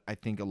 but I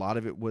think a lot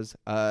of it was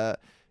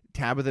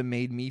Tabitha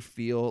made me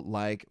feel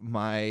like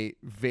my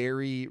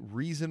very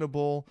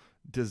reasonable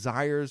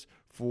desires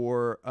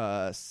for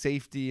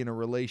safety in a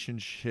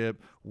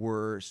relationship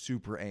were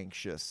super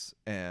anxious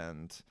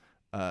and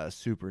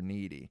super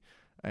needy.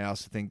 I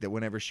also think that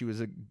whenever she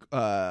was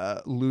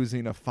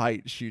losing a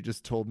fight, she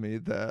just told me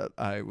that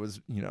I was,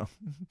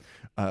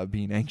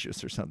 being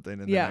anxious or something.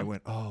 And then I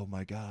went, oh,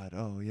 my God.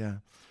 Oh, yeah.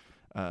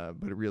 But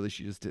really,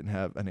 she just didn't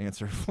have an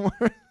answer for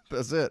it.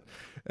 That's it.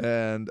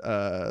 And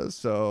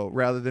so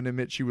rather than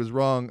admit she was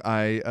wrong,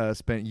 I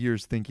spent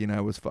years thinking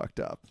I was fucked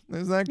up.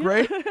 Isn't that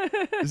great?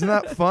 Isn't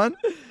that fun?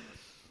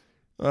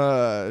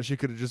 She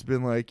could have just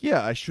been like,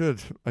 yeah, I should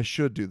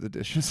do the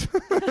dishes.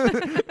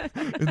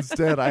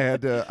 Instead, I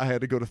had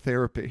to go to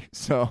therapy.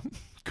 So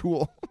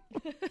cool.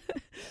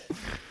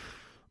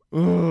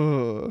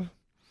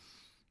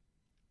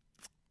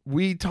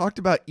 We talked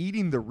about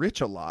eating the rich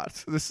a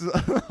lot. This is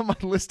on my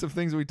list of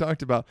things we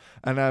talked about.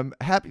 And I'm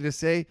happy to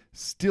say,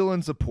 still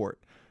in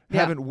support. Yeah.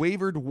 Haven't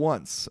wavered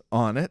once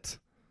on it.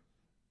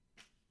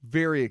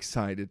 Very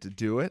excited to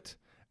do it.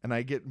 And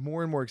I get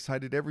more and more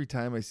excited every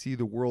time I see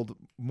the world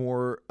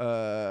more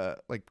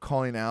like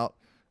calling out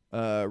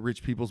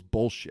rich people's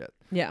bullshit.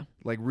 Yeah.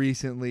 Like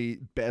recently,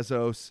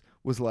 Bezos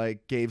was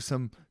like, gave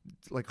some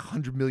like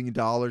 $100 million,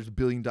 $1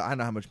 billion. I don't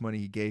know how much money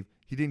he gave.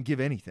 He didn't give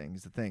anything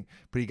is the thing,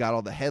 but he got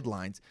all the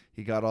headlines.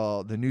 He got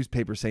all the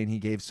newspapers saying he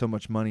gave so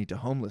much money to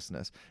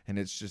homelessness. And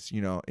it's just,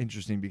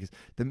 interesting because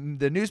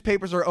the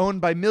newspapers are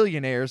owned by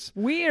millionaires.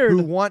 Weird.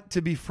 Who want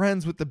to be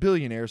friends with the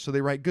billionaires. So they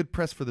write good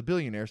press for the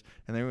billionaires.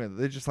 And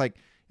they're just like,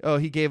 oh,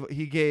 he gave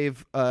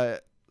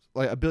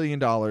like $1 billion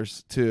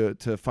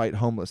to fight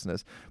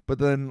homelessness. But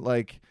then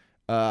like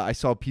I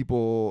saw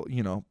people,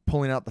 you know,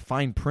 pulling out the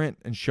fine print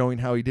and showing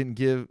how he didn't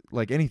give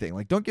like anything.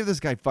 Like, don't give this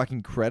guy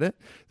fucking credit.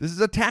 This is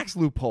a tax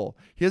loophole.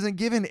 He hasn't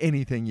given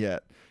anything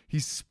yet.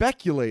 He's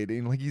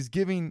speculating, like he's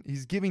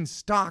giving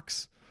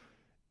stocks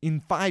in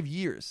 5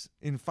 years.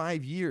 In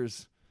 5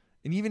 years.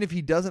 And even if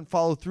he doesn't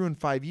follow through in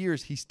 5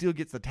 years, he still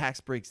gets the tax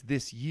breaks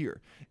this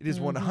year. It is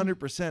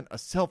 100% a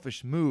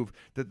selfish move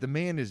that the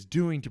man is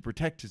doing to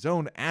protect his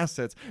own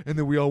assets. And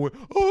then we all went,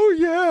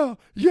 oh,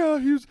 yeah,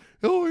 he's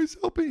always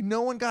helping.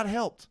 No one got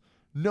helped.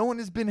 No one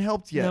has been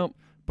helped yet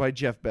by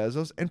Jeff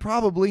Bezos and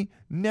probably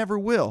never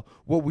will.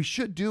 What we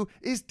should do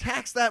is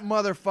tax that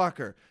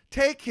motherfucker.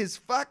 Take his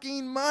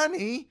fucking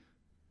money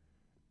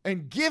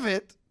and give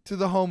it to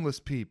the homeless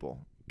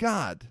people.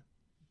 God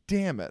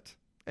damn it.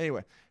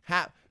 Anyway,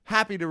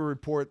 happy to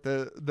report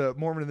the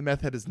Mormon and the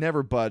Meth Head has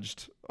never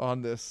budged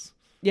on this.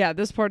 Yeah,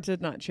 this part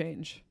did not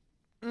change.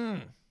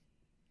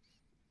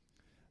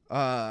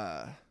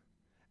 At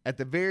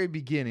the very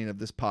beginning of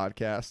this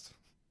podcast,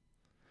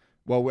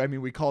 well, I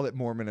mean, we called it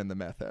Mormon and the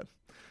Meth Head.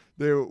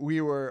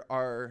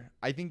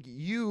 I think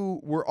you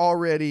were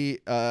already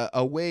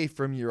away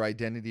from your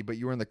identity, but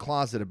you were in the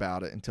closet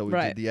about it until we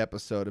did the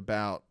episode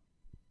about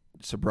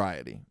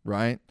sobriety,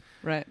 right?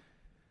 Right.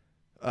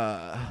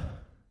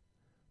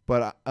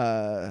 But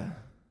I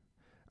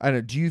don't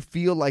know. Do you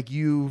feel like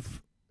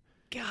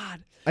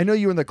God. I know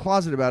you were in the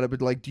closet about it,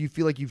 but like, do you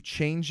feel like you've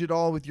changed at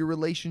all with your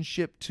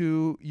relationship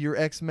to your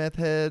ex-meth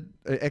head,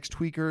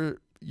 ex-tweaker,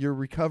 your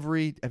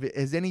recovery?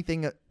 Has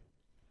anything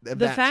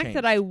The fact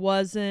that I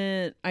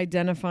wasn't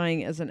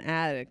identifying as an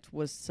addict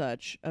was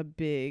such a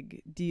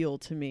big deal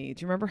to me.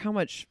 Do you remember how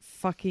much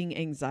fucking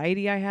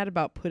anxiety I had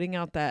about putting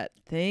out that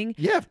thing?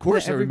 Yeah, of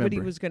course I remember.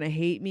 Everybody was going to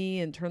hate me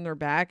and turn their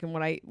back. And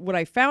what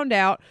I found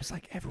out, it's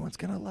like everyone's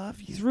going to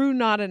love you. Through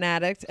Not an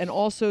Addict and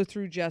also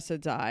through Jessa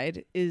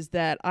Died, is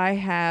that I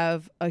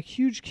have a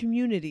huge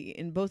community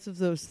in both of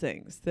those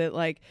things. That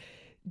like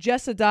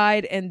Jessa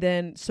Died and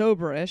then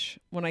Soberish,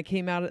 when I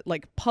came out,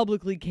 like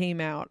publicly came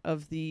out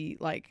of the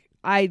like,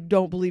 I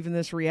don't believe in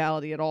this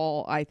reality at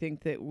all. I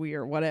think that we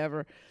are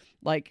whatever,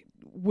 like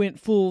went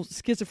full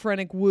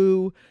schizophrenic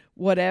woo,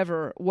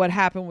 whatever. What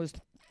happened was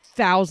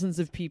thousands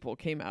of people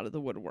came out of the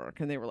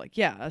woodwork and they were like,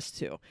 yeah, us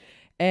too.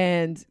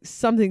 And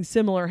something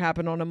similar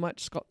happened on a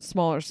much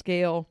smaller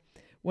scale.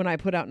 When I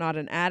put out Not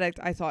an Addict,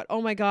 I thought,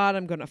 oh my God,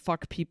 I'm going to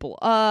fuck people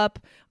up.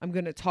 I'm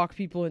going to talk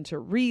people into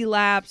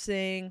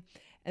relapsing.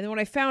 And then what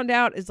I found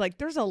out is like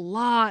there's a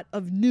lot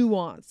of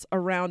nuance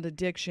around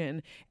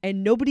addiction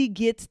and nobody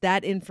gets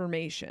that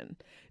information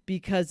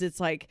because it's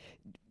like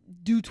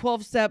do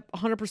 12-step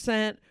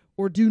 100%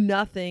 or do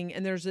nothing.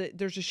 And there's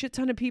a shit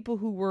ton of people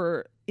who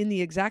were in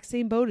the exact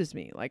same boat as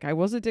me. Like I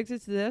was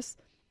addicted to this.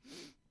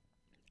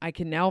 I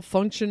can now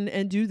function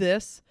and do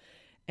this.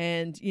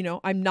 And, you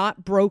know, I'm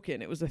not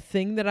broken. It was a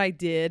thing that I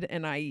did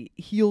and I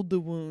healed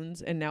the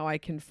wounds and now I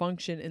can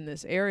function in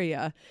this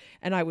area.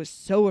 And I was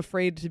so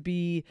afraid to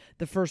be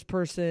the first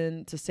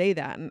person to say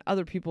that. And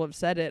other people have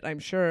said it, I'm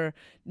sure.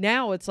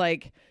 Now it's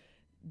like,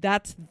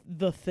 that's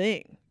the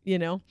thing, you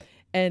know,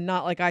 and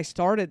not like I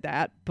started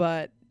that,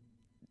 but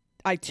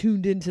I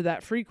tuned into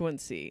that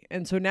frequency.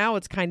 And so now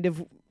it's kind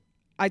of,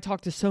 I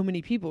talk to so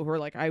many people who are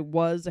like, I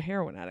was a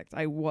heroin addict.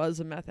 I was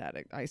a meth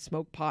addict. I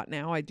smoke pot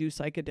now. I do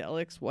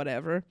psychedelics,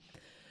 whatever.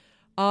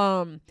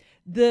 I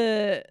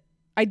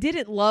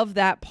didn't love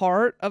that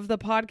part of the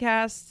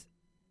podcast.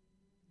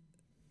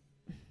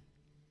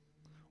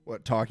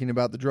 What, talking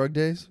about the drug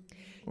days?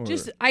 Or?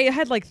 Just, I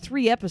had like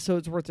 3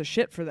 episodes worth of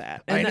shit for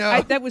that. And I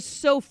know. That was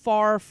so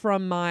far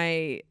from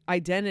my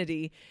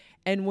identity.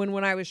 And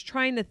when I was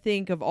trying to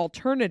think of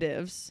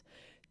alternatives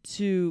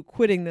to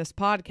quitting this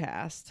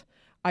podcast,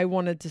 I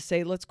wanted to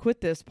say, let's quit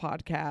this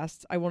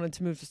podcast. I wanted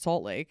to move to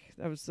Salt Lake.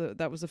 That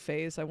was a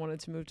phase. I wanted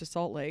to move to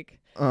Salt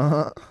Lake. Dude,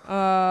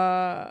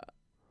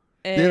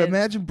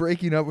 imagine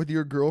breaking up with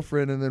your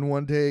girlfriend and then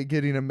one day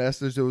getting a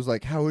message that was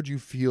like, how would you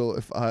feel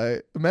if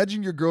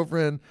imagine your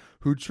girlfriend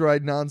who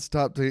tried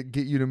nonstop to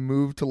get you to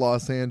move to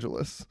Los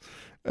Angeles.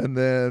 And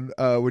then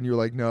when you were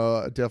like,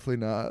 no,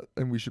 definitely not.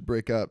 And we should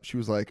break up. She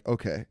was like,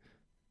 okay,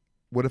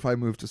 what if I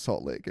moved to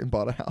Salt Lake and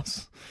bought a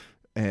house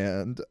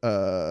and,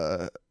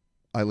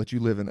 I let you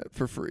live in it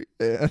for free,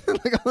 and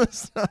like all this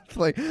stuff.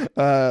 Like,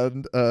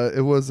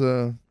 it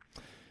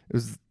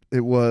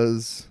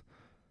was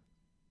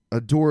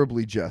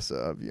adorably Jessa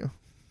of you.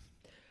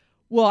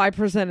 Well, I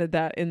presented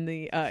that in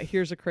the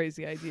here's a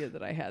crazy idea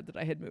that I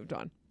had moved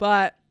on,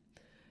 but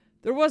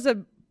there was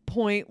a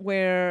point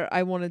where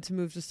I wanted to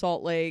move to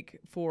Salt Lake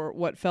for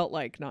what felt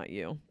like not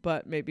you,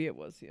 but maybe it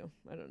was you.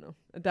 I don't know.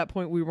 At that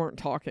point, we weren't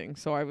talking,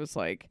 so I was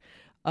like,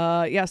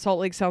 yeah, Salt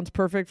Lake sounds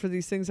perfect for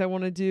these things I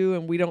want to do,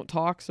 and we don't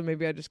talk, so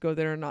maybe I just go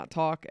there and not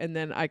talk. And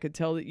then I could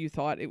tell that you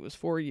thought it was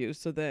for you,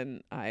 so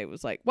then I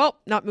was like, well,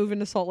 not moving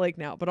to Salt Lake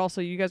now, but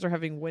also you guys are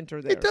having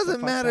winter there. It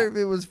doesn't matter if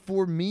it was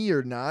for me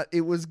or not.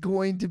 It was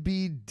going to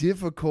be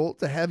difficult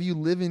to have you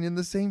living in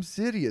the same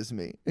city as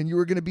me, and you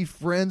were going to be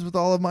friends with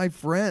all of my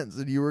friends,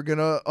 and you were going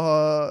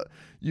to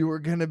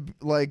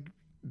like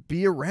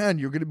be around.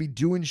 You're going to be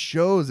doing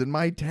shows in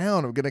my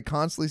town. I'm going to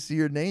constantly see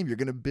your name. You're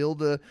going to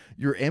build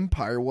your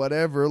empire,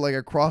 whatever, like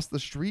across the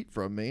street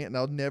from me, and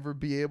I'll never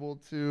be able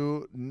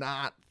to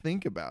not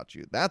think about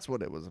you. That's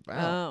what it was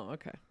about. Oh,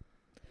 okay.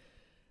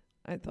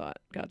 I thought.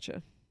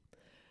 Gotcha.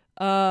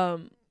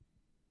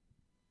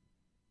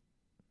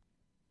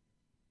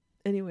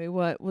 Anyway,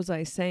 what was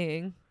I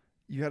saying?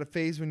 You had a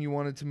phase when you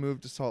wanted to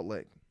move to Salt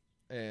Lake,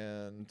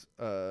 and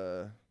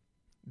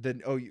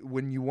then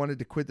when you wanted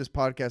to quit this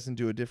podcast and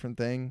do a different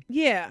thing.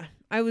 Yeah,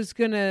 I was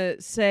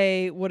gonna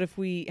say, what if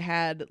we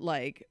had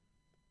like,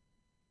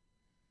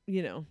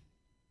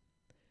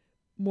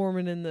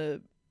 Mormon in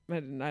the. I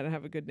don't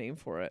have a good name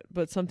for it,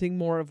 but something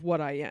more of what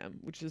I am,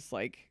 which is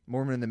like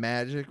Mormon in the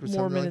Magic, or Mormon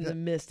something like in that? the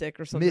Mystic,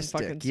 or something. Mystic,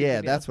 fucking yeah,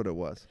 stupid, that's what it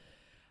was.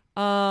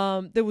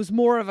 There was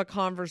more of a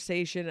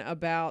conversation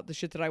about the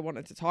shit that I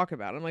wanted to talk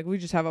about. I'm like, we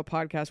just have a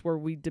podcast where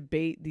we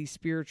debate these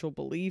spiritual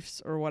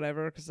beliefs or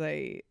whatever, because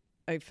I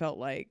felt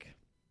like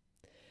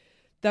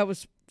that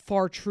was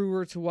far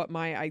truer to what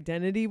my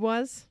identity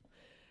was,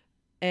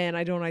 and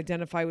I don't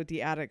identify with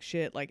the addict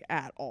shit like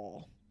at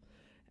all.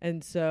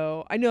 And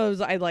so I know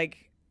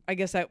I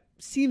guess that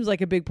seems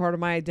like a big part of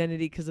my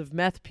identity because of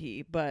Meth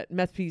P, but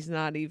Meth P's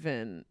not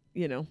even,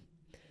 I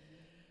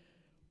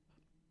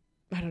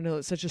don't know.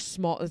 It's such a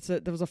small.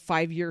 There was a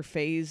 5-year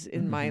phase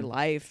in my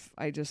life.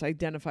 I just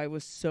identify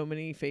with so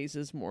many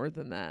phases more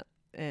than that,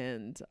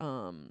 and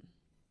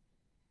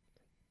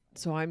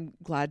so I'm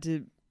glad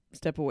to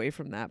step away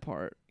from that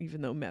part,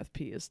 even though Meth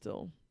P is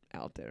still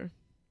out there.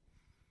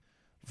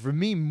 For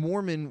me,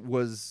 Mormon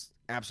was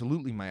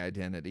absolutely my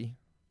identity.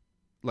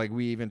 Like,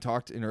 we even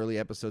talked in early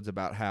episodes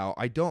about how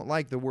I don't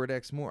like the word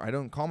ex-Mormon. I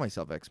don't call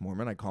myself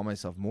ex-Mormon. I call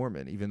myself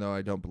Mormon, even though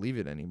I don't believe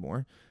it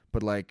anymore.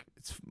 But, like,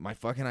 it's my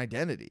fucking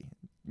identity.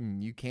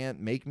 You can't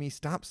make me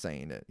stop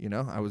saying it,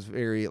 I was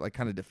very, like,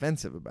 kind of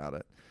defensive about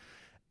it.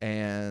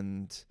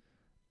 And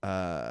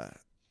a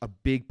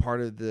big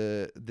part of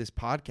this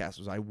podcast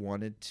was I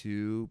wanted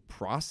to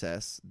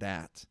process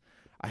that.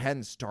 I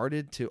hadn't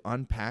started to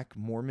unpack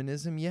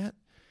Mormonism yet,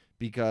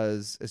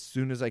 because as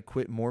soon as I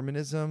quit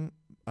Mormonism,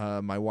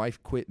 my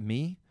wife quit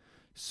me.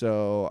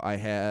 So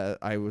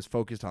I was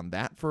focused on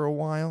that for a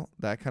while.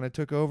 That kind of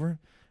took over.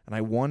 And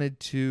I wanted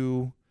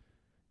to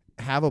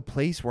have a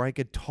place where I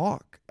could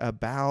talk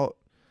about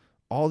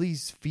all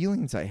these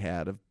feelings I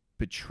had of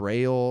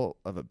betrayal,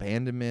 of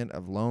abandonment,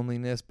 of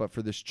loneliness. But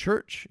for this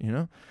church,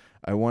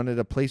 I wanted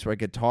a place where I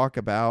could talk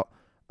about,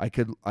 I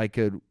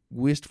could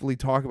wistfully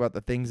talk about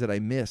the things that I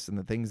miss and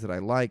the things that I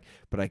like,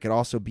 but I could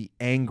also be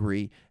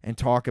angry and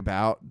talk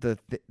about the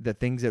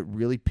things that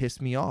really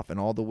pissed me off and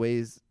all the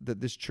ways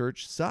that this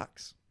church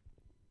sucks.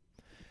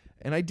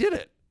 And I did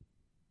it.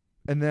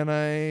 And then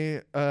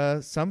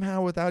I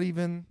somehow, without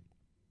even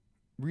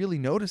really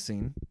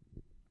noticing,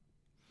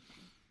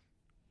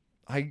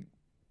 I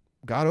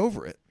got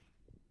over it.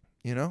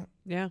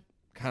 Yeah.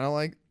 Kind of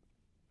like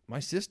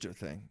my sister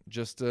thing.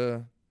 Just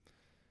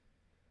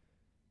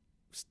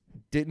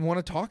didn't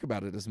want to talk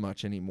about it as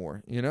much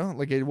anymore,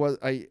 like it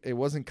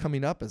wasn't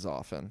coming up as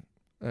often.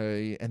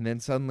 And then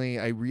suddenly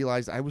I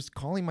realized I was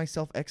calling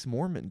myself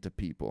ex-Mormon to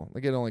people.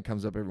 Like, it only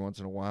comes up every once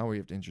in a while where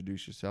you have to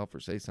introduce yourself or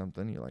say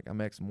something. You're like, I'm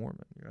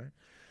ex-Mormon,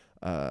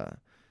 right?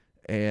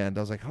 And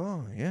I was like,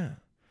 oh yeah.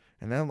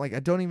 And then I'm like,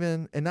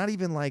 not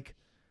even like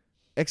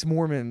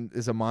ex-Mormon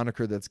is a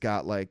moniker that's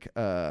got like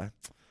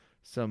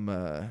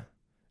some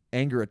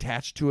anger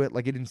attached to it.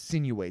 Like, it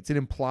insinuates, it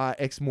implies,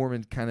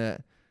 ex-Mormon kind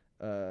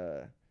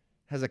of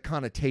has a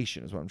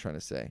connotation, is what I'm trying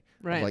to say.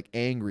 Right. Of like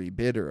angry,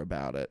 bitter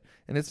about it.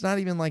 And it's not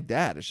even like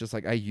that. It's just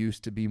like, I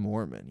used to be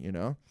Mormon,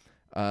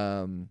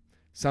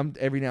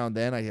 every now and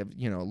then I have,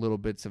 little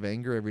bits of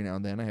anger. Every now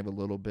and then I have a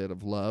little bit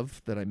of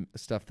love,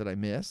 stuff that I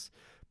miss.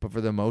 But for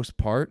the most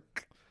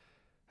part,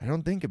 I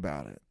don't think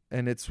about it.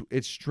 And it's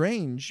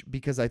strange,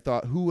 because I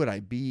thought, who would I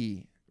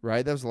be?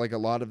 Right? That was like a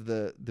lot of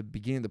the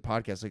beginning of the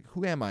podcast. Like,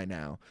 who am I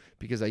now?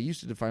 Because I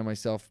used to define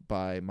myself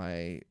by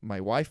my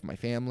wife, my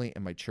family,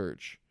 and my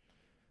church.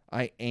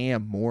 I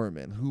am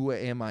Mormon. Who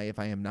am I if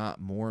I am not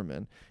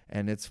Mormon?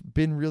 And it's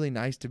been really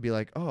nice to be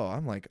like, oh,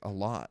 I'm like a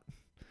lot.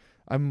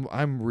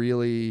 I'm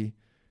really,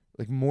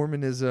 like,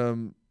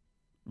 Mormonism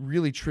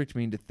really tricked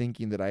me into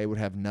thinking that I would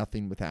have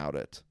nothing without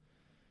it.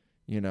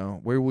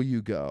 Where will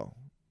you go?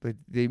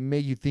 They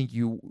make you think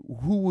who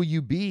will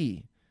you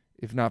be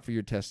if not for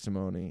your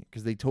testimony?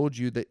 Because they told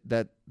you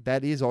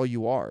that is all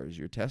you are, is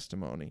your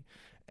testimony.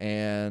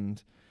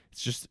 And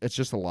it's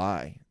just a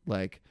lie.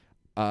 Like,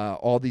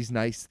 all these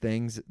nice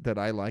things that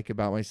I like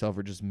about myself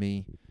are just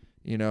me,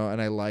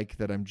 and I like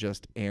that I'm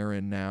just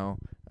Aaron now.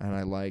 And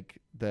I like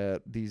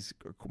that these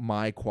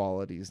my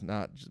qualities,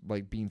 not just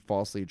like being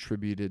falsely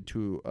attributed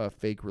to a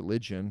fake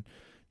religion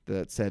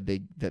that said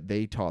that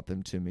they taught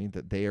them to me,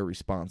 that they are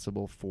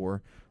responsible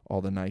for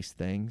all the nice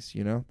things.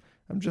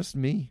 I'm just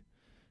me.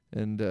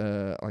 And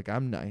like,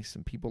 I'm nice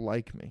and people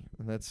like me,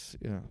 and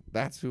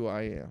that's who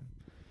I am.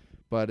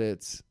 But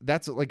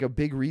that's like a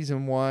big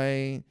reason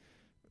why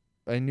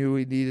I knew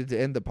we needed to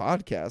end the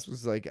podcast,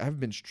 was like, I've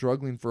been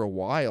struggling for a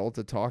while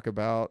to talk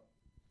about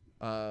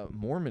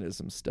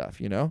Mormonism stuff,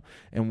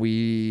 and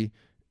we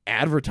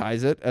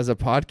advertise it as a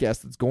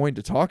podcast that's going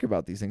to talk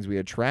about these things. We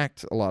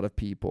attract a lot of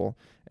people,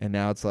 and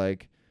now it's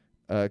like,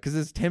 because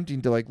it's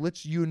tempting to like,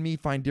 let's you and me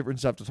find different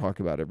stuff to talk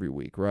about every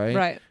week, right?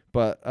 Right.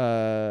 But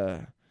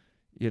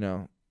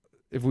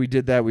if we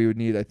did that, we would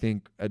need, I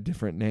think, a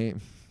different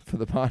name for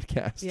the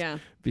podcast. Yeah.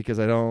 Because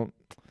I don't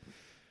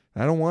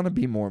want to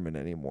be Mormon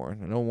anymore.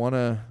 I don't want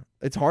to.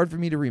 It's hard for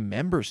me to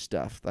remember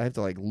stuff. I have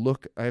to like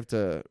look. I'm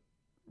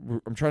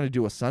trying to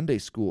do a Sunday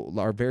school,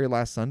 our very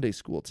last Sunday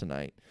school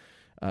tonight,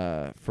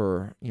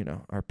 for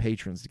our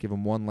patrons, to give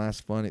them one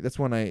last funny. That's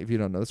when if you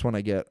don't know, that's when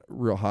I get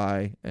real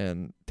high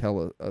and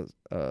tell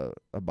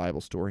a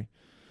Bible story.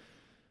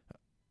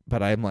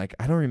 But I'm like,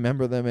 I don't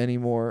remember them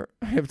anymore.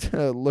 I have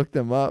to look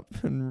them up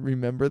and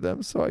remember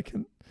them so I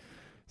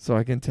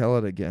can tell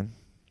it again.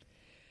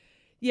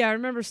 Yeah, I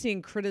remember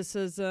seeing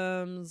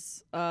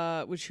criticisms,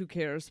 which who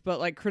cares, but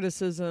like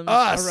criticisms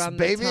Us, around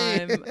baby. the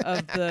time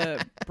of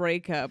the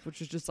breakup, which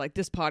was just like,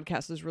 this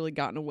podcast has really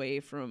gotten away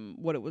from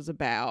what it was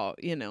about,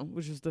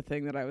 which is the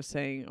thing that I was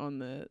saying on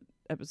the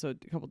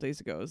episode a couple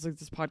days ago. It's like,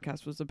 this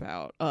podcast was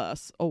about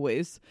us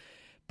always.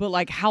 But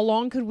like, how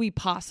long could we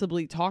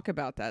possibly talk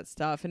about that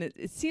stuff? And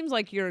it seems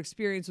like your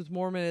experience with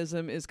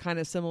Mormonism is kind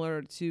of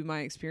similar to my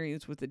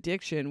experience with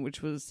addiction,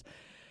 which was,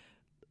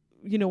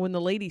 when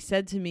the lady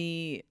said to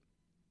me,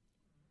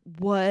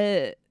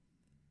 why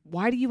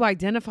do you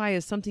identify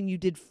as something you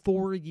did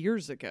 4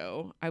 years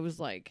ago? I was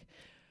like,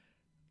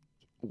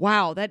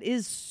 wow, that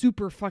is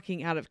super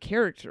fucking out of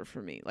character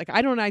for me. Like,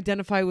 I don't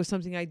identify with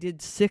something I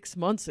did 6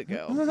 months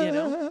ago,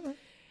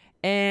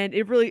 And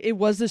it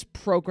was this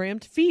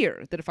programmed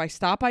fear that if I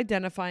stop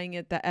identifying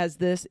it as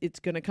this, it's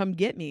going to come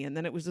get me. And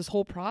then it was this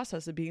whole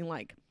process of being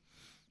like,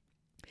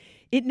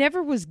 it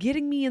never was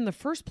getting me in the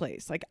first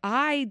place. Like,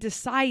 I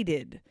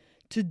decided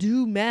to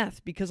do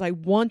meth because I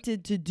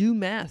wanted to do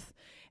meth.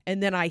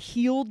 And then I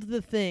healed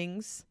the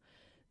things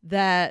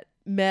that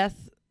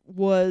meth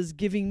was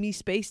giving me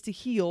space to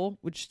heal,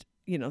 which,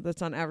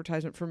 that's not an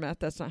advertisement for meth.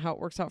 That's not how it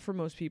works out for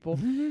most people.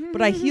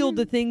 But I healed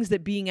the things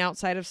that being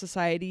outside of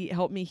society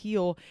helped me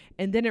heal.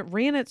 And then it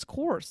ran its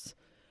course.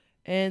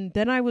 And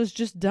then I was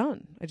just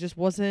done. I just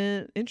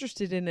wasn't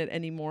interested in it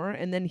anymore.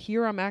 And then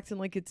here I'm acting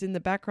like it's in the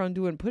background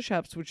doing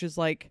push-ups, which is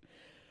like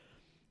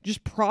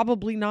just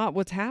probably not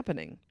what's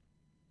happening.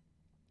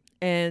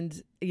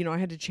 And, I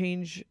had to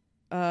change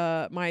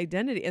my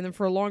identity. And then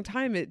for a long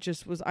time, it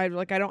just was, I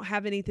don't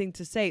have anything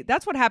to say.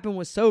 That's what happened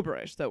with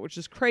Soberish, though, which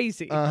is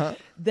crazy.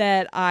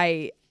 That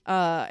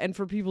and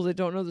for people that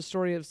don't know the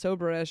story of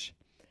Soberish,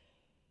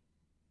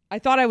 I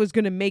thought I was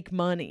going to make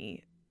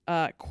money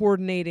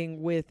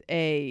coordinating with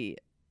a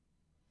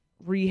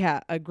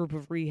group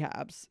of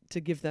rehabs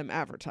to give them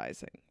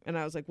advertising. And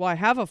I was like, well, I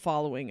have a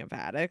following of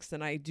addicts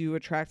and I do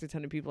attract a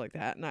ton of people like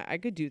that. And I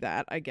could do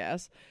that, I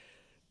guess.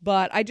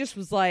 But I just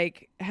was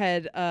like,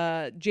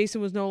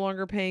 Jason was no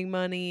longer paying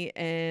money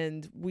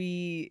and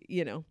we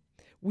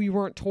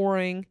weren't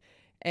touring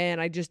and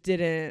I just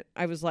didn't,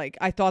 I was like,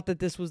 I thought that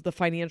this was the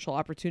financial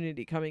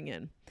opportunity coming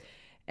in.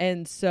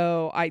 And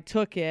so I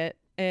took it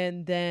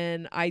and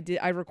then I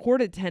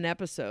recorded 10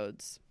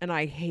 episodes and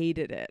I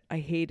hated it.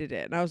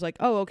 And I was like,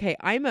 oh, okay,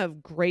 I'm a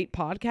great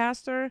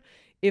podcaster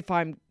if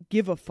I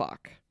give a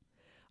fuck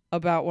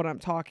about what I'm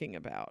talking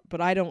about,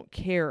 but I don't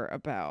care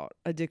about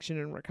addiction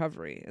and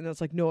recovery. And that's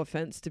like, no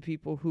offense to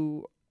people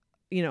who,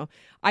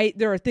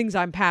 there are things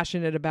I'm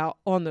passionate about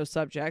on those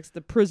subjects. The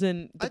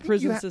prison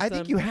system. I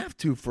think you have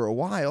to for a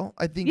while.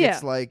 I think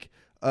it's like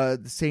the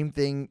same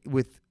thing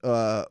with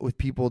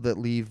people that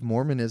leave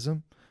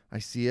Mormonism. I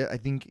see it. I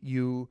think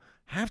you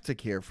have to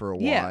care for a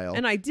while.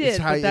 And I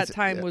did, but that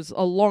time was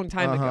a long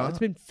time ago. It's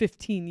been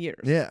 15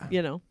 years.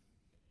 Yeah.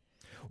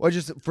 Well,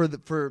 just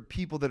for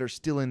people that are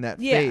still in that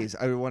phase,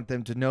 I want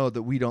them to know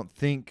that we don't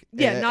think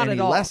not any at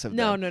all. less of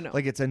No, them. no.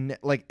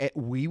 Like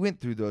we went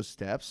through those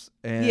steps,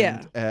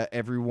 and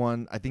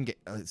everyone. I think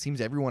it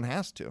seems everyone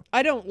has to.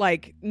 I don't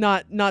like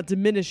not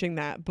diminishing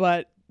that,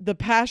 but the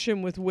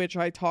passion with which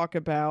I talk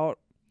about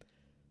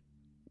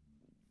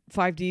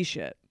 5D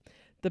shit,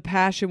 the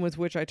passion with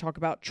which I talk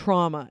about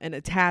trauma and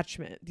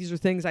attachment. These are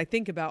things I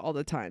think about all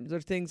the time. They're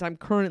things I'm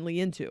currently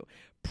into.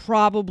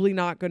 Probably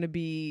not going to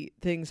be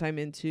things I'm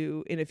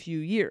into in a few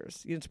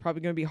years. It's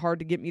probably going to be hard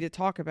to get me to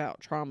talk about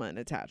trauma and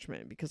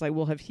attachment because I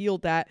will have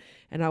healed that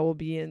and I will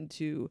be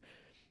into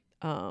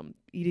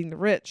eating the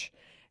rich.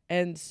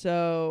 And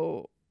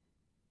so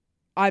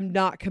I'm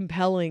not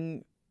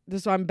compelling.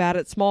 I'm bad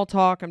at small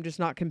talk. I'm just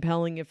not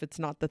compelling if it's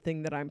not the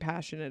thing that I'm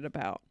passionate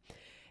about.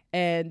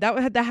 And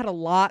that had a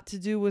lot to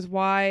do with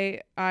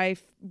why I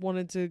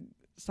wanted to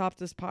stop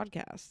this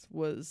podcast.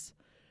 Was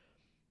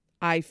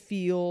I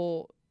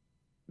feel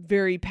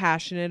very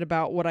passionate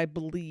about what I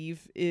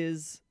believe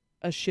is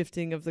a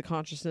shifting of the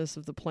consciousness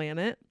of the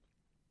planet.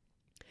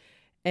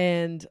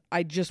 And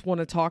I just want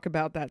to talk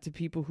about that to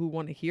people who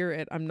want to hear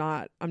it. I'm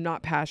not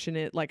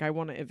passionate. Like I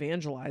want to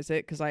evangelize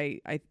it because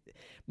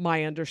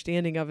my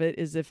understanding of it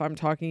is if I'm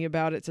talking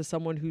about it to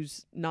someone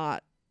who's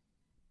not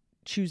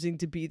choosing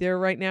to be there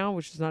right now,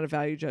 which is not a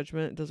value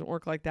judgment. It doesn't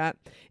work like that.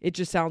 It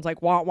just sounds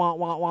like wah, wah,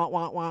 wah, wah,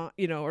 wah, wah,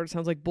 or it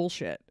sounds like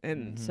bullshit.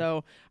 And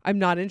so I'm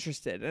not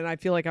interested. And I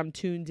feel like I'm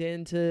tuned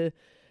in to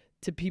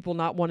people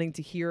not wanting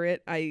to hear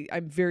it.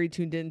 I'm very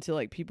tuned into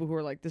like people who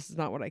are like, this is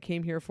not what I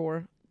came here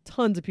for.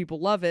 Tons of people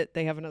love it.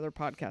 They have another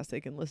podcast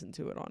they can listen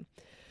to it on.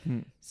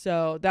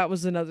 So that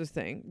was another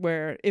thing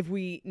where if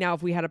we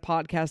had a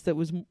podcast that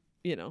was,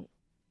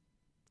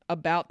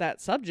 about that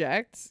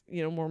subject,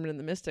 Mormon and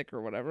the Mystic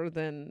or whatever,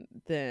 then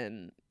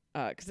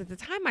because at the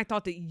time I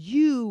thought that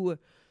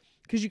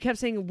because you kept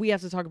saying we have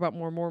to talk about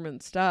more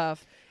Mormon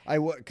stuff.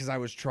 Because I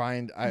was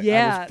trying. I was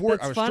that's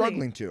funny.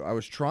 struggling to. I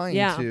was trying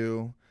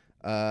to.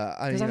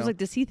 Because I was like,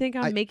 does he think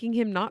I'm making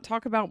him not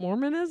talk about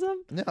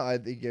Mormonism? No, I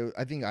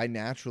think I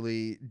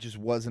naturally just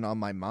wasn't on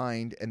my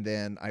mind, and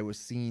then I was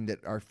seeing that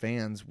our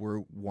fans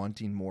were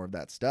wanting more of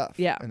that stuff.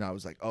 Yeah, and I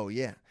was like, oh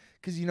yeah,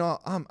 because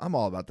I'm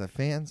all about the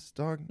fans,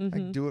 dog.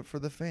 I do it for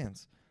the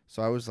fans.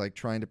 So I was like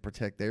trying to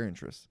protect their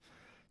interests.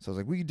 So I was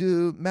like, we could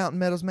do Mountain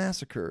Meadows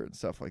Massacre and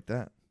stuff like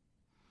that.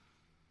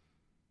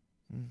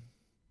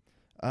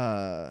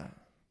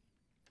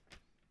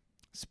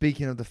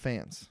 Speaking of the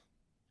fans.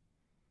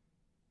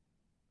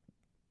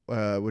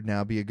 Would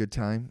now be a good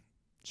time.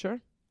 Sure.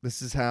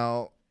 This is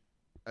how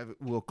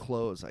we'll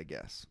close, I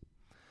guess.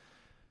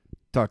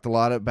 Talked a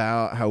lot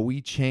about how we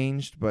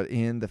changed, but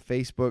in the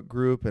Facebook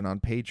group and on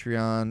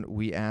Patreon,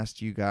 we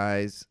asked you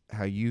guys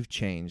how you've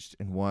changed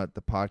and what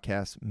the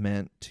podcast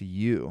meant to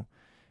you.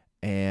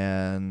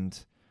 And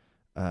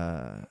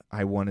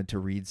I wanted to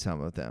read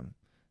some of them.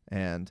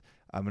 And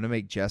I'm going to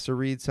make Jessa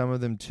read some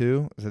of them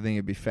too, because I think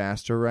it'd be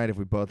faster, right? If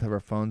we both have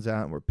our phones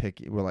out and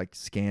we're like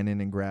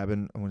scanning and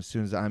grabbing. And as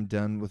soon as I'm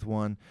done with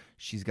one,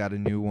 she's got a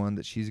new one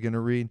that she's going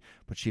to read,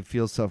 but she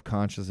feels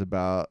self-conscious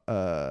about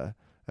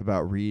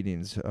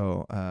reading.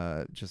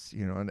 So just,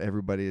 and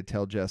everybody to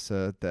tell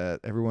Jessa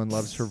that everyone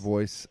loves her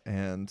voice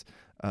and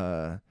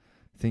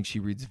thinks she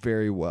reads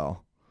very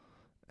well.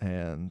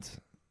 And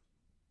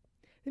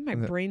I think my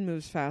brain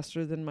moves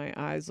faster than my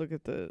eyes look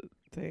at the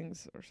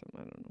things or something.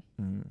 I don't know.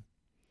 Mm-hmm.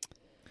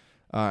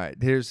 All right,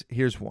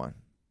 here's one.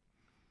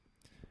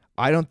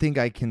 I don't think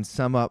I can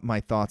sum up my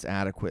thoughts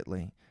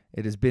adequately.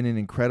 It has been an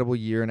incredible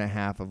year and a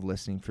half of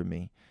listening for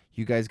me.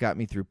 You guys got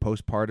me through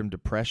postpartum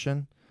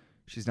depression.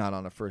 She's not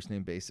on a first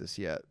name basis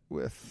yet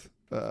with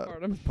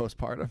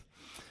postpartum.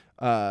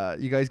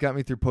 You guys got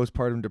me through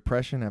postpartum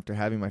depression after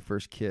having my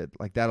first kid.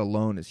 Like, that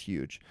alone is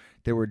huge.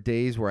 There were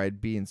days where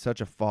I'd be in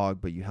such a fog,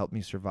 but you helped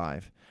me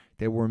survive.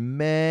 There were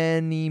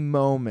many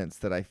moments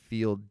that I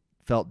felt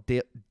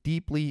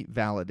deeply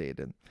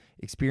validated.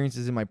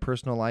 Experiences in my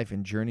personal life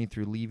and journey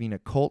through leaving a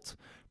cult,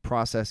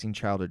 processing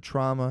childhood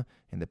trauma,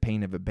 and the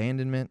pain of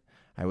abandonment.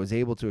 I was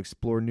able to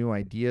explore new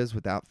ideas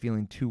without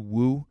feeling too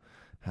woo.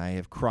 I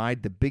have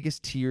cried the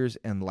biggest tears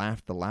and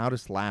laughed the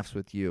loudest laughs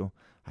with you.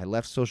 I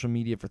left social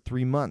media for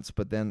 3 months,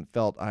 but then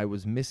felt I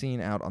was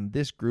missing out on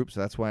this group, so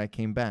that's why I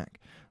came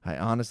back. I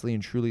honestly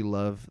and truly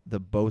love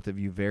the both of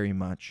you very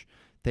much.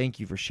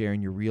 Thank you for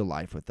sharing your real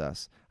life with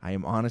us. I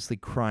am honestly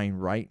crying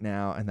right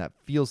now, and that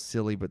feels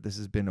silly, but this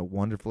has been a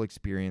wonderful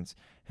experience,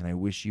 and I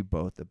wish you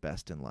both the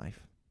best in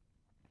life.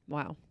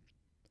 Wow.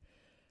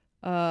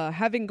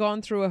 Having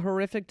gone through a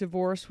horrific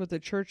divorce with a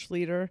church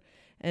leader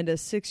and a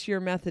 6-year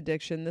meth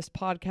addiction, this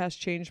podcast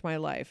changed my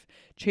life,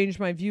 changed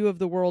my view of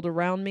the world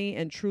around me,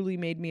 and truly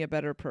made me a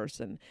better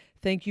person.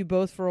 Thank you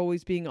both for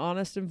always being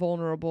honest and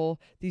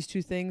vulnerable. These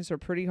two things are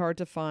pretty hard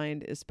to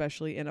find,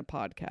 especially in a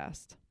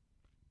podcast.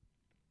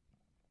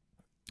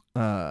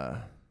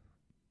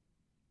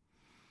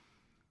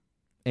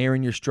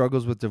 Aaron, your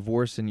struggles with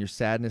divorce and your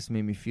sadness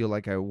made me feel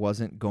like I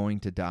wasn't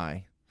going to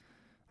die.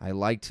 I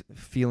liked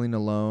feeling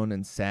alone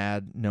and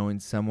sad,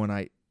 knowing someone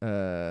I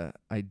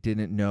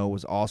didn't know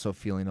was also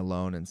feeling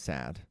alone and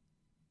sad.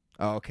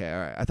 Oh, okay, all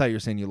right. I thought you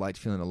were saying you liked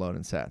feeling alone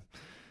and sad.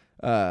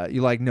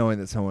 You like knowing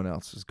that someone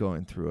else was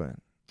going through it.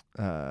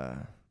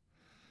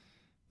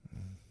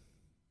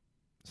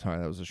 Sorry,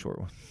 that was a short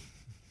one.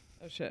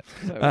 Oh, shit.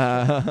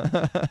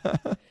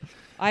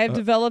 I have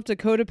developed a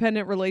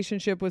codependent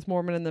relationship with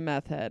Mormon and the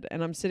meth head,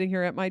 and I'm sitting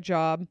here at my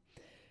job,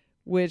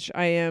 which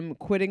I am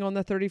quitting on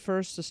the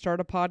 31st to start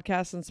a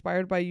podcast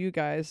inspired by you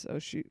guys. Oh,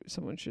 shoot.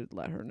 Someone should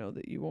let her know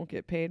that you won't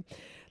get paid.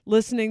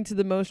 Listening to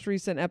the most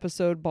recent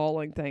episode,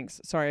 bawling. Thanks.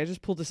 Sorry, I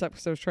just pulled this up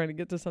because I was trying to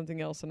get to something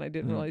else, and I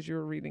didn't realize you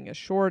were reading a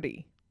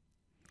shorty.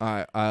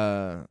 All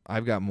right.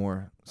 I've got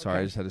more. Sorry,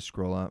 okay. I just had to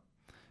scroll up.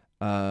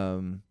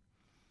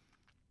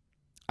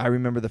 I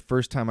remember the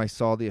first time I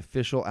saw the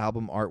official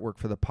album artwork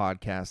for the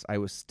podcast, I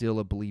was still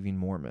a believing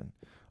Mormon.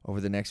 Over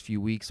the next few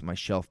weeks, my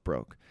shelf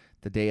broke.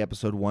 The day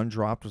episode 1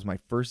 dropped was my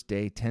first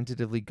day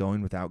tentatively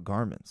going without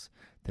garments.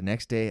 The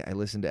next day, I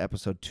listened to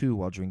episode 2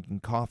 while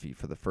drinking coffee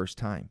for the first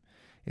time.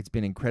 It's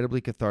been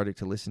incredibly cathartic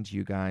to listen to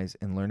you guys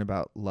and learn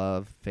about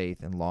love,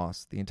 faith, and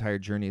loss. The entire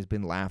journey has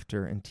been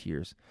laughter and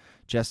tears.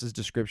 Jess's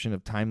description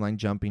of timeline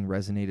jumping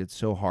resonated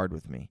so hard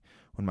with me.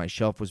 When my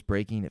shelf was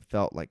breaking, it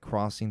felt like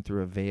crossing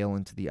through a veil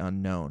into the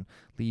unknown,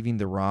 leaving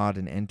the rod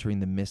and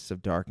entering the mists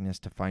of darkness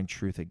to find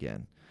truth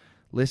again.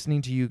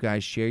 Listening to you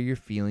guys share your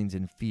feelings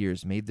and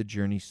fears made the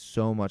journey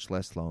so much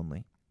less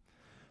lonely.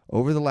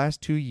 Over the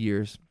last 2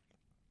 years,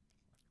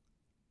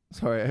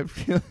 sorry, I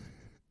feel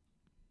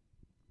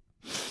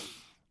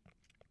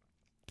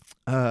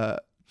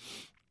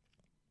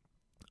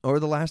over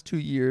the last 2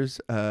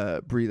 years,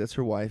 Bree, that's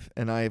her wife,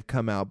 and I have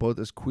come out both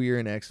as queer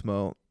and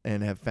exmo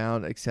and have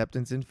found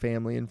acceptance in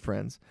family and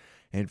friends.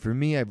 And for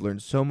me, I've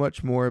learned so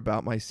much more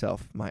about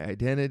myself, my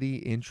identity,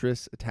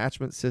 interests,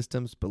 attachment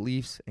systems,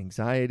 beliefs,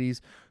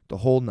 anxieties, the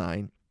whole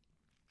nine.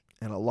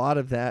 And a lot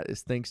of that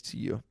is thanks to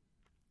you.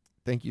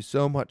 Thank you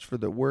so much for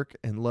the work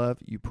and love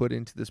you put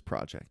into this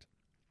project.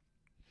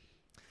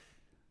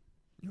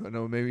 You want to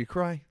know what made me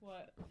cry?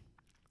 What?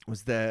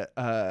 Was that,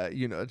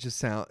 it's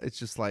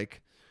just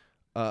like,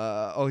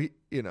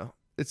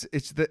 it's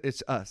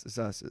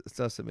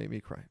us that made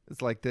me cry.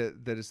 It's like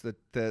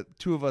the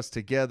two of us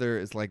together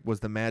is like was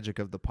the magic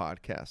of the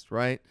podcast,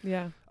 right?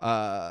 Yeah.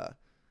 I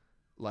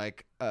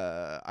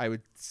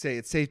would say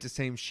it's safe to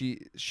say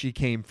she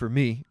came for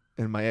me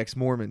and my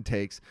ex-Mormon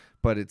takes,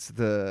 but it's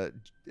the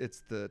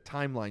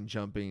timeline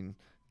jumping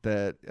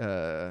that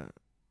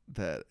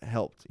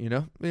helped, you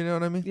know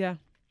what I mean? Yeah.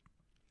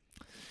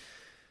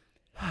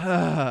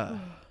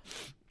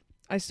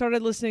 I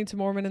started listening to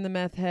Mormon and the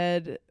Meth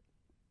Head.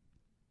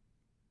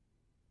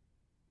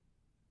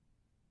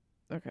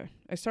 Okay.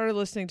 I started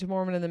listening to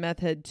Mormon and the Meth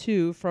Head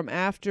 2 from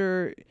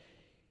after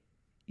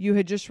you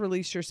had just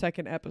released your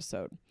second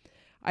episode.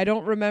 I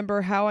don't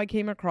remember how I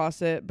came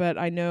across it, but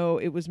I know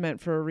it was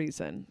meant for a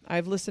reason.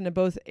 I've listened to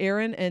both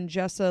Aaron and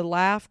Jessa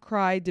laugh,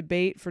 cry,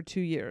 debate for 2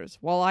 years,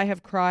 while I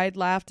have cried,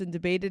 laughed, and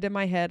debated in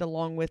my head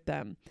along with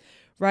them.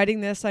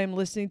 Writing this, I am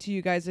listening to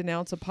you guys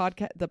announce the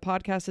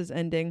podcast is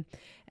ending,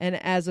 and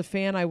as a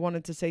fan, I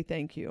wanted to say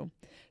thank you.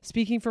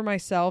 Speaking for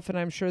myself, and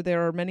I'm sure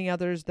there are many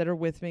others that are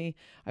with me,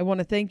 I want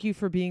to thank you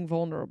for being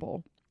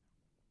vulnerable.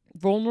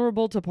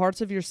 Vulnerable to parts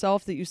of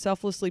yourself that you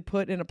selflessly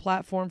put in a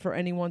platform for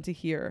anyone to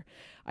hear.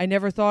 I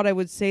never thought I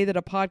would say that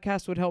a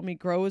podcast would help me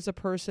grow as a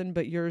person,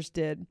 but yours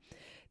did.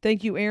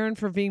 Thank you, Aaron,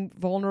 for being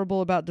vulnerable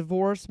about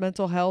divorce,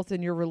 mental health,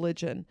 and your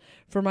religion.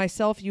 For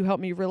myself, you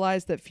helped me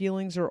realize that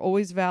feelings are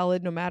always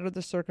valid no matter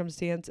the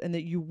circumstance, and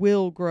that you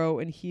will grow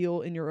and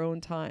heal in your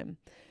own time.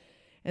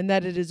 And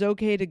that it is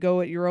okay to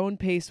go at your own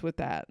pace with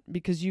that,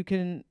 because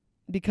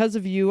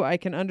of you, I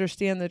can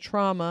understand the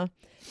trauma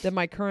that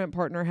my current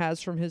partner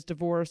has from his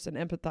divorce and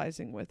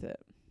empathizing with it.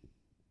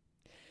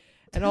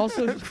 And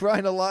also I'm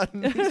crying a lot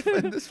in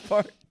this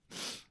part.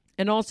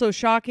 And also,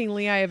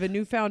 shockingly, I have a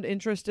newfound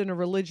interest in a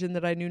religion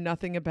that I knew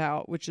nothing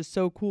about, which is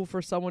so cool for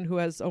someone who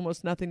has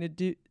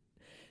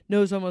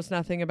knows almost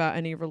nothing about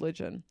any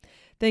religion.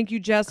 Thank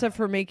you, Jessa,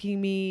 for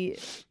making me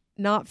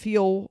not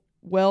feel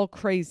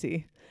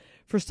crazy.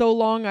 For so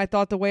long, I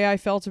thought the way I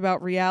felt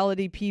about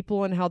reality,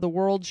 people, and how the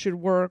world should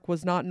work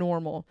was not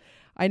normal.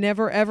 I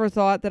never ever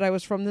thought that I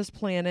was from this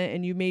planet,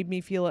 and you made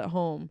me feel at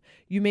home.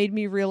 You made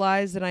me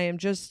realize that I am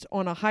just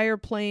on a higher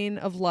plane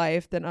of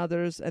life than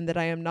others, and that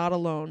I am not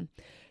alone.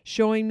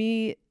 Showing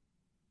me,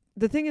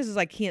 the thing is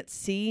I can't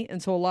see,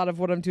 and so a lot of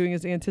what I'm doing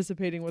is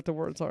anticipating what the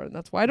words are, and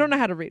that's why I don't know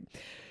how to read.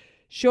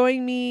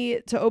 Showing me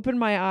to open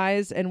my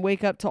eyes and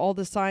wake up to all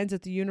the signs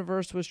that the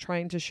universe was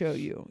trying to show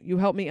you. You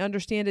helped me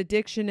understand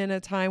addiction in a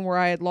time where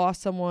I had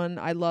lost someone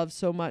I loved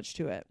so much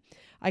to it.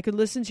 I could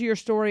listen to your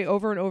story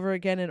over and over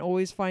again and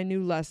always find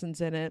new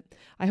lessons in it.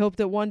 I hope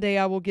that one day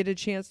I will get a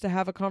chance to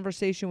have a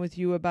conversation with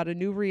you about a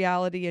new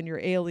reality and your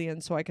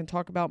aliens so I can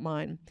talk about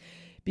mine.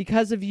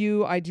 Because of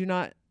you, I do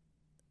not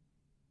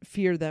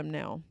fear them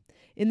now.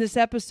 In this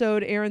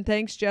episode, Aaron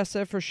thanks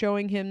Jessa for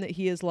showing him that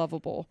he is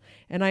lovable,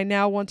 and I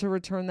now want to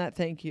return that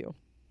thank you.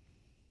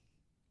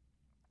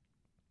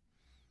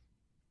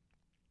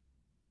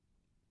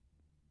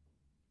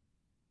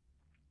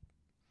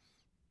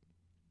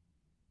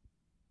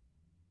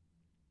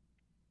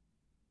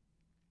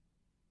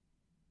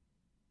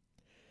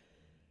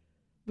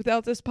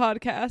 Without this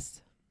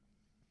podcast,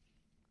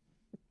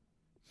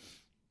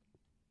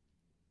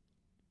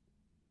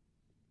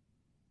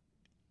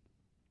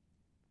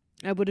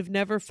 I would have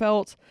never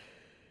felt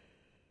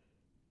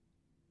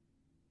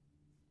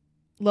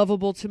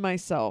lovable to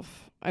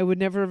myself. I would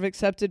never have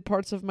accepted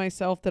parts of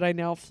myself that I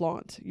now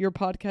flaunt. Your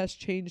podcast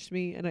changed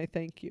me, and I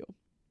thank you.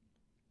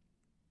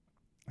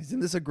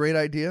 Isn't this a great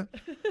idea?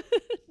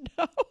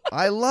 No.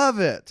 I love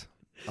it.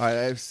 All right,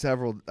 I have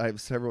several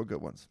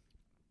good ones.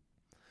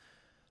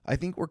 I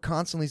think we're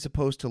constantly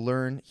supposed to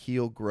learn,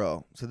 heal,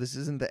 grow. So this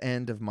isn't the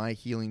end of my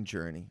healing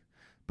journey.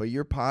 But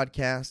your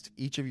podcast,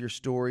 each of your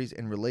stories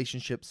and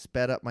relationships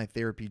sped up my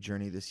therapy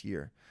journey this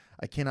year.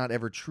 I cannot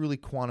ever truly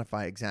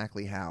quantify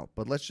exactly how,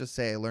 but let's just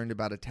say I learned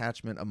about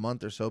attachment a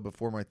month or so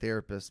before my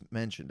therapist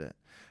mentioned it.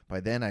 By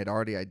then, I'd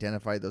already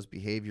identified those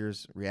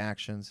behaviors,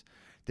 reactions.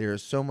 There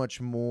is so much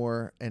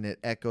more, and it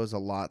echoes a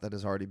lot that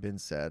has already been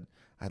said.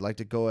 I'd like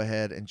to go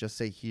ahead and just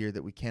say here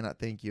that we cannot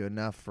thank you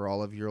enough for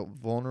all of your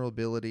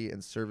vulnerability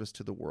and service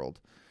to the world.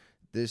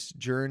 This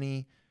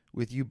journey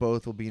with you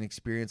both will be an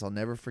experience I'll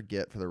never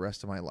forget for the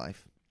rest of my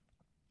life.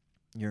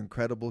 You're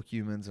incredible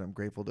humans, and I'm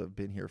grateful to have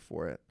been here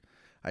for it.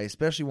 I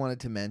especially wanted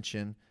to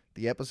mention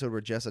the episode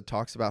where Jessa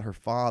talks about her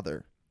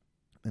father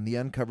and the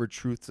uncovered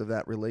truths of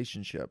that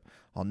relationship.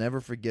 I'll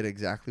never forget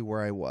exactly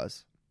where I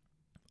was.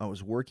 I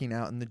was working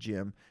out in the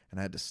gym, and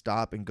I had to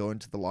stop and go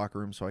into the locker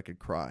room so I could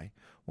cry.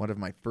 One of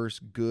my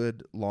first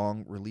good,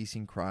 long,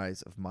 releasing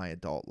cries of my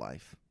adult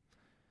life.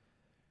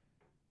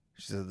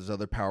 She said there's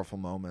other powerful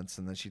moments,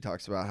 and then she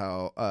talks about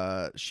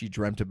how she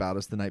dreamt about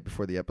us the night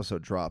before the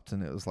episode dropped,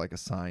 and it was like a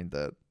sign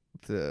that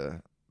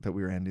that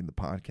we were ending the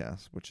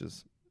podcast, which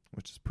is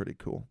pretty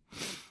cool.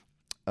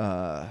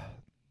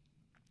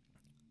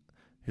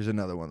 Here's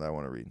another one that I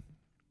want to read.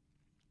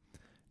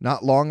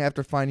 Not long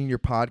after finding your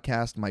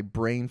podcast, my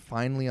brain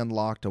finally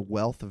unlocked a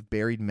wealth of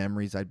buried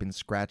memories I'd been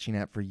scratching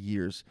at for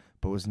years,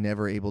 but was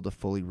never able to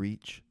fully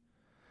reach.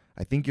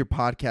 I think your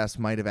podcast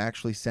might have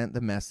actually sent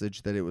the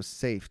message that it was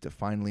safe to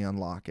finally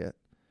unlock it.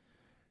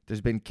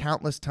 There's been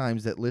countless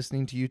times that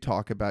listening to you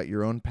talk about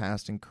your own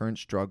past and current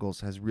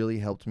struggles has really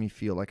helped me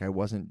feel like I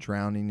wasn't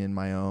drowning in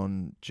my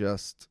own,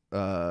 just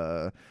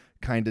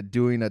kind of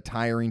doing a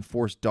tiring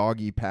forced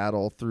doggy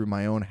paddle through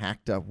my own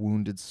hacked up,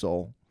 wounded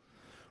soul,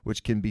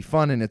 which can be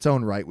fun in its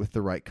own right with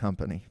the right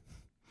company.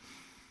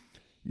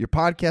 Your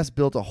podcast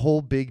built a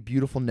whole big,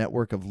 beautiful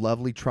network of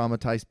lovely,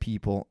 traumatized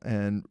people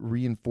and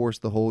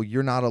reinforced the whole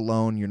you're not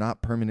alone, you're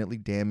not permanently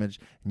damaged,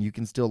 and you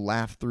can still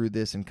laugh through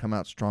this and come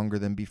out stronger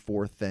than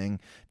before thing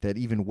that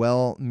even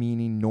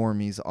well-meaning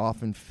normies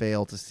often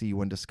fail to see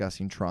when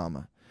discussing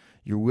trauma.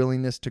 Your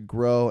willingness to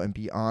grow and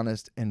be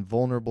honest and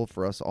vulnerable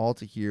for us all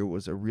to hear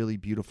was a really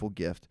beautiful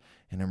gift,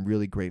 and I'm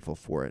really grateful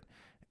for it.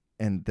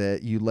 And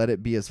that you let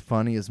it be as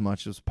funny as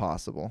much as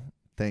possible.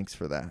 Thanks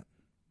for that.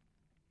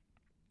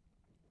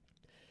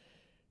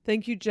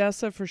 Thank you,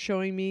 Jessa, for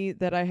showing me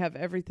that I have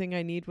everything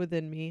I need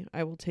within me.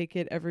 I will take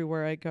it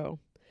everywhere I go.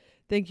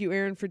 Thank you,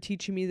 Aaron, for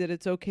teaching me that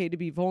it's okay to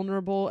be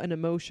vulnerable and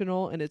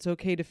emotional, and it's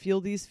okay to feel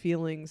these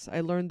feelings.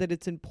 I learned that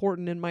it's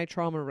important in my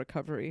trauma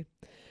recovery.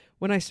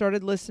 When I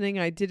started listening,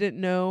 I didn't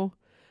know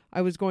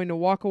I was going to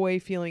walk away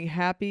feeling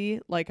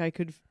happy, like I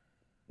could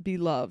be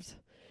loved.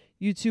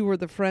 You two were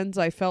the friends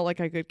I felt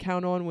like I could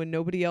count on when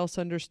nobody else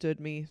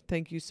understood me.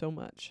 Thank you so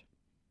much.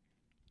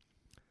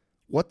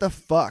 What the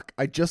fuck?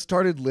 I just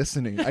started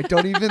listening. I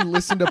don't even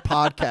listen to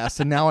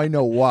podcasts, and now I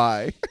know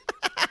why.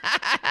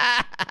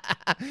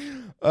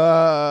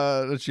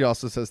 She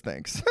also says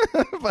thanks.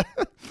 But,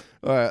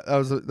 all right,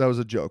 that was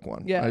a joke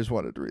one. Yeah. I just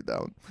wanted to read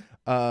that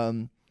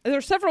one. There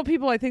are several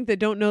people I think that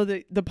don't know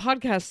that the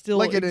podcast still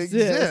Like it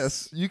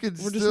exists. You could.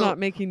 We're just not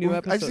making new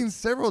episodes. I've seen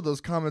several of those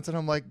comments, and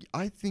I'm like,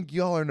 I think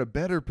y'all are in a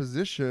better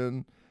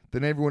position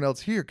than everyone else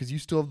here because you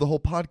still have the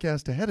whole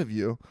podcast ahead of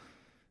you.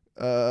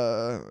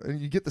 And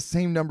you get the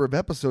same number of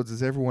episodes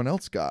as everyone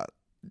else got,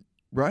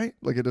 right?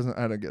 Like it doesn't.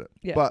 I don't get it.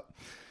 Yeah. But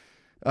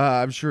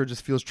I'm sure it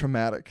just feels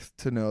traumatic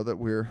to know that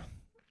we're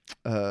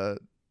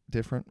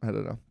different. I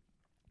don't know.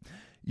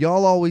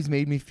 Y'all always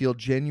made me feel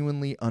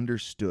genuinely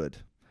understood.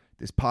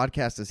 This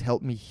podcast has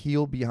helped me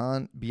heal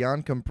beyond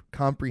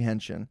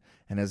comprehension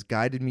and has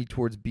guided me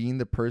towards being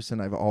the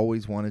person I've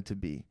always wanted to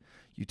be.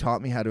 You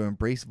taught me how to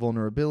embrace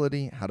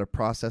vulnerability, how to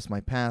process my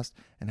past,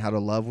 and how to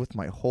love with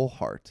my whole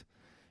heart.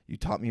 You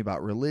taught me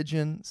about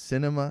religion,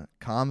 cinema,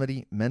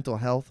 comedy, mental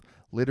health,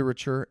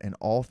 literature, and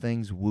all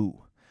things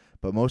woo.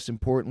 But most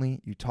importantly,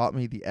 you taught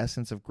me the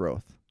essence of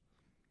growth.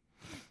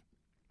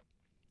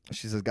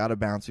 She says, gotta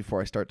bounce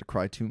before I start to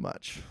cry too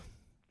much.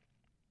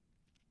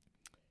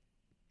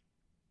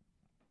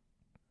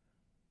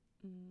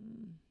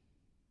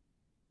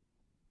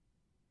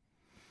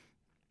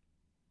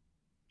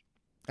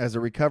 As a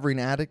recovering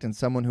addict and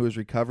someone who is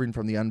recovering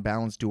from the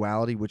unbalanced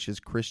duality, which is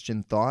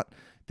Christian thought,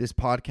 this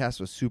podcast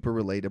was super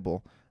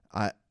relatable.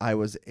 I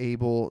was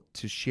able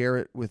to share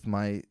it with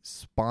my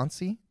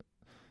sponsee.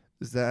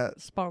 Is that?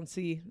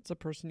 Sponsee. It's a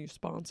person you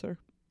sponsor.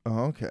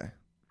 Oh, okay.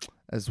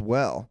 As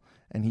well.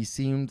 And he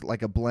seemed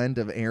like a blend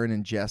of Aaron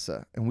and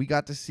Jessa. And we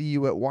got to see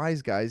you at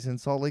Wise Guys in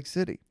Salt Lake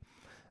City.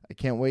 I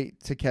can't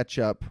wait to catch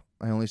up.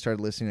 I only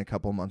started listening a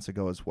couple months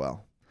ago as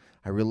well.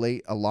 I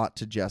relate a lot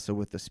to Jessa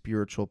with the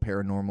spiritual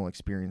paranormal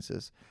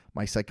experiences.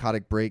 My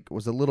psychotic break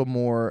was a little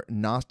more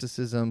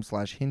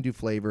Gnosticism/Hindu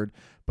flavored,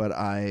 but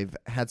I've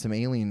had some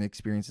alien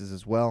experiences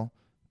as well,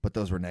 but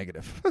those were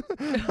negative.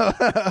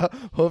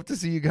 Hope to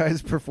see you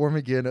guys perform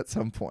again at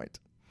some point.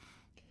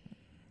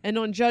 And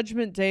on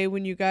Judgment Day,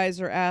 when you guys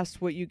are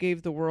asked what you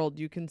gave the world,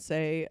 you can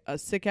say a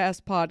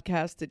sick-ass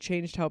podcast that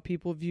changed how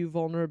people view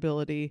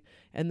vulnerability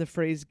and the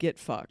phrase get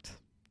fucked.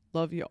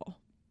 Love y'all.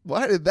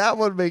 Why did that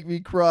one make me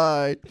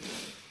cry?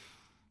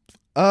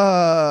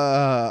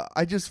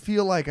 I just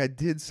feel like I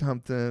did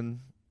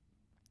something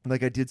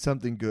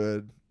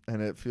good,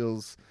 and it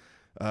feels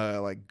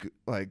God,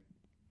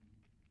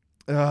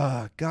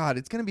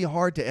 it's gonna be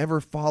hard to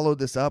ever follow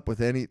this up with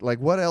any. Like,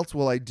 what else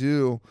will I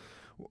do?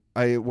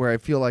 Where I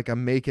feel like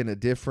I'm making a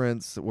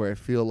difference, where I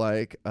feel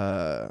like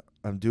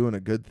I'm doing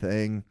a good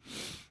thing.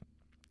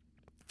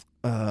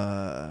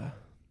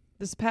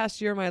 This past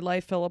year, my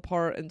life fell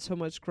apart, and so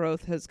much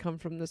growth has come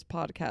from this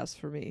podcast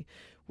for me.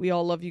 We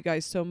all love you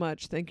guys so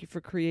much. Thank you for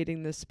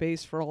creating this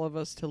space for all of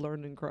us to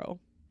learn and grow.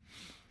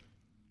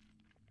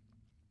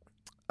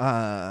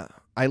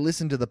 I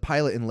listened to the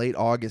pilot in late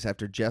August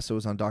after Jessa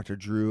was on Dr.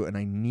 Drew, and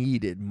I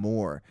needed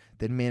more.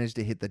 Then managed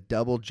to hit the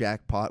double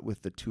jackpot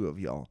with the two of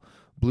y'all.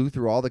 Blew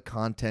through all the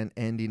content,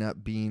 ending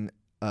up being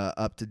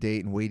up to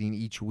date and waiting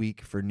each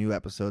week for new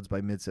episodes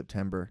by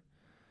mid-September.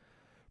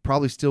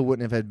 Probably still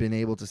wouldn't have been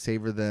able to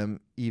savor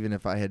them even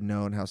if I had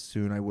known how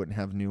soon I wouldn't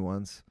have new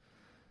ones.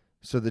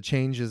 So the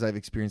changes I've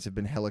experienced have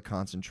been hella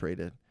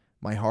concentrated.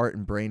 My heart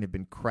and brain have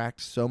been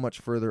cracked so much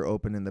further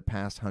open in the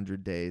past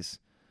 100 days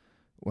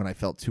when I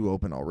felt too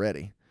open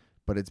already.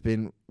 But it's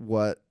been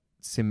what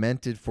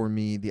cemented for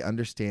me the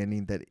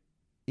understanding that,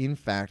 in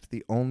fact,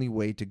 the only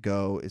way to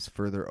go is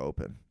further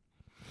open.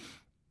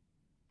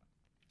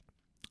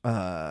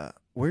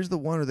 Where's the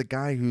one or the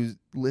guy who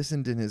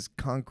listened in his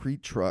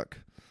concrete truck?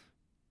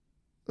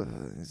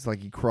 It's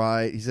like he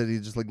cried. He said he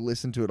just like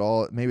listened to it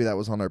all. Maybe that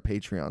was on our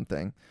Patreon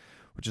thing,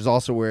 which is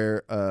also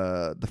where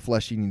the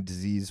flesh-eating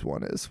disease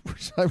one is,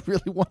 which I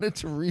really wanted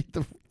to read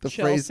the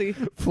phrase.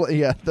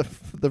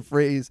 The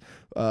phrase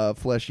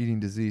flesh-eating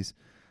disease.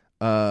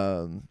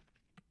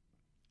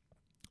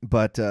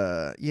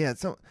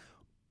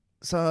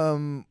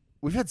 Some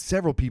we've had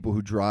several people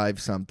who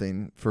drive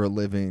something for a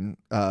living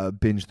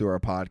binge through our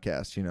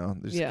podcast. You know,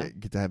 they just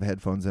get to have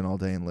headphones in all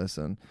day and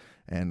listen.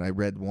 And I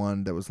read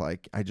one that was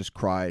like, I just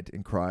cried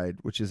and cried,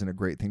 which isn't a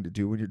great thing to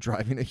do when you're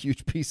driving a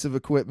huge piece of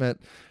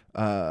equipment.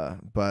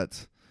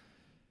 But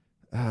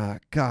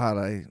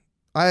God,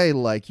 I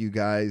like you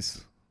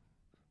guys.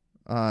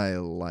 I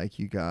like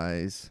you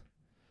guys.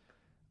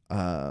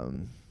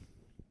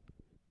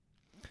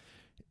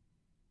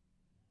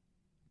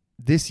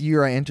 This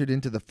year, I entered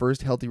into the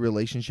first healthy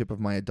relationship of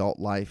my adult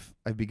life.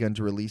 I've begun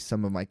to release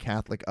some of my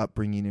Catholic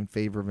upbringing in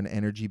favor of an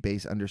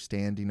energy-based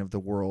understanding of the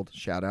world.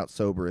 Shout out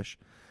Soberish.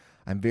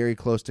 I'm very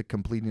close to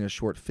completing a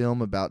short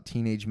film about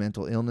teenage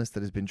mental illness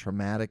that has been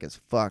traumatic as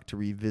fuck to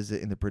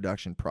revisit in the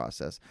production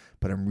process,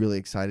 but I'm really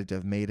excited to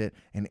have made it.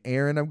 And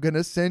Aaron, I'm going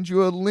to send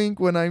you a link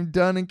when I'm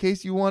done in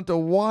case you want to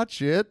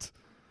watch it.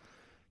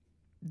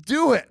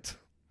 Do it!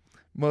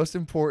 Most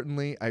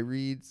importantly, I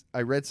read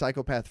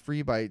Psychopath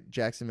Free by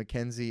Jackson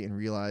Mackenzie and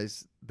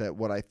realized that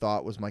what I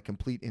thought was my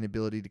complete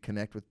inability to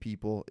connect with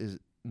people is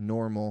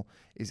normal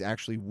is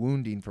actually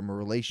wounding from a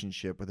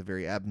relationship with a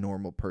very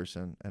abnormal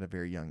person at a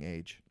very young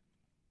age.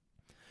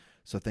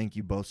 So thank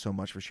you both so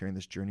much for sharing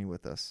this journey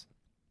with us.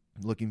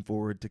 I'm looking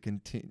forward to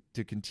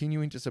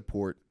continuing to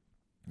support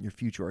your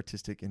future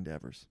artistic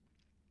endeavors.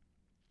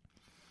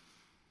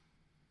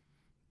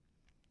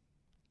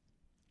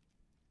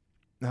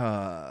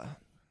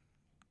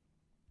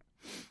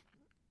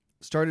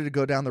 Started to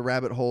go down the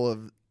rabbit hole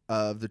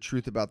of the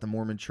truth about the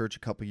Mormon Church a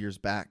couple years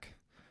back.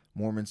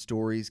 Mormon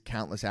stories,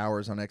 countless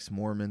hours on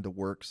Ex-Mormon, the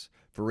works,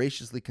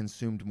 voraciously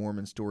consumed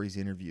Mormon stories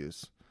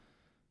interviews.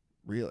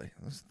 Really?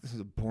 This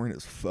is boring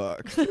as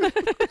fuck.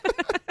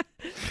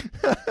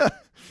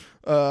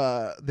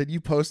 That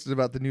you posted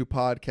about the new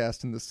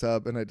podcast in the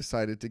sub, and I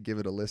decided to give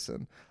it a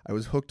listen. I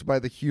was hooked by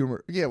the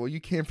humor. Yeah, well,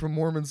 you came from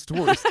Mormon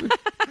stories.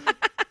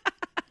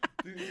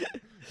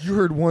 You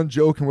heard one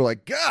joke and were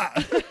like,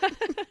 God!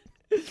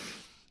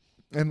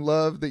 And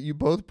love that you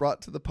both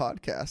brought to the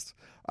podcast.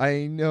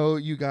 I know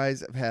you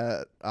guys have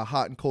had a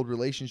hot and cold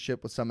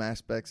relationship with some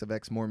aspects of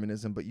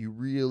ex-Mormonism, but you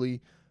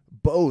really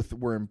both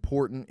were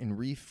important in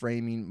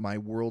reframing my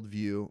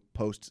worldview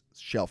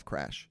post-shelf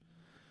crash.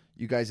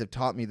 You guys have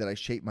taught me that I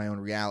shape my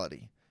own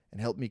reality and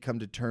helped me come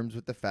to terms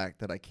with the fact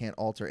that I can't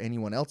alter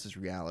anyone else's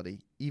reality,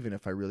 even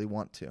if I really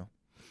want to.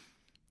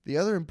 The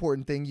other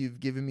important thing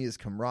you've given me is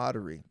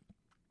camaraderie,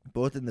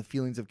 both in the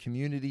feelings of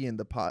community and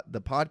the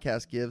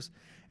podcast gives,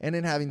 and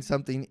in having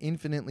something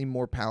infinitely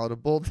more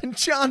palatable than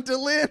John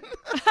DeLynn.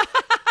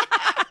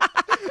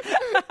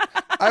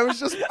 I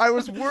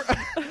was worried.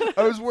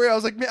 I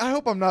was like, man, I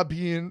hope I'm not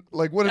being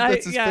like, what if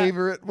that's his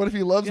favorite? What if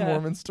he loves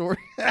Mormon story?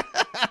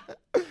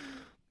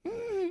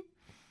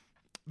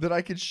 That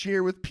I could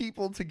share with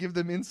people to give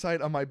them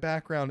insight on my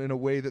background in a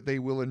way that they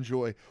will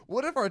enjoy.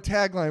 What if our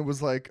tagline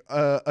was like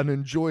an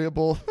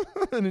enjoyable?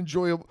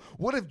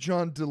 What if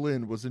John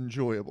DeLynn was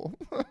enjoyable,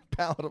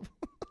 palatable?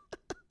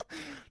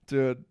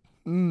 Dude.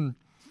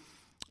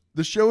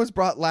 The show has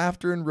brought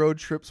laughter and road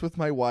trips with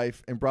my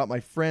wife and brought my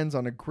friends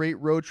on a great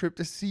road trip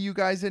to see you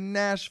guys in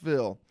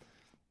Nashville.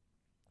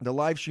 The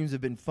live streams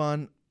have been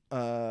fun.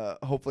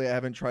 Hopefully I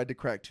haven't tried to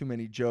crack too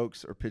many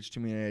jokes or pitch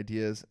too many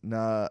ideas.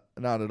 Not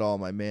at all,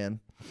 my man.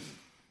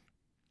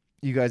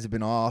 You guys have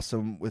been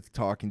awesome with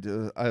talking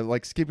to. I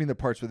like skipping the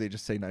parts where they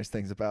just say nice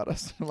things about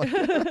us.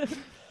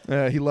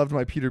 He loved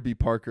my Peter B.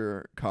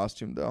 Parker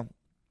costume, though.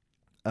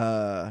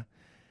 And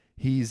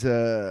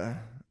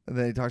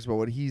then he talks about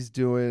what he's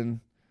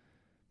doing.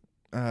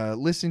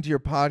 Listening to your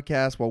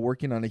podcast while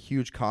working on a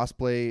huge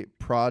cosplay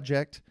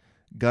project.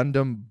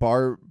 Gundam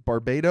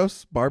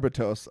Barbatos.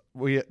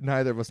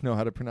 Neither of us know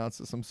how to pronounce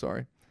this. I'm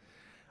sorry.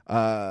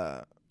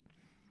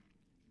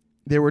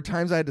 There were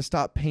times I had to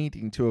stop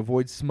painting to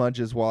avoid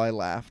smudges while I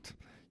laughed.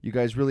 You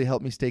guys really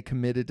helped me stay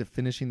committed to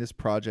finishing this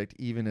project,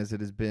 even as it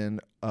has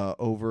been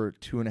over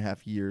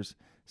 2.5 years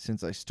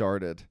since I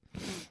started.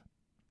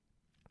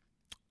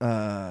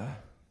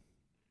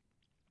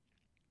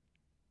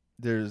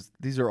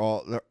 These are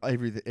all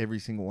every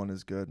single one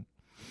is good.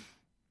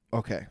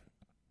 Okay.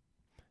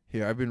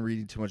 Here, I've been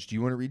reading too much. Do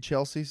you want to read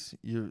Chelsea's?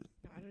 I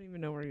don't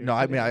even know where you're. No,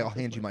 I mean putting it I'll at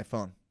this hand you point. my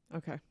phone.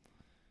 Okay.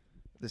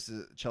 This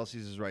is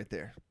Chelsea's is right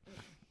there.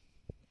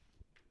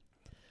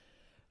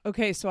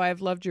 Okay, so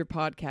I've loved your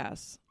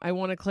podcasts. I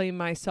want to claim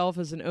myself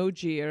as an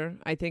OGer.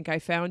 I think I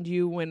found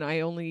you when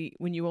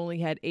you only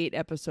had 8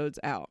 episodes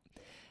out.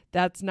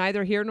 That's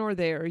neither here nor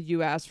there.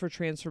 You asked for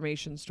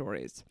transformation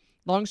stories.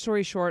 Long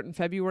story short, in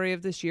February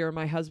of this year,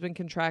 my husband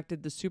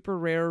contracted the super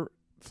rare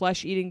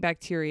flesh-eating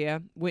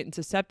bacteria, went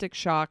into septic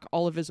shock,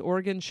 all of his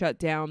organs shut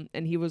down,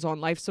 and he was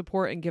on life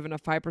support and given a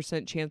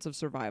 5% chance of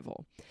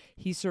survival.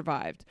 He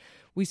survived.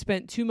 We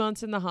spent 2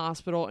 months in the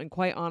hospital, and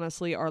quite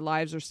honestly, our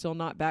lives are still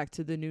not back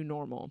to the new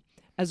normal.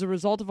 As a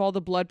result of all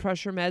the blood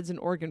pressure meds and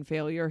organ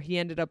failure, he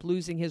ended up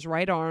losing his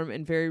right arm,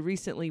 and very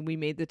recently we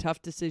made the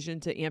tough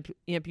decision to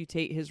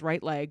amputate his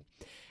right leg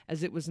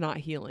as it was not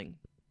healing.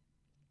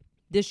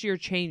 This year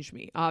changed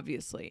me,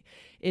 obviously.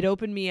 It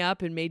opened me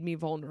up and made me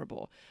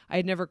vulnerable. I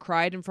had never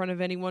cried in front of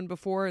anyone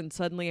before, and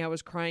suddenly I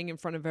was crying in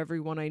front of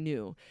everyone I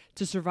knew.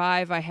 To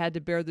survive, I had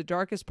to bear the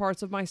darkest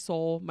parts of my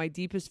soul, my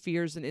deepest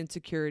fears and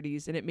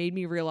insecurities, and it made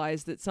me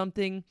realize that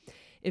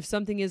if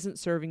something isn't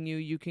serving you,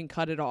 you can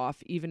cut it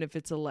off, even if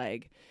it's a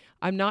leg.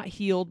 I'm not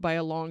healed by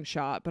a long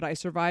shot, but I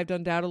survived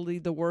undoubtedly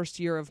the worst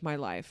year of my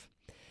life.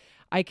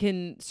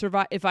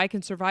 If I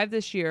can survive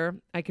this year,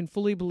 I can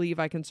fully believe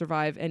I can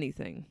survive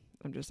anything.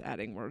 I'm just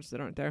adding words that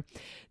aren't there.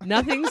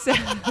 Nothing said.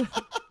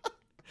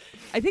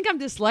 I think I'm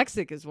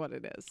dyslexic is what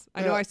it is.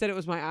 I know I said it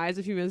was my eyes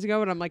a few minutes ago,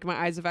 but I'm like, my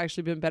eyes have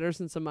actually been better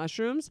since the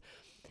mushrooms.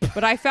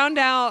 But I found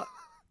out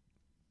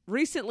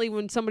recently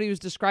when somebody was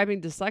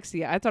describing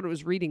dyslexia, I thought it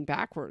was reading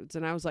backwards.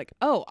 And I was like,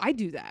 oh, I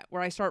do that,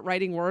 where I start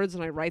writing words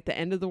and I write the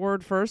end of the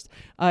word first.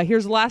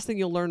 Here's the last thing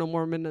you'll learn on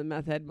Mormon and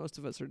Meth Head. Most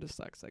of us are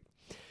dyslexic.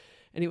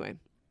 Anyway.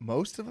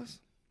 Most of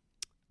us?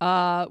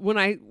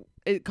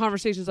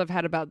 Conversations I've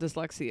had about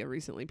dyslexia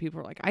recently, people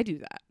are like, I do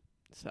that.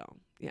 So,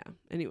 yeah.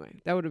 Anyway,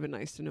 that would have been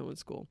nice to know in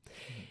school.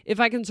 If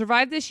I can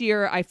survive this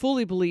year, I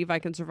fully believe I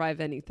can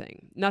survive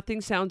anything. Nothing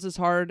sounds as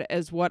hard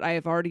as what I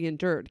have already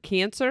endured.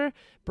 Cancer,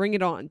 bring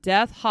it on.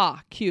 Death,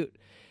 ha, cute.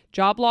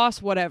 Job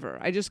loss, whatever.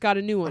 I just got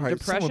a new one. All right,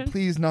 Depression. someone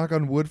please knock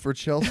on wood for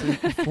Chelsea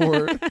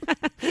before.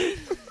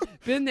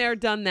 Been there,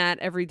 done that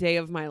every day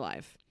of my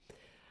life.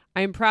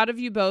 I am proud of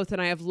you both,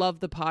 and I have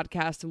loved the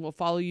podcast and will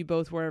follow you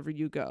both wherever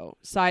you go.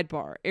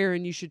 Sidebar,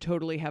 Aaron, you should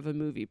totally have a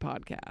movie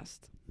podcast.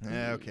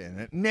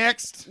 Okay,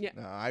 next. Yeah.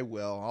 No, I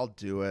will. I'll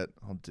do it.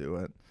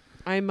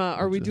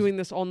 Are we doing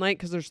this all night?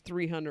 Because there's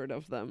 300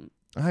 of them.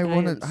 I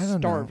don't know.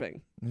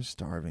 Starving. You're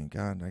starving.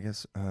 God, I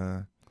guess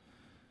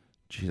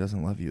she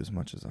doesn't love you as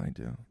much as I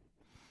do.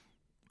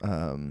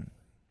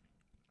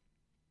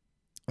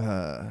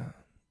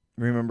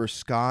 Remember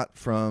Scott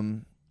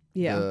from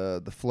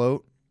the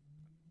float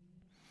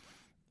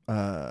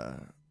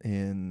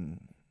in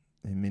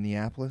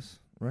Minneapolis,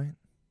 right?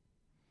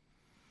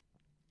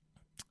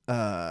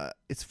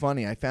 It's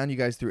funny. I found you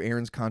guys through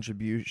Aaron's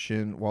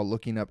contribution while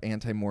looking up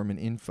anti-Mormon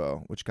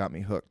info, which got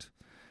me hooked.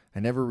 I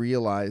never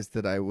realized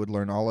that I would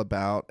learn all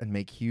about and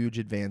make huge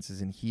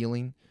advances in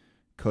healing,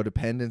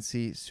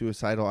 codependency,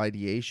 suicidal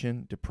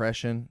ideation,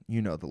 depression,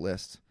 you know the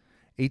list.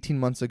 18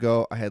 months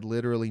ago, I had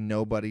literally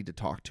nobody to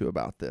talk to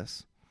about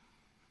this.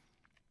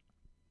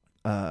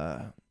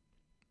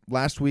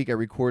 Last week, I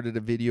recorded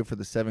a video for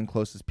the 7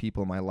 closest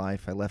people in my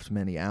life. I left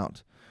many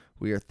out.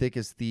 We are thick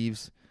as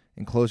thieves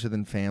and closer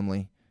than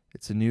family.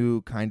 It's a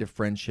new kind of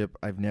friendship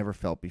I've never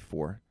felt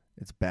before.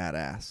 It's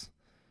badass.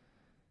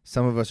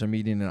 Some of us are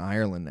meeting in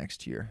Ireland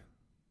next year.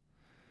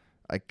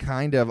 I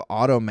kind of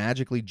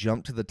auto-magically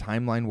jumped to the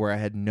timeline where I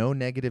had no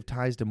negative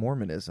ties to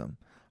Mormonism.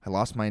 I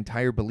lost my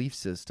entire belief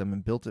system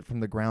and built it from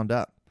the ground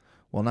up.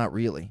 Well, not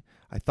really.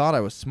 I thought I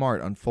was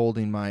smart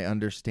unfolding my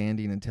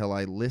understanding until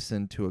I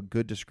listened to a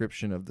good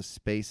description of the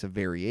space of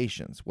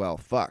variations. Well,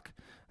 fuck.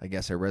 I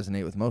guess I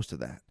resonate with most of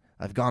that.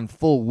 I've gone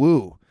full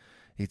woo.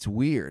 It's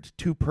weird.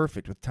 Too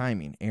perfect with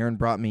timing. Aaron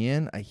brought me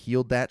in. I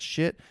healed that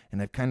shit,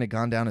 and I've kind of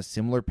gone down a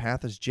similar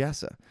path as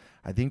Jessa.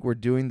 I think we're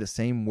doing the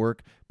same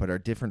work, but are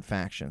different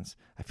factions.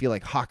 I feel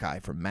like Hawkeye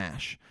from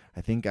MASH.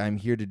 I think I'm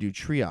here to do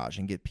triage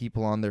and get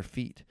people on their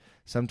feet.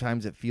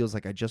 Sometimes it feels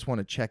like I just want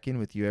to check in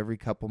with you every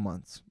couple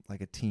months,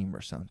 like a team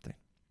or something.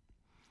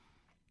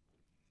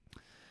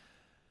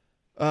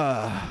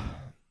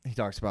 He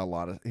talks about a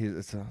lot of...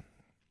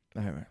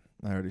 Anyway,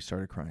 I already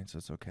started crying, so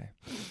it's okay.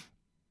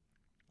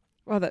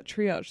 Wow, that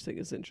triage thing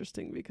is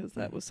interesting because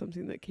that was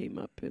something that came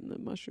up in the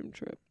mushroom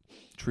trip.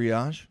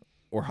 Triage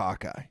or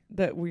Hawkeye?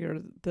 That we are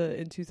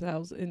in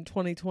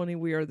 2020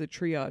 we are the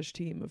triage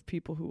team of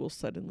people who will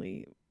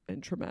suddenly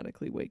and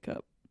traumatically wake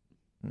up.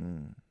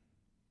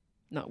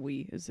 Not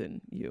we, as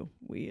in you.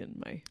 We and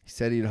my... He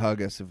said he'd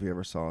hug us if we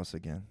ever saw us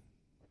again.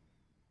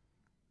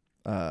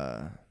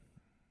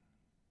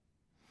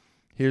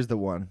 Here's the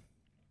one.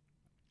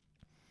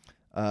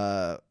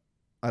 I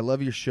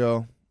love your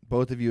show.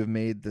 Both of you have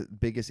made the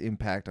biggest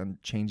impact on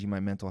changing my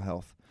mental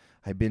health.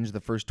 I binged the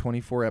first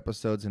 24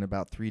 episodes in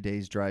about 3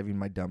 days driving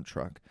my dump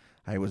truck.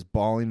 I was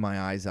bawling my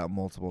eyes out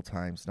multiple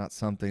times, not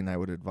something I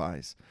would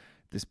advise.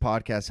 This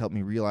podcast helped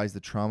me realize the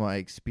trauma I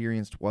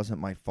experienced wasn't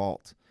my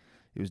fault.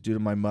 It was due to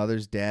my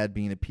mother's dad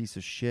being a piece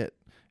of shit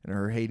and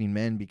her hating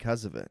men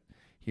because of it.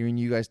 Hearing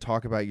you guys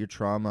talk about your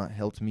trauma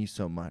helped me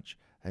so much.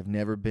 I've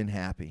never been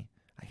happy.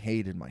 I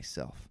hated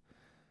myself.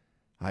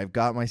 I've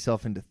got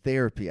myself into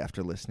therapy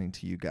after listening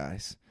to you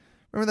guys.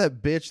 Remember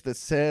that bitch that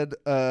said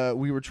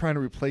we were trying to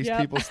replace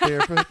people's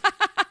therapist?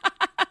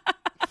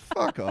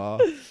 Fuck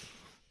off.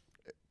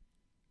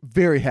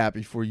 Very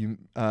happy for you,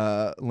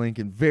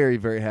 Lincoln. Very,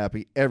 very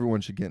happy.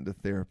 Everyone should get into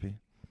therapy.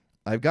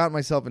 I've gotten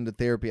myself into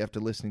therapy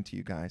after listening to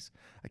you guys.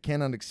 I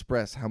cannot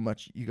express how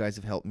much you guys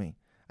have helped me.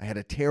 I had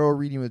a tarot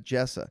reading with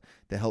Jessa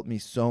that helped me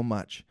so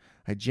much.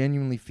 I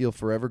genuinely feel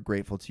forever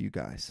grateful to you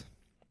guys.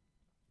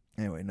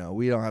 Anyway, no,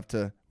 we don't have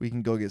to. We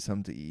can go get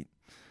something to eat.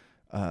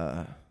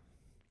 But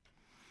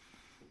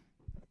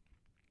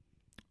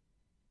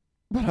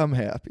I'm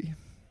happy.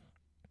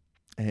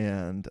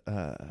 And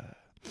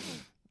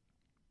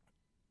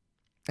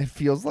it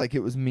feels like it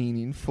was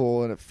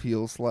meaningful, and it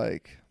feels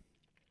like,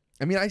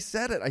 I mean, I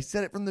said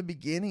it from the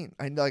beginning.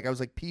 I was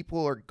like,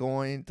 people are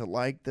going to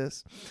like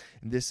this,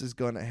 and this is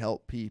going to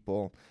help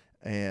people.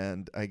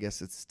 And I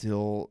guess it's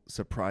still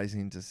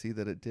surprising to see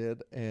that it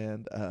did.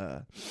 And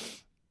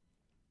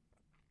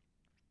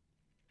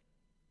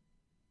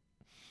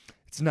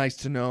it's nice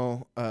to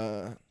know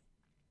I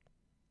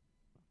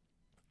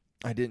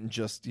didn't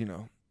just,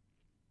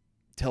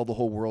 tell the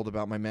whole world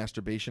about my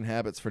masturbation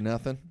habits for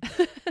nothing.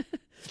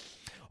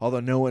 Although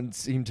no one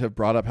seemed to have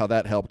brought up how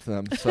that helped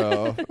them.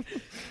 So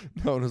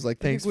no one was like,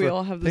 thanks for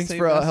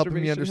helping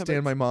me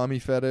understand my mommy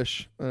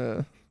fetish.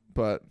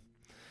 But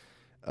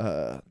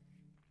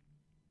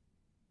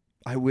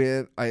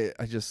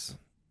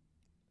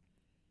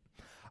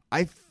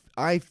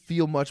I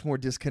feel much more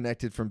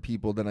disconnected from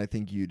people than I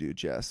think you do,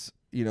 Jess.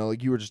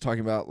 Like you were just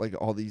talking about, like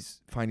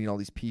finding all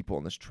these people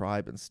in this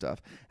tribe and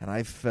stuff. And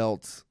I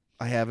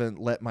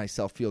haven't let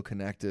myself feel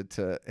connected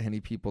to any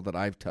people that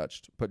I've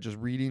touched. But just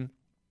reading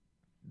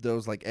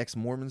those like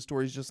ex-Mormon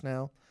stories just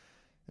now,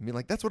 I mean,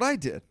 like, that's what I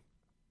did.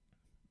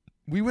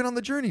 We went on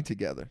the journey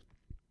together.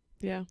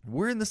 Yeah.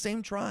 We're in the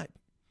same tribe.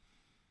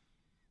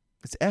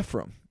 It's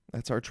Ephraim.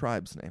 That's our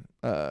tribe's name.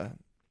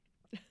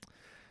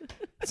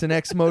 It's an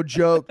X-Mode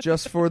joke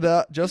just for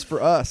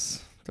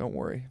us. Don't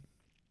worry.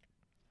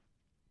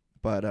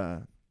 But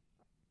I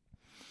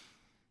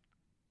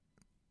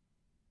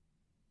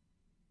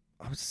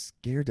was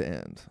scared to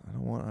end. I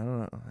don't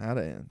know how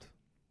to end.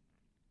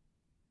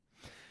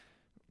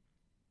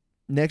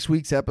 Next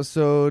week's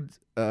episode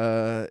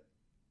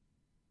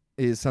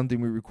is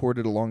something we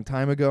recorded a long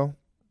time ago,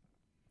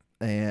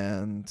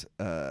 and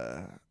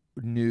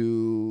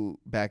knew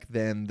back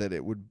then that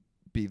it would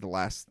be the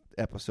last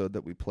episode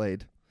that we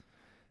played.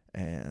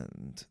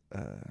 And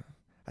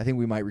I think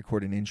we might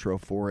record an intro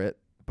for it,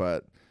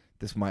 but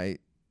this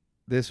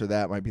or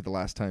that might be the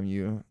last time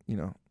you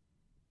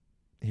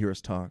hear us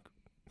talk,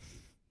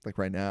 like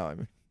right now. I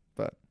mean,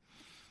 but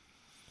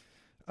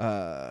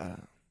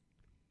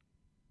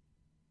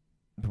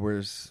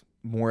there's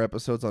more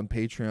episodes on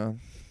Patreon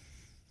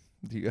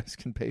that you guys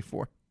can pay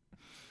for.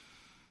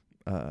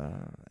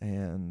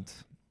 And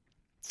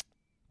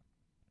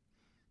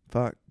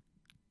fuck,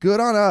 good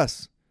on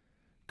us.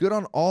 Good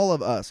on all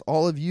of us,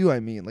 all of you. I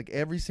mean, like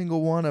every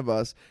single one of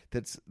us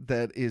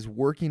that is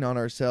working on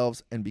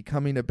ourselves and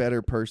becoming a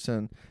better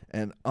person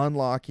and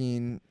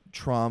unlocking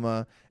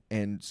trauma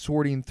and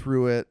sorting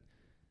through it.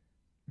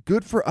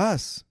 Good for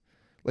us.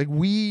 Like,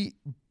 we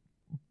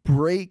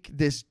break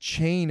this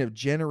chain of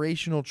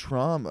generational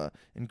trauma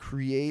and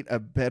create a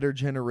better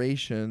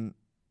generation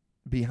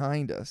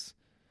behind us.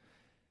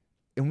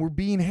 And we're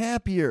being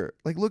happier.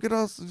 Like, look at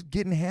us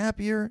getting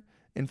happier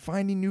and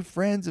finding new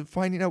friends and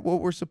finding out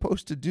what we're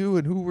supposed to do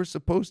and who we're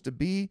supposed to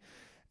be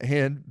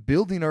and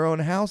building our own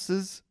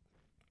houses.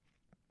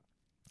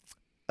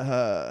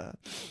 Good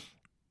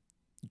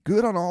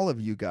on all of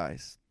you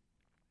guys.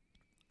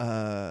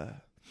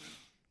 Don't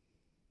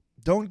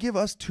give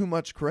us too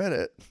much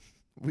credit.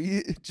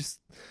 We just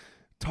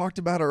talked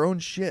about our own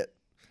shit,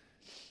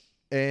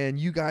 and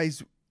you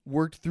guys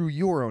worked through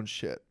your own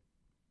shit.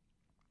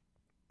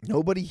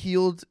 Nobody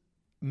healed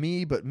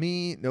me but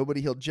me.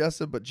 Nobody healed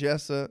Jessa but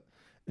Jessa.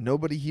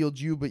 Nobody healed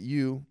you but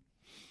you.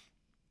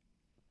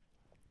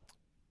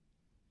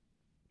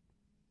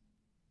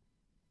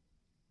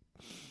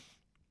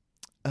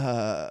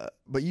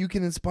 But you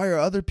can inspire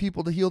other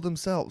people to heal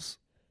themselves.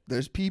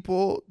 There's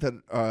people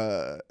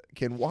that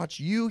can watch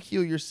you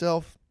heal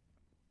yourself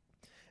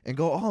and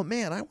go, oh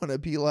man, I want to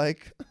be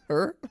like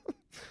her.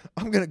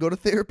 I'm going to go to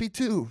therapy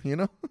too, you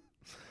know?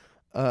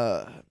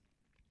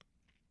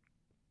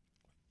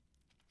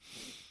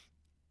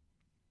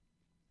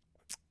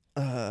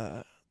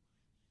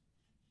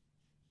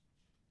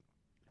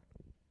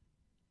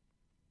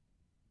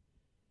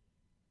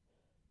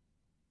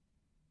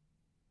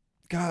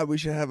 God, we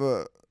should have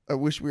I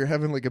wish we were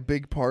having like a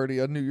big party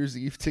on New Year's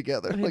Eve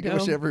together. I Like I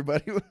wish know.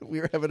 everybody we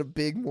were having a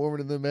big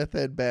Mormon and the Meth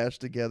Head bash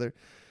together.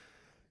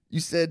 You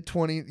said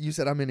 20. You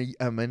said I'm in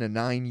a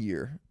 9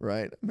 year,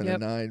 right? I'm in Yep. a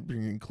 9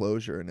 bringing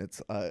closure, and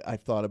it's I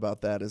thought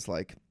about that as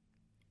like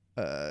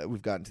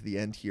we've gotten to the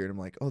end here, and I'm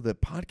like, oh, the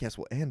podcast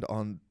will end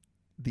on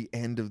the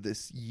end of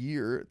this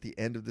year, the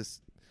end of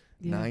this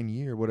Yeah. 9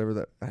 year, whatever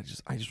that. I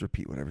just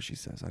repeat whatever she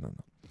says. I don't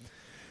know,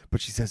 but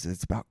she says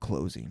it's about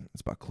closing.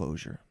 It's about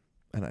closure,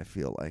 and I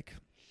feel like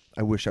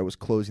I wish I was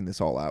closing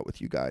this all out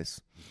with you guys.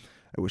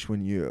 I wish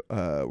when you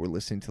were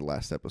listening to the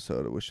last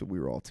episode, I wish that we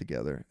were all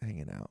together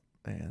hanging out.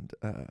 And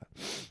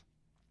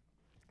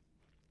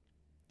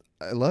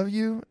I love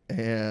you,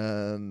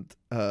 and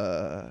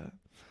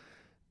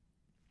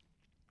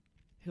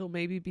He'll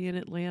maybe be in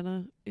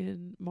Atlanta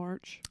in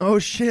March. oh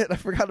shit, I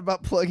forgot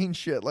about plugging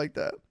shit like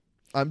that.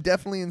 I'm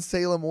definitely in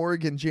Salem,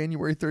 Oregon,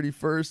 January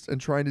 31st, and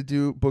trying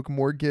to book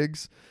more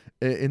gigs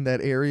in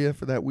that area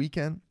for that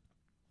weekend.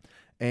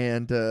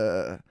 And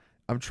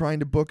I'm trying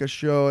to book a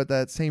show at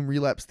that same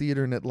Relapse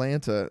Theater in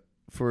Atlanta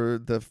for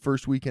the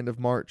first weekend of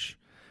March.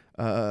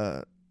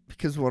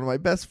 Because one of my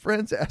best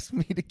friends asked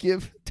me to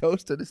give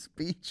Toasted a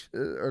speech.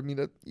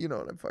 You know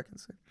what I'm fucking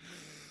saying.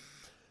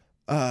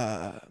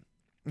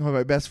 One of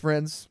my best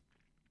friends,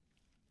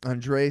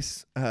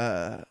 Andres,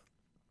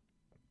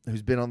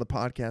 who's been on the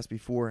podcast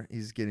before,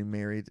 he's getting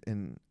married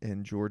in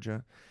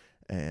Georgia.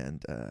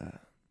 And,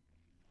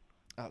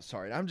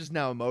 sorry, I'm just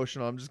now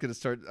emotional. I'm just going to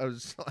start. I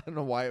don't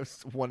know why I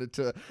wanted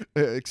to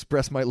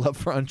express my love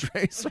for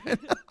Andres right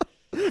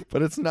now,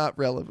 but it's not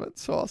relevant,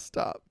 so I'll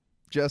stop.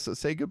 Jessa,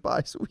 say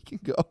goodbye so we can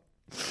go.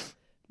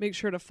 Make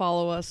sure to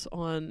follow us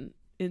on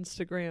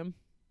Instagram.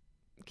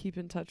 Keep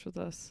in touch with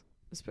us,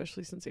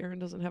 especially since Aaron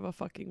doesn't have a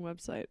fucking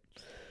website.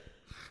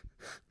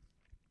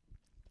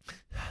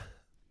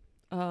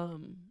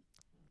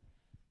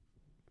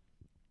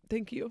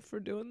 Thank you for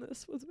doing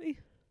this with me.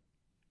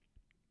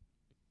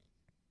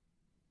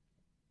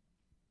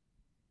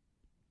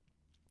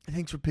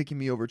 Thanks for picking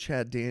me over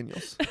Chad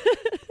Daniels.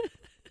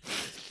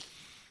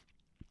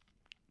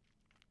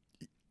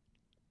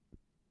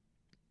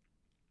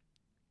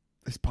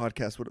 This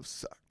podcast would have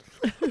sucked.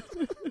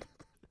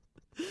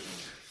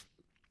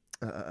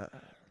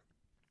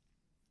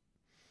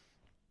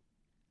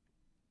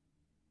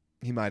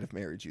 He might have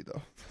married you,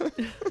 though.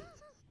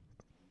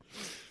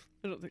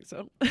 I don't think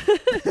so.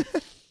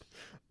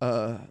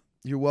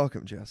 You're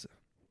welcome, Jessa.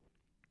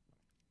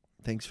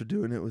 Thanks for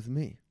doing it with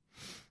me.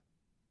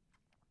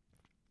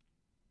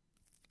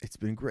 It's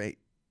been great.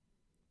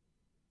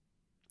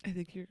 I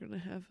think you're going to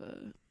have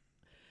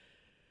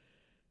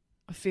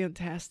a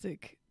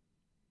fantastic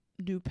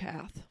new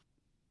path.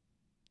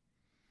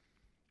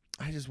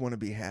 I just want to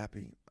be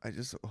happy. I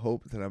just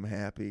hope that I'm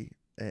happy,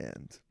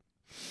 and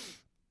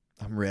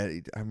I'm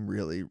ready. I'm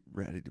really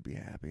ready to be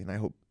happy, and I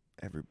hope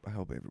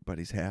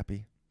everybody's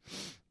happy.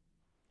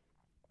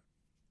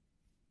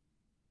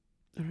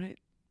 All right.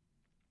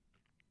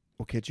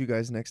 We'll catch you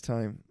guys next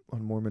time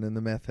on Mormon and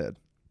the Meth Head.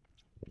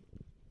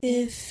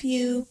 If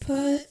you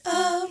put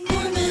a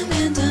Mormon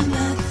and a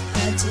meth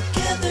head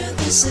together,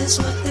 this is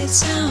what they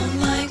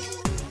sound like.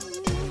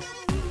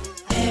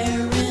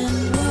 Aaron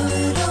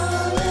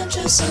Woodall and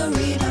Jessa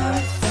Reed are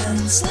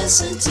friends.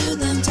 Listen to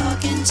them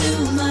talking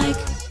to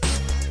Mike.